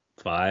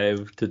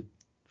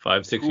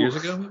 6 years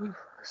ago, maybe?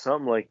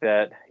 Something like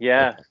that.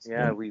 Yeah.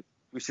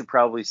 We should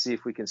probably see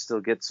if we can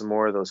still get some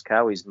more of those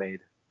Cowies made.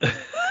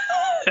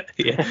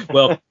 Yeah.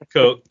 Well,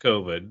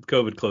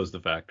 COVID closed the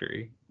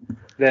factory.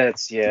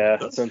 That's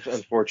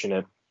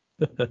unfortunate.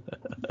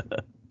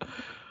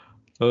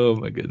 Oh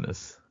my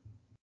goodness.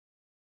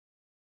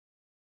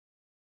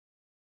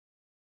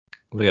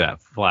 Look at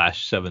that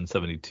Flash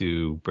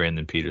 772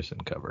 Brandon Peterson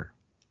cover.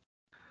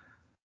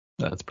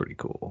 That's pretty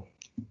cool.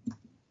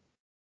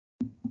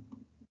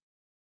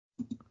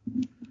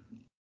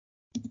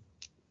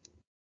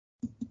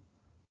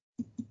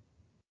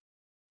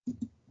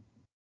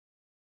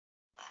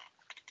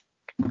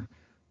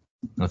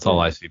 That's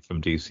all I see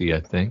from DC, I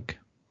think.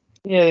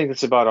 Yeah, I think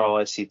that's about all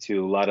I see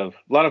too. A lot of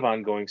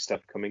ongoing stuff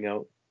coming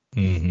out.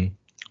 Mm-hmm.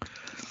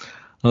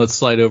 Well, let's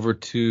slide over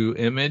to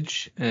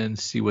Image and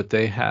see what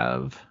they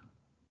have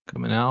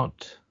coming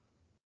out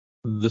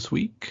this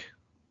week.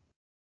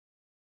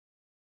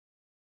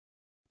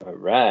 All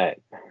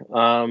right.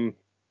 Well,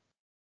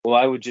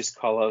 I would just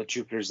call out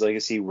Jupiter's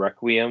Legacy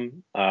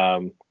Requiem.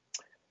 The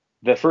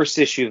first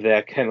issue of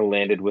that kind of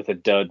landed with a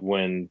dud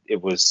when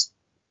it was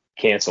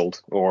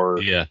canceled or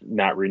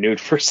not renewed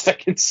for a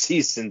second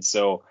season.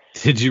 So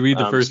did you read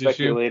the first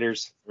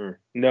speculators? issue?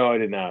 No, I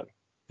did not.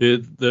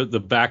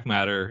 The back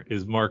matter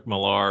is Mark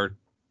Millar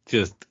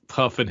just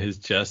puffing his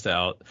chest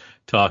out,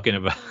 talking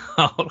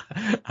about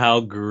how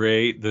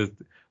great the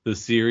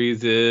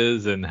series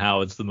is and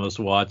how it's the most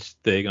watched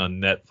thing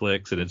on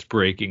Netflix and it's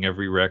breaking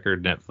every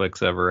record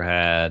Netflix ever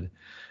had.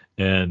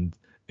 And,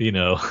 he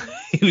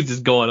was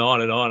just going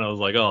on and on. I was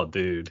like, oh,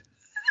 dude,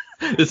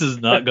 this is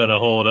not going to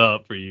hold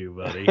up for you,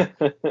 buddy.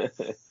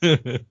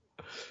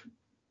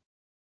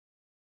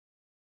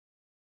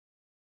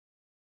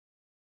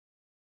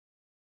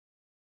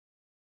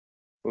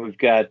 We've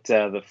got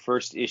the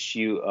first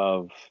issue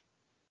of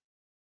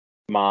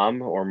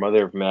Mom or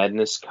Mother of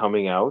Madness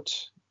coming out.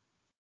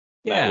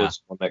 Yeah. That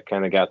was one that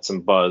kind of got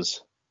some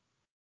buzz.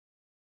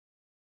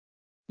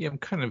 Yeah, I'm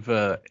kind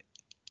of,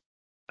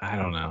 I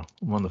don't know.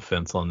 I'm on the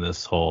fence on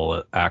this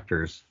whole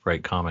Actors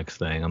Write Comics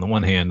thing. On the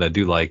one hand, I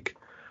do like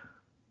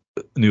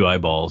new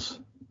eyeballs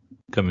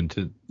coming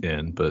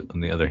in, but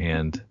on the other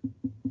hand,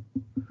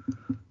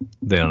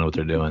 they don't know what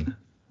they're doing.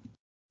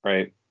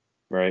 Right.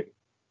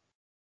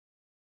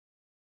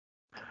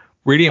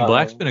 Radiant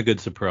Black's been a good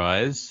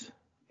surprise.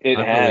 It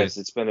I've has.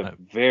 It's been a I've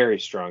very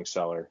strong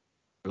seller.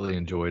 really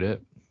enjoyed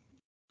it.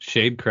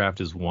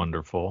 Shadecraft is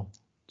wonderful.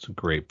 It's a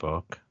great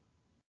book.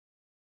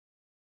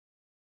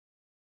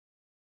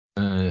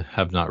 I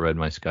have not read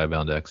my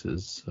Skybound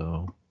X's,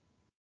 so.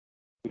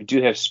 We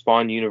do have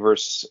Spawn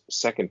Universe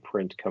second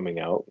print coming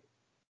out.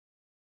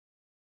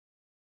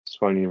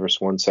 Spawn Universe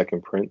 1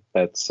 second print.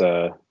 That's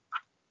I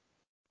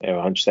have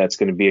a hunch that's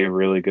going to be a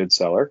really good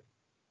seller.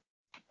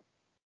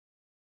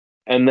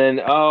 And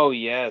then, oh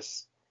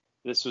yes,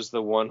 this was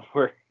the one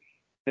where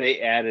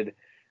they added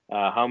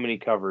how many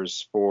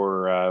covers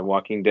for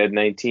Walking Dead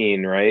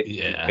 19, right?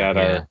 Yeah, We've got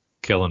our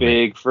killing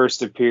big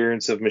first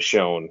appearance of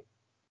Michonne.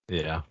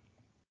 Yeah.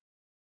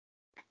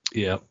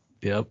 Yep.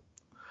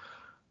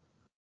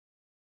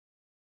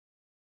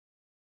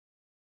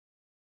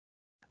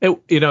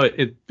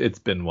 It's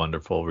been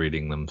wonderful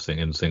reading them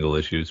in single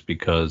issues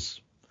because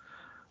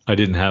I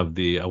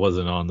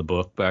wasn't on the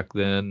book back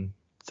then,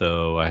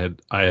 so I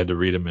had to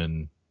read them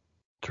in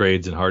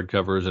trades and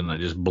hardcovers, and I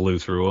just blew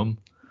through them.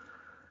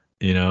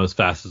 As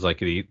fast as I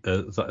could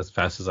as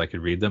fast as I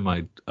could read them,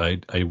 I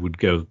would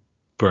go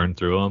burn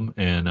through them,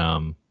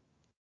 and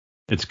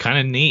it's kind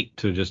of neat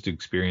to just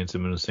experience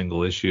them in a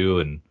single issue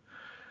and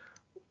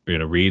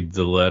read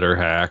the letter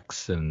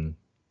hacks and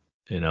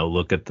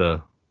look at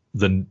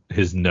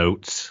his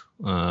notes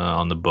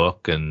on the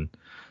book and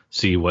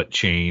see what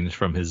changed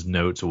from his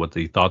notes or what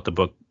they thought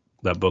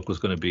that book was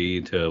going to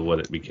be to what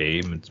it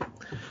became.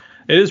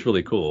 It is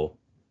really cool,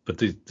 but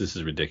this is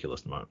a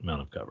ridiculous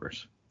amount of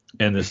covers.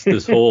 And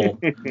this whole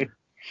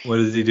what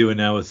is he doing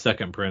now with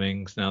second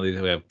printings? Now they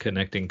have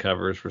connecting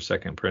covers for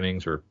second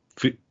printings or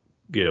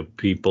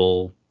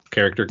people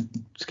character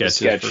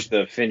sketches.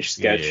 The Finch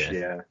sketch,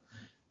 yeah.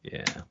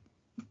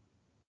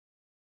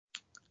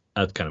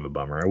 That's kind of a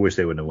bummer. I wish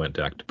they wouldn't have went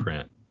back to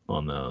print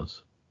on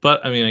those.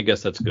 But, I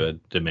guess that's good.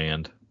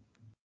 Demand.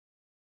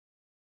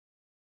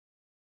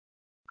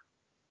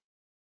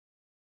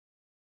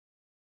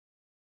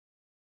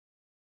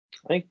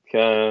 I think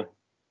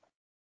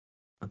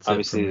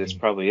obviously that's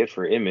probably it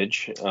for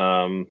Image.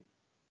 What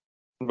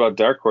about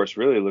Dark Horse?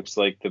 Really looks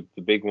like the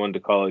big one to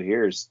call it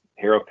here is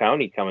Harrow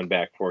County coming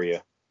back for you.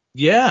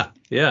 Yeah,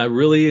 I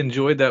really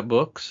enjoyed that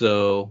book,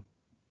 so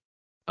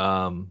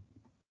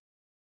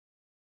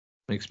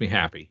makes me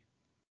happy.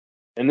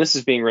 And this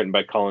is being written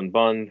by Cullen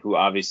Bunn, who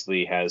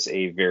obviously has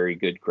a very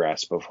good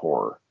grasp of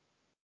horror.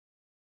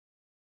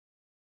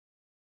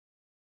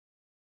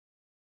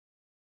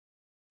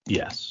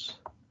 Yes.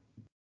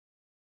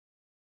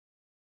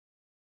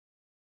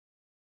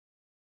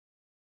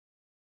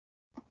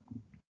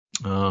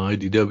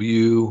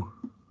 IDW.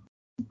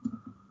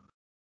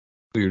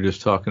 We were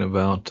just talking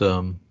about.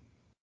 Why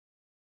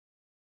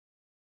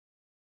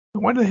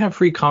do they have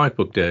free comic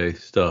book day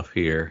stuff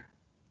here?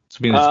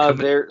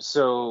 They're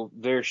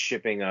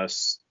shipping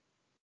us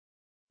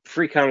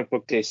free comic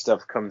book day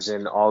stuff. Comes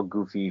in all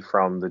goofy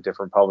from the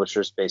different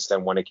publishers based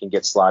on when it can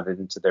get slotted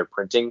into their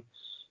printing.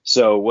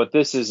 So what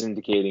this is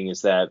indicating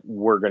is that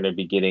we're going to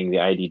be getting the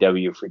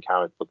IDW free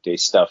comic book day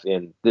stuff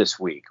in this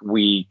week.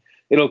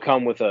 It'll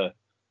come with a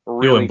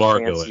really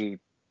fancy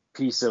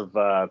piece of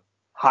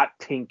hot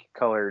pink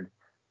colored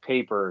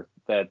paper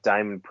that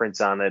Diamond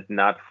prints on it,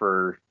 not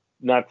for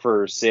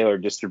sale or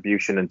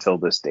distribution until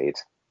this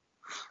date.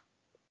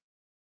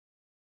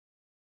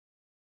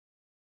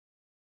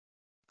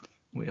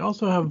 We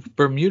also have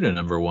Bermuda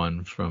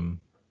 #1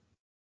 from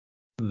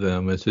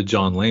them. It's a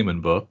John Layman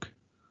book.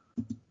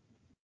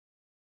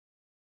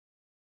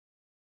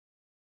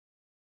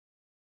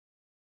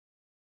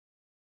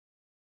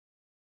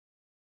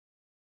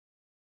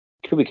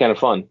 Could be kind of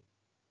fun.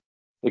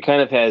 It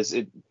kind of has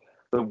it.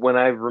 But when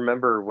I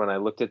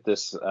looked at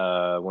this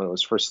when it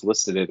was first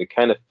listed, it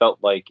kind of felt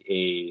like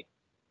a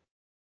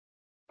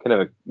kind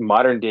of a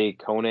modern day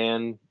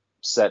Conan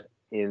set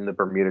in the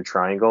Bermuda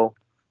Triangle.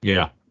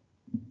 Yeah.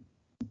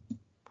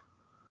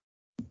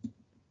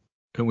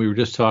 And we were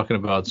just talking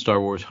about Star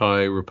Wars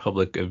High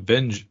Republic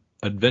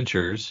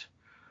Adventures.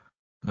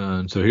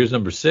 So here's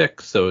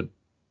 #6. So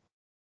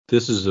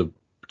this is a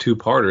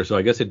 2-parter. So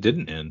I guess it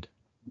didn't end.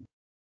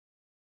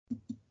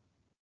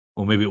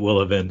 Well, maybe it will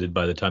have ended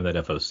by the time that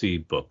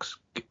FOC books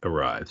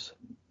arrives.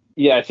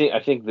 Yeah, I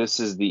think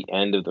this is the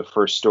end of the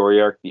first story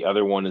arc. The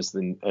other one is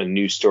a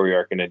new story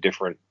arc in a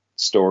different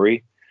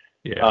story.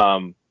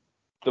 Yeah.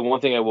 The one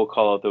thing I will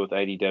call out though with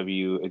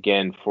IDW,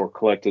 again, for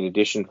collected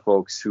edition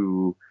folks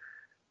who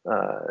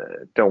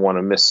don't want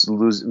to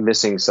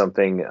missing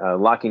something,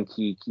 Lock and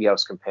Key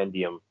Keyhouse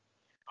Compendium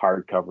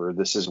hardcover.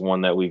 This is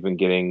one that we've been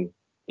getting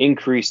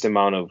increased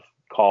amount of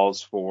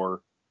calls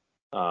for.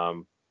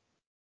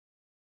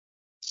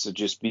 So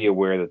just be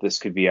aware that this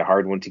could be a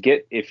hard one to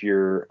get if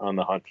you're on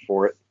the hunt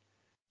for it.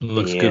 It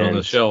looks good on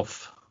the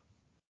shelf.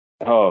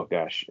 Oh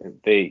gosh,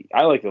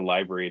 I like the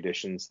library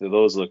editions.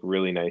 Those look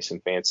really nice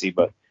and fancy,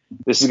 but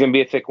this is going to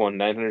be a thick one,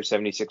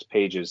 976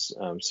 pages.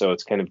 So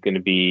it's kind of going to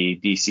be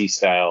DC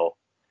style,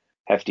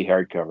 hefty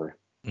hardcover.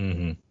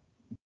 Mm-hmm.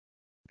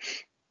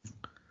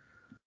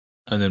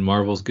 And then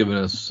Marvel's given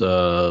us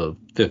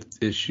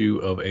fifth issue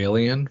of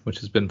Alien, which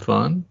has been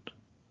fun.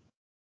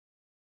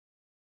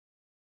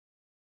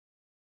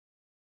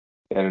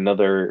 And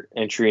another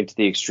entry into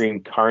the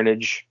Extreme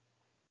Carnage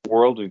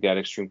world. We've got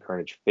Extreme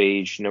Carnage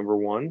Phage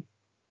 #1.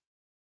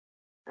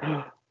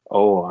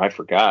 Oh, I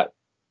forgot.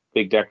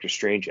 Big Doctor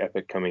Strange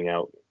epic coming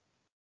out.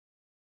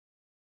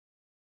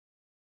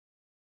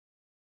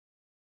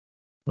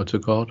 What's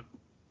it called?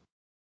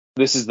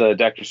 This is the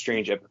Doctor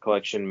Strange Epic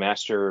Collection,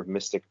 Master of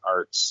Mystic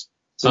Arts.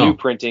 It's a new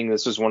printing.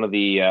 This was one of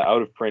the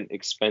out-of-print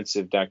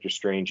expensive Doctor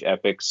Strange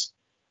epics.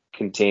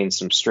 Contains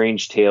some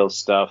Strange Tales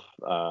stuff,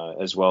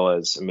 as well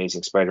as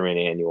Amazing Spider-Man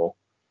Annual.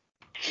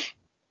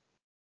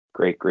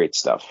 Great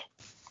stuff.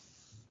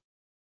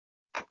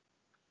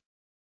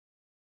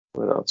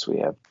 What else we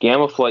have?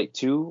 Gamma Flight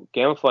 2.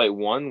 Gamma Flight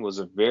 1 was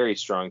a very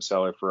strong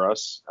seller for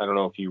us. I don't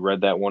know if you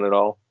read that one at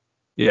all.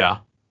 Yeah.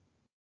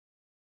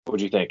 What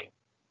would you think?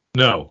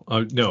 No,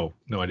 I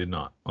did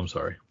not. I'm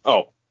sorry.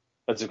 Oh,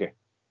 that's okay.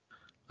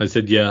 I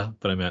said yeah,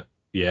 but I meant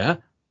yeah.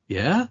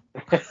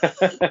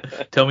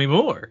 Tell me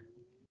more.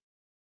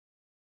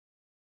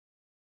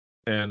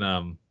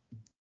 And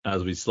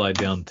as we slide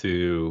down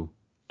to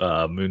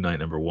Moon Knight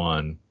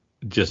 #1,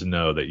 just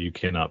know that you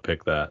cannot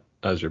pick that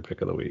as your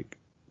pick of the week.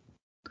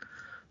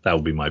 That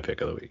will be my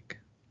pick of the week.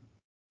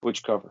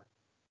 Which cover?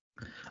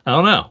 I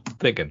don't know. I'm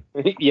thinking.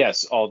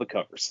 Yes, all the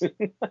covers.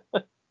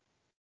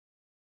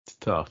 It's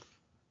tough.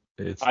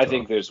 I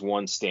think there's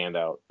one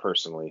standout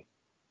personally.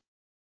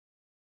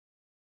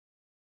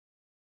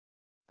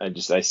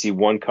 I see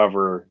one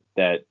cover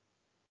that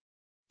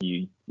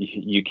you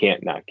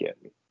can't not get.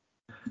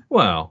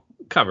 Well,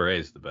 cover A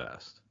is the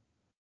best.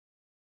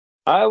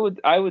 I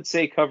would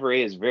say cover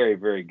A is very,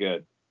 very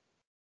good.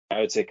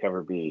 I would say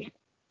cover B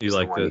is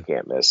the one you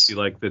can't miss. You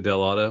like the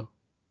Dell'Otto?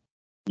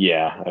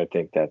 Yeah, I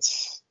think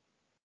that's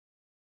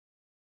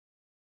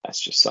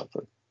just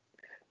something.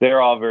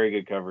 They're all very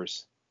good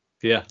covers.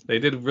 Yeah, they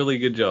did a really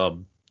good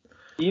job.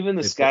 Even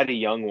the Scotty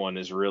Young one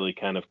is really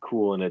kind of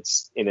cool in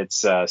its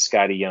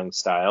Scotty Young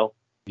style.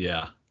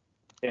 Yeah.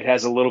 It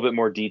has a little bit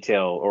more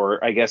detail,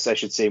 or I guess I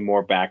should say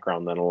more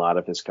background than a lot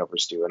of his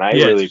covers do, and I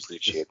really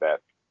appreciate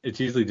that. It's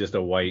usually just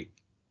a white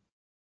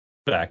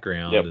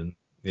background. Yep. And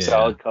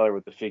solid color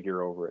with the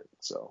figure over it.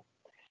 So,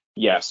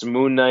 yes,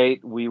 Moon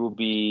Knight, we will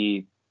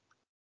be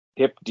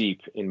hip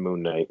deep in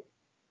Moon Knight.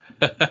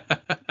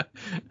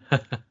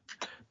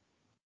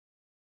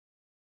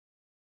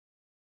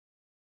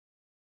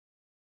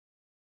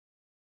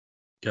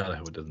 God, I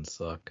hope it doesn't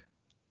suck.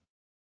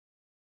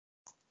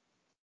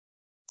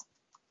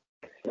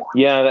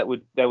 Yeah, that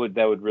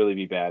would really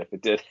be bad if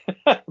it did.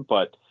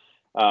 But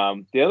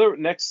the other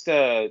next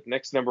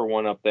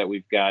 #1 up that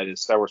we've got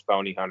is Star Wars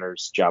Bounty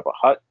Hunters Jabba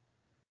Hutt.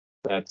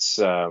 That's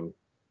a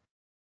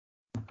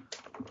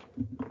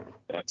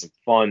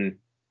fun.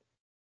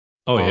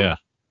 Oh yeah.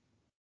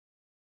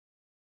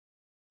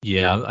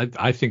 Yeah,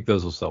 I think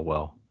those will sell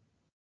well.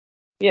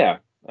 Yeah,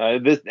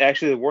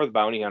 the War of the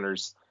Bounty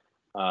Hunters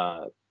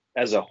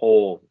as a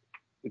whole,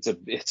 it's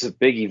a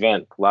big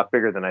event, a lot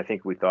bigger than I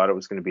think we thought it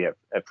was going to be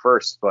at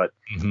first, but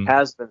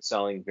has been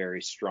selling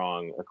very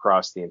strong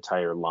across the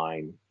entire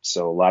line.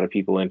 So a lot of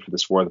people in for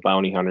this War of the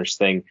Bounty Hunters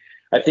thing.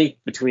 I think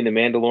between the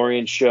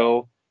Mandalorian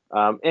show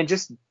and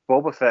just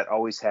Boba Fett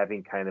always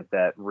having kind of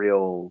that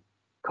real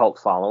cult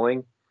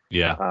following.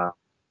 Yeah.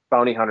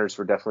 Bounty Hunters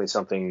were definitely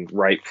something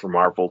right for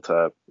Marvel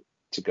to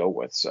go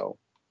with. So.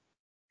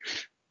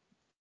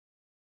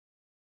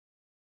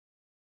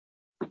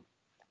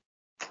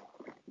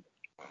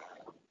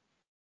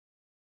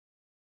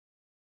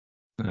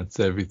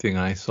 That's everything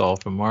I saw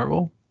from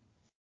Marvel.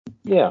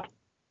 Yeah.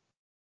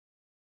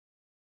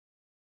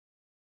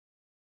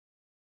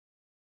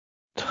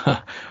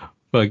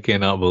 I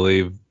cannot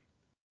believe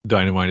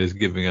Dynamite is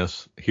giving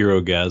us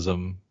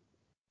Hero-gasm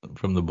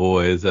from the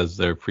boys as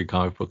their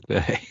pre-comic book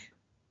day.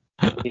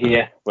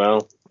 Yeah,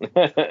 well.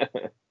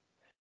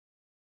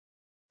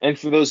 And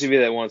for those of you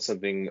that want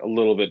something a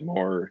little bit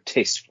more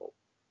tasteful,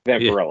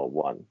 Vampirella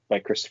 1 by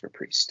Christopher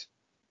Priest.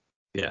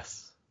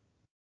 Yes.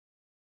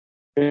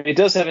 It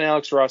does have an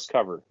Alex Ross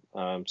cover,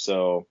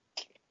 so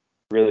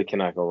really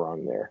cannot go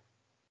wrong there.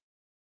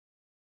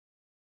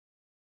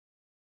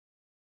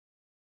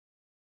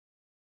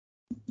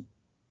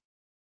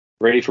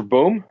 Ready for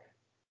Boom?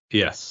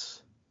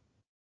 Yes.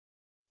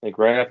 Like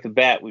right off the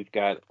bat, we've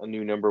got a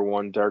new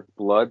 #1, Dark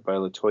Blood by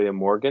Latoya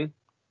Morgan.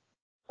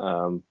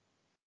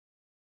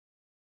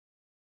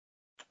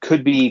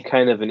 Could be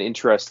kind of an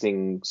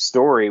interesting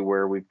story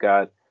where we've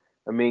got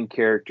a main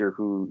character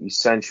who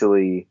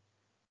essentially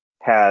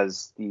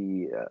has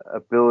the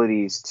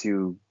abilities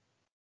to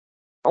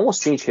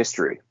almost change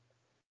history.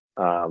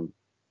 Could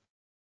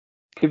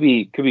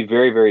be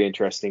very, very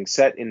interesting.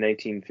 Set in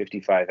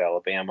 1955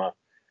 Alabama,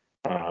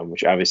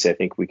 which obviously I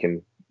think we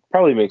can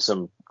probably make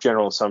some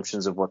general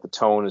assumptions of what the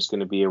tone is going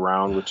to be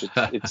around. Which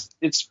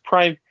it's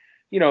prime.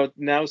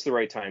 Now's the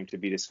right time to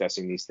be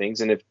discussing these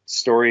things, and if the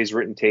story is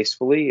written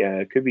tastefully,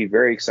 it could be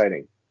very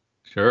exciting.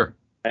 Sure.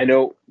 I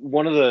know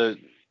one of the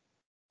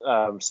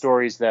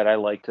stories that I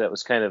liked that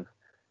was kind of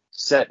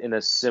set in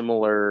a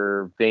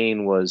similar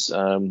vein was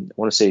I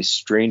want to say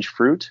Strange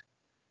Fruit.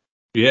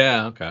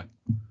 Yeah, okay.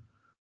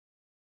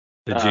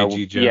 The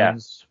J.G. Yeah,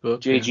 Jones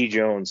book, yeah. J.G.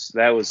 Jones.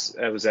 That was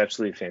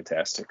absolutely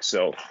fantastic.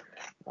 So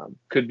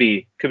could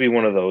be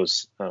one of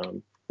those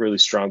really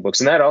strong books,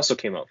 and that also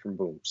came out from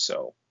Boom.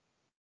 So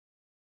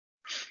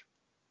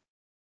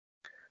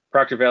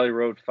Proctor Valley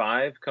Road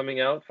 5 coming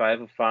out,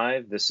 5 of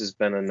 5. This has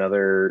been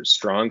another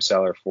strong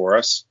seller for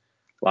us.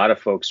 A lot of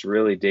folks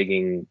really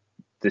digging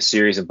this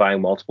series and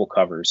buying multiple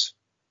covers.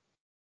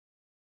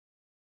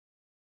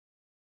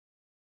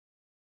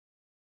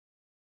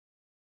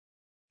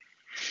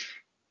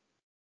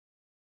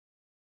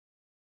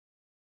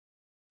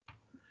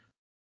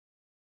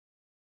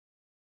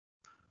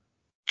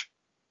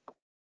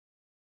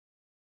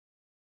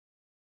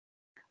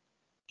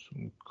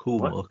 Some cool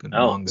What looking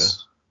manga.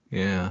 else?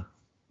 Yeah.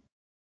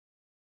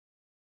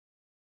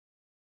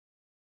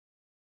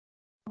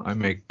 I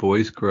Make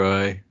Boys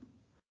Cry.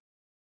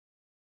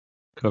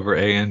 Cover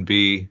A and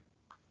B.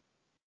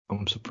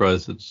 I'm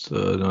surprised it's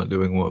not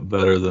doing what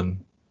better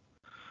than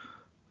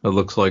that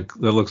looks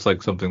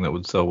like something that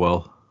would sell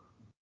well.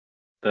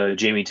 The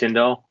Jamie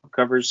Tyndall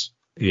covers.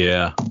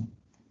 Yeah.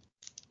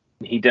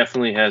 He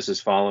definitely has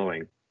his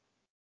following.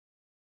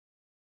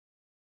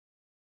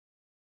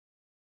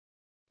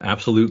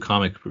 Absolute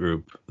Comic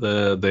Group.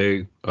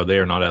 They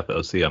are not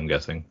FOC, I'm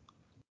guessing.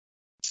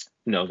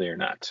 No, they are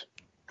not.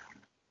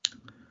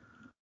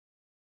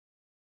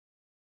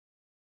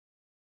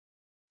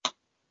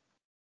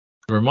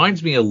 It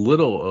reminds me a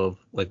little of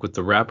like with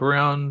the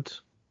wraparound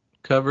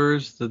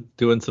covers,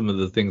 doing some of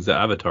the things that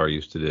Avatar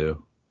used to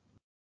do.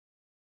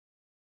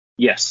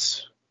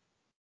 Yes,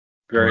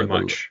 very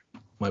much.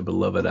 My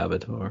beloved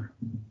Avatar.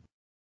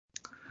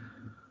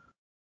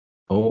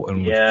 Oh,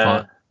 and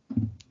Yeah,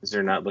 because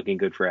they're not looking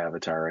good for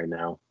Avatar right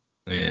now.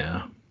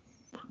 yeah.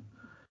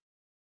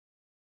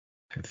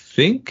 I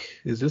think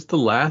is this the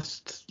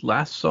last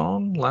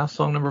song? Last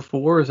song number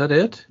 4? Is that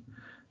it?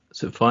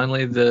 Is it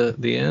finally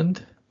the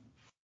end?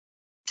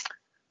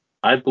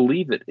 I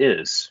believe it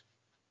is.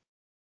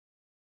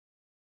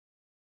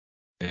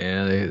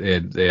 Yeah,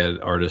 they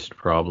had artist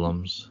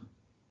problems.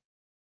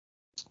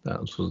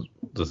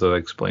 Does that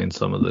explain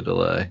some of the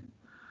delay?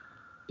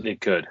 It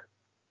could.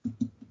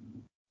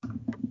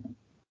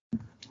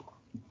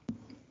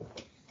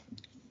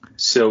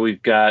 So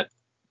we've got a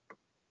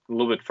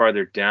little bit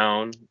farther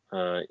down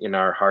in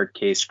our hard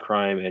case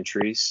crime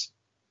entries.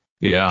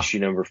 Yeah. Issue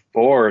number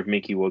 4 of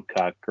Mickey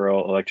Woodcock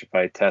Girl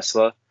Electrified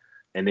Tesla.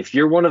 And if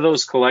you're one of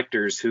those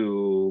collectors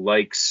who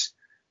likes,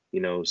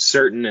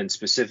 certain and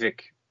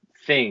specific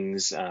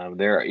things,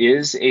 there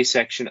is a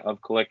section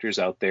of collectors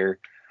out there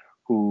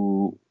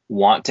who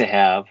want to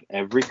have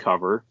every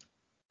cover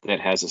that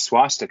has a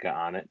swastika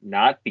on it,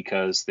 not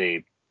because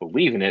they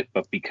believe in it,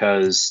 but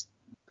because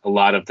a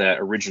lot of that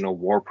original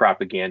war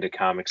propaganda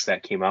comics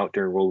that came out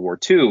during World War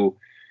II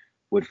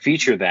would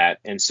feature that,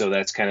 and so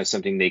that's kind of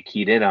something they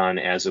keyed in on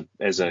as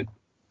a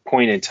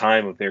point in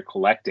time of their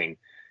collecting.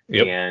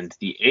 Yep. And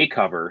the A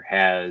cover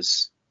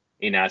has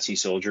a Nazi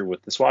soldier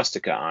with the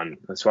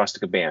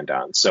swastika band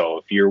on. So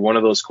if you're one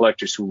of those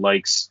collectors who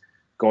likes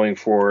going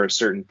for a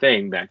certain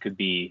thing, that could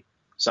be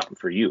something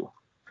for you.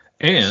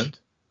 And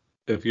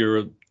if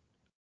you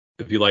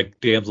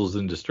like damsels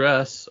in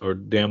distress or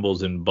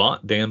damsels in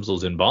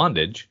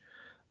bondage,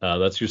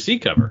 that's your C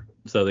cover.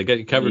 So they got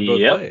you covered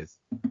both ways.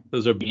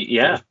 Those are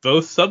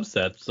both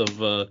subsets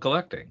of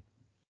collecting.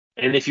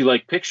 And if you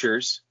like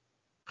pictures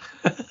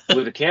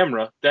with a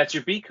camera, that's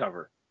your B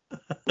cover.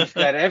 We've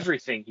got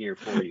everything here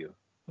for you.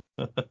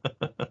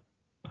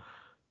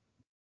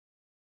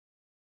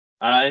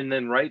 And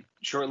then right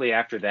shortly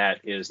after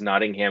that is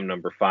Nottingham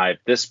number 5.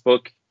 This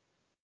book,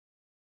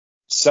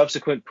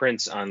 subsequent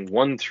prints on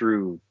 1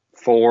 through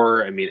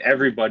 4. I mean,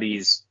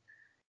 everybody's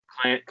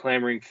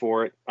clamoring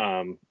for it.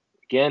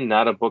 Again,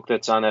 not a book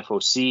that's on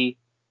FOC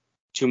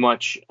too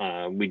much.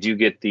 We do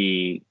get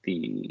the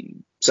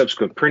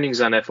subsequent printings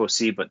on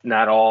FOC, but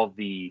not all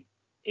the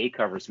A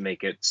covers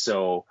make it.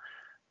 So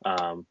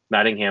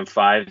Nottingham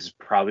 5 is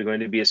probably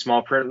going to be a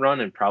small print run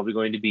and probably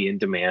going to be in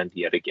demand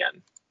yet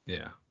again.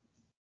 Yeah.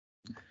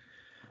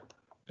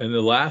 And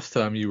the last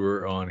time you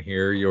were on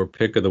here, your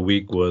pick of the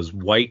week was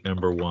White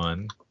number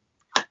 1.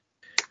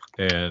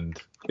 And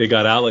it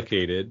got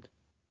allocated.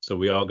 So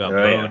we all got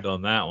boned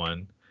on that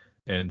one.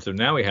 And so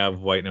now we have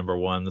White number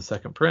 1, the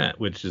second print,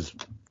 which is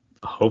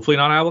hopefully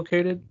not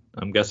allocated.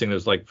 I'm guessing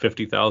there's like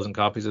 50,000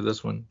 copies of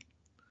this one.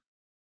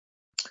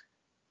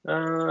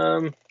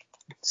 Let's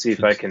see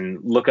if I can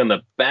look on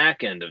the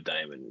back end of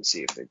Diamond and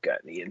see if they've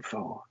got any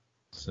info.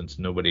 Since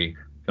nobody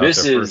got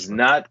this is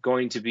not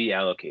going to be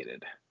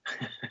allocated.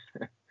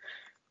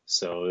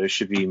 So there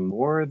should be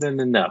more than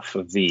enough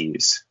of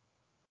these.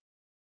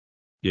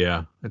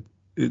 Yeah.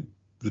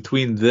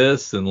 Between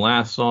this and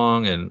Last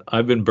Song, and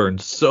I've been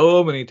burned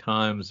so many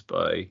times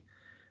by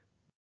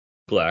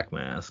Black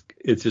Mask.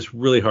 It's just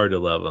really hard to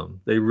love them.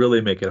 They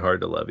really make it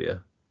hard to love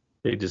you.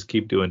 They just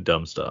keep doing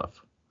dumb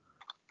stuff.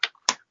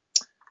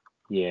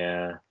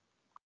 Yeah.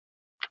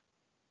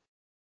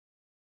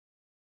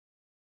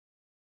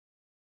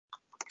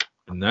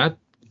 And that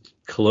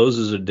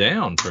closes it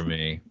down for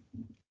me.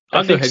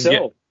 I think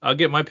so. I'll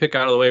get my pick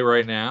out of the way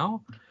right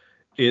now.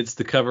 It's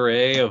the cover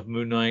A of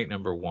Moon Knight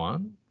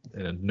 #1,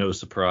 and no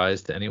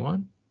surprise to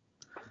anyone.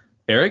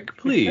 Eric,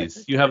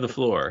 please, you have the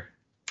floor.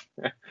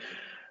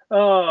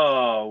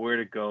 Oh, where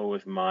to go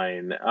with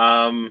mine?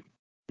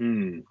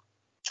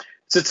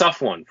 It's a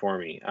tough one for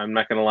me. I'm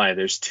not gonna lie.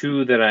 There's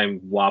two that I'm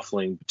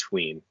waffling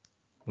between.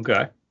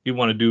 Okay, you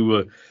want to do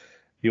an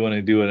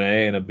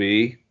A and a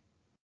B?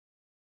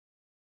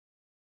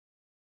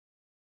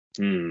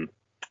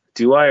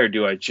 Do I, or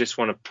do I just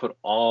want to put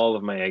all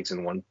of my eggs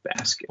in one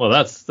basket? Well,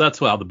 that's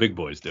how the big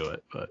boys do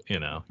it. But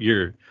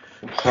you're.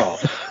 Wow.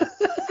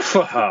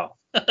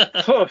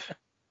 All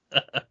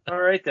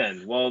right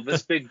then. Well,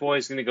 this big boy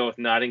is going to go with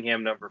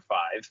Nottingham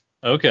 #5.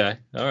 Okay.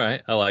 All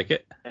right. I like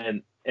it.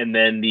 And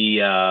then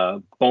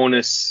the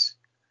bonus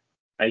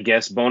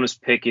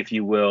pick, if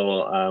you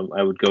will,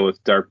 I would go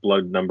with Dark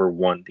Blood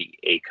 #1, the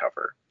A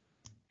cover.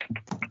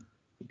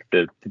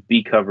 The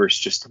B cover is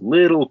just a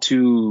little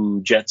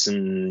too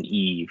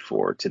Jetson-y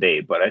for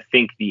today, but I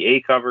think the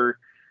A cover,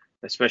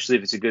 especially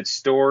if it's a good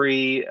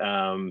story,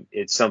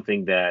 it's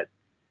something that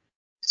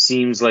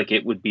seems like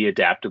it would be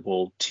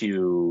adaptable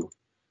to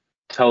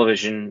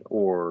television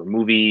or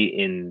movie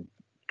in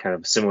kind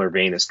of similar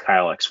vein as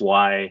Kyle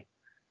XY.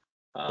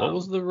 What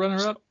was the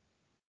runner-up?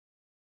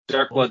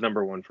 Dark Blood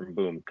 #1 from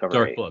Boom,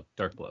 cover A.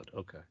 Dark Blood.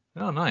 Okay.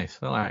 Oh, nice.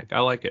 I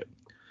like it.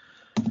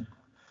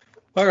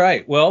 All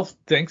right. Well,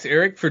 thanks,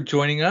 Eric, for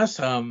joining us.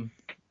 I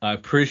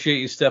appreciate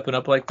you stepping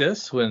up like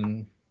this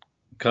when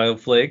Kyle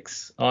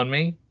flakes on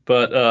me.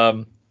 But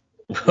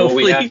well,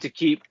 we have to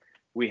keep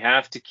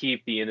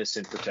the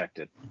innocent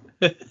protected.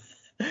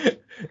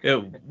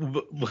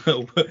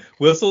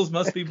 Whistles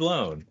must be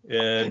blown,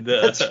 and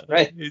That's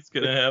right. He's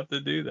gonna have to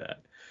do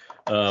that.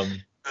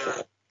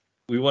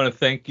 We want to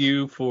thank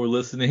you for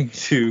listening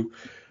to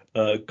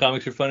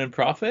Comics for Fun and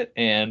Profit,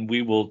 and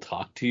we will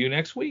talk to you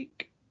next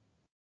week.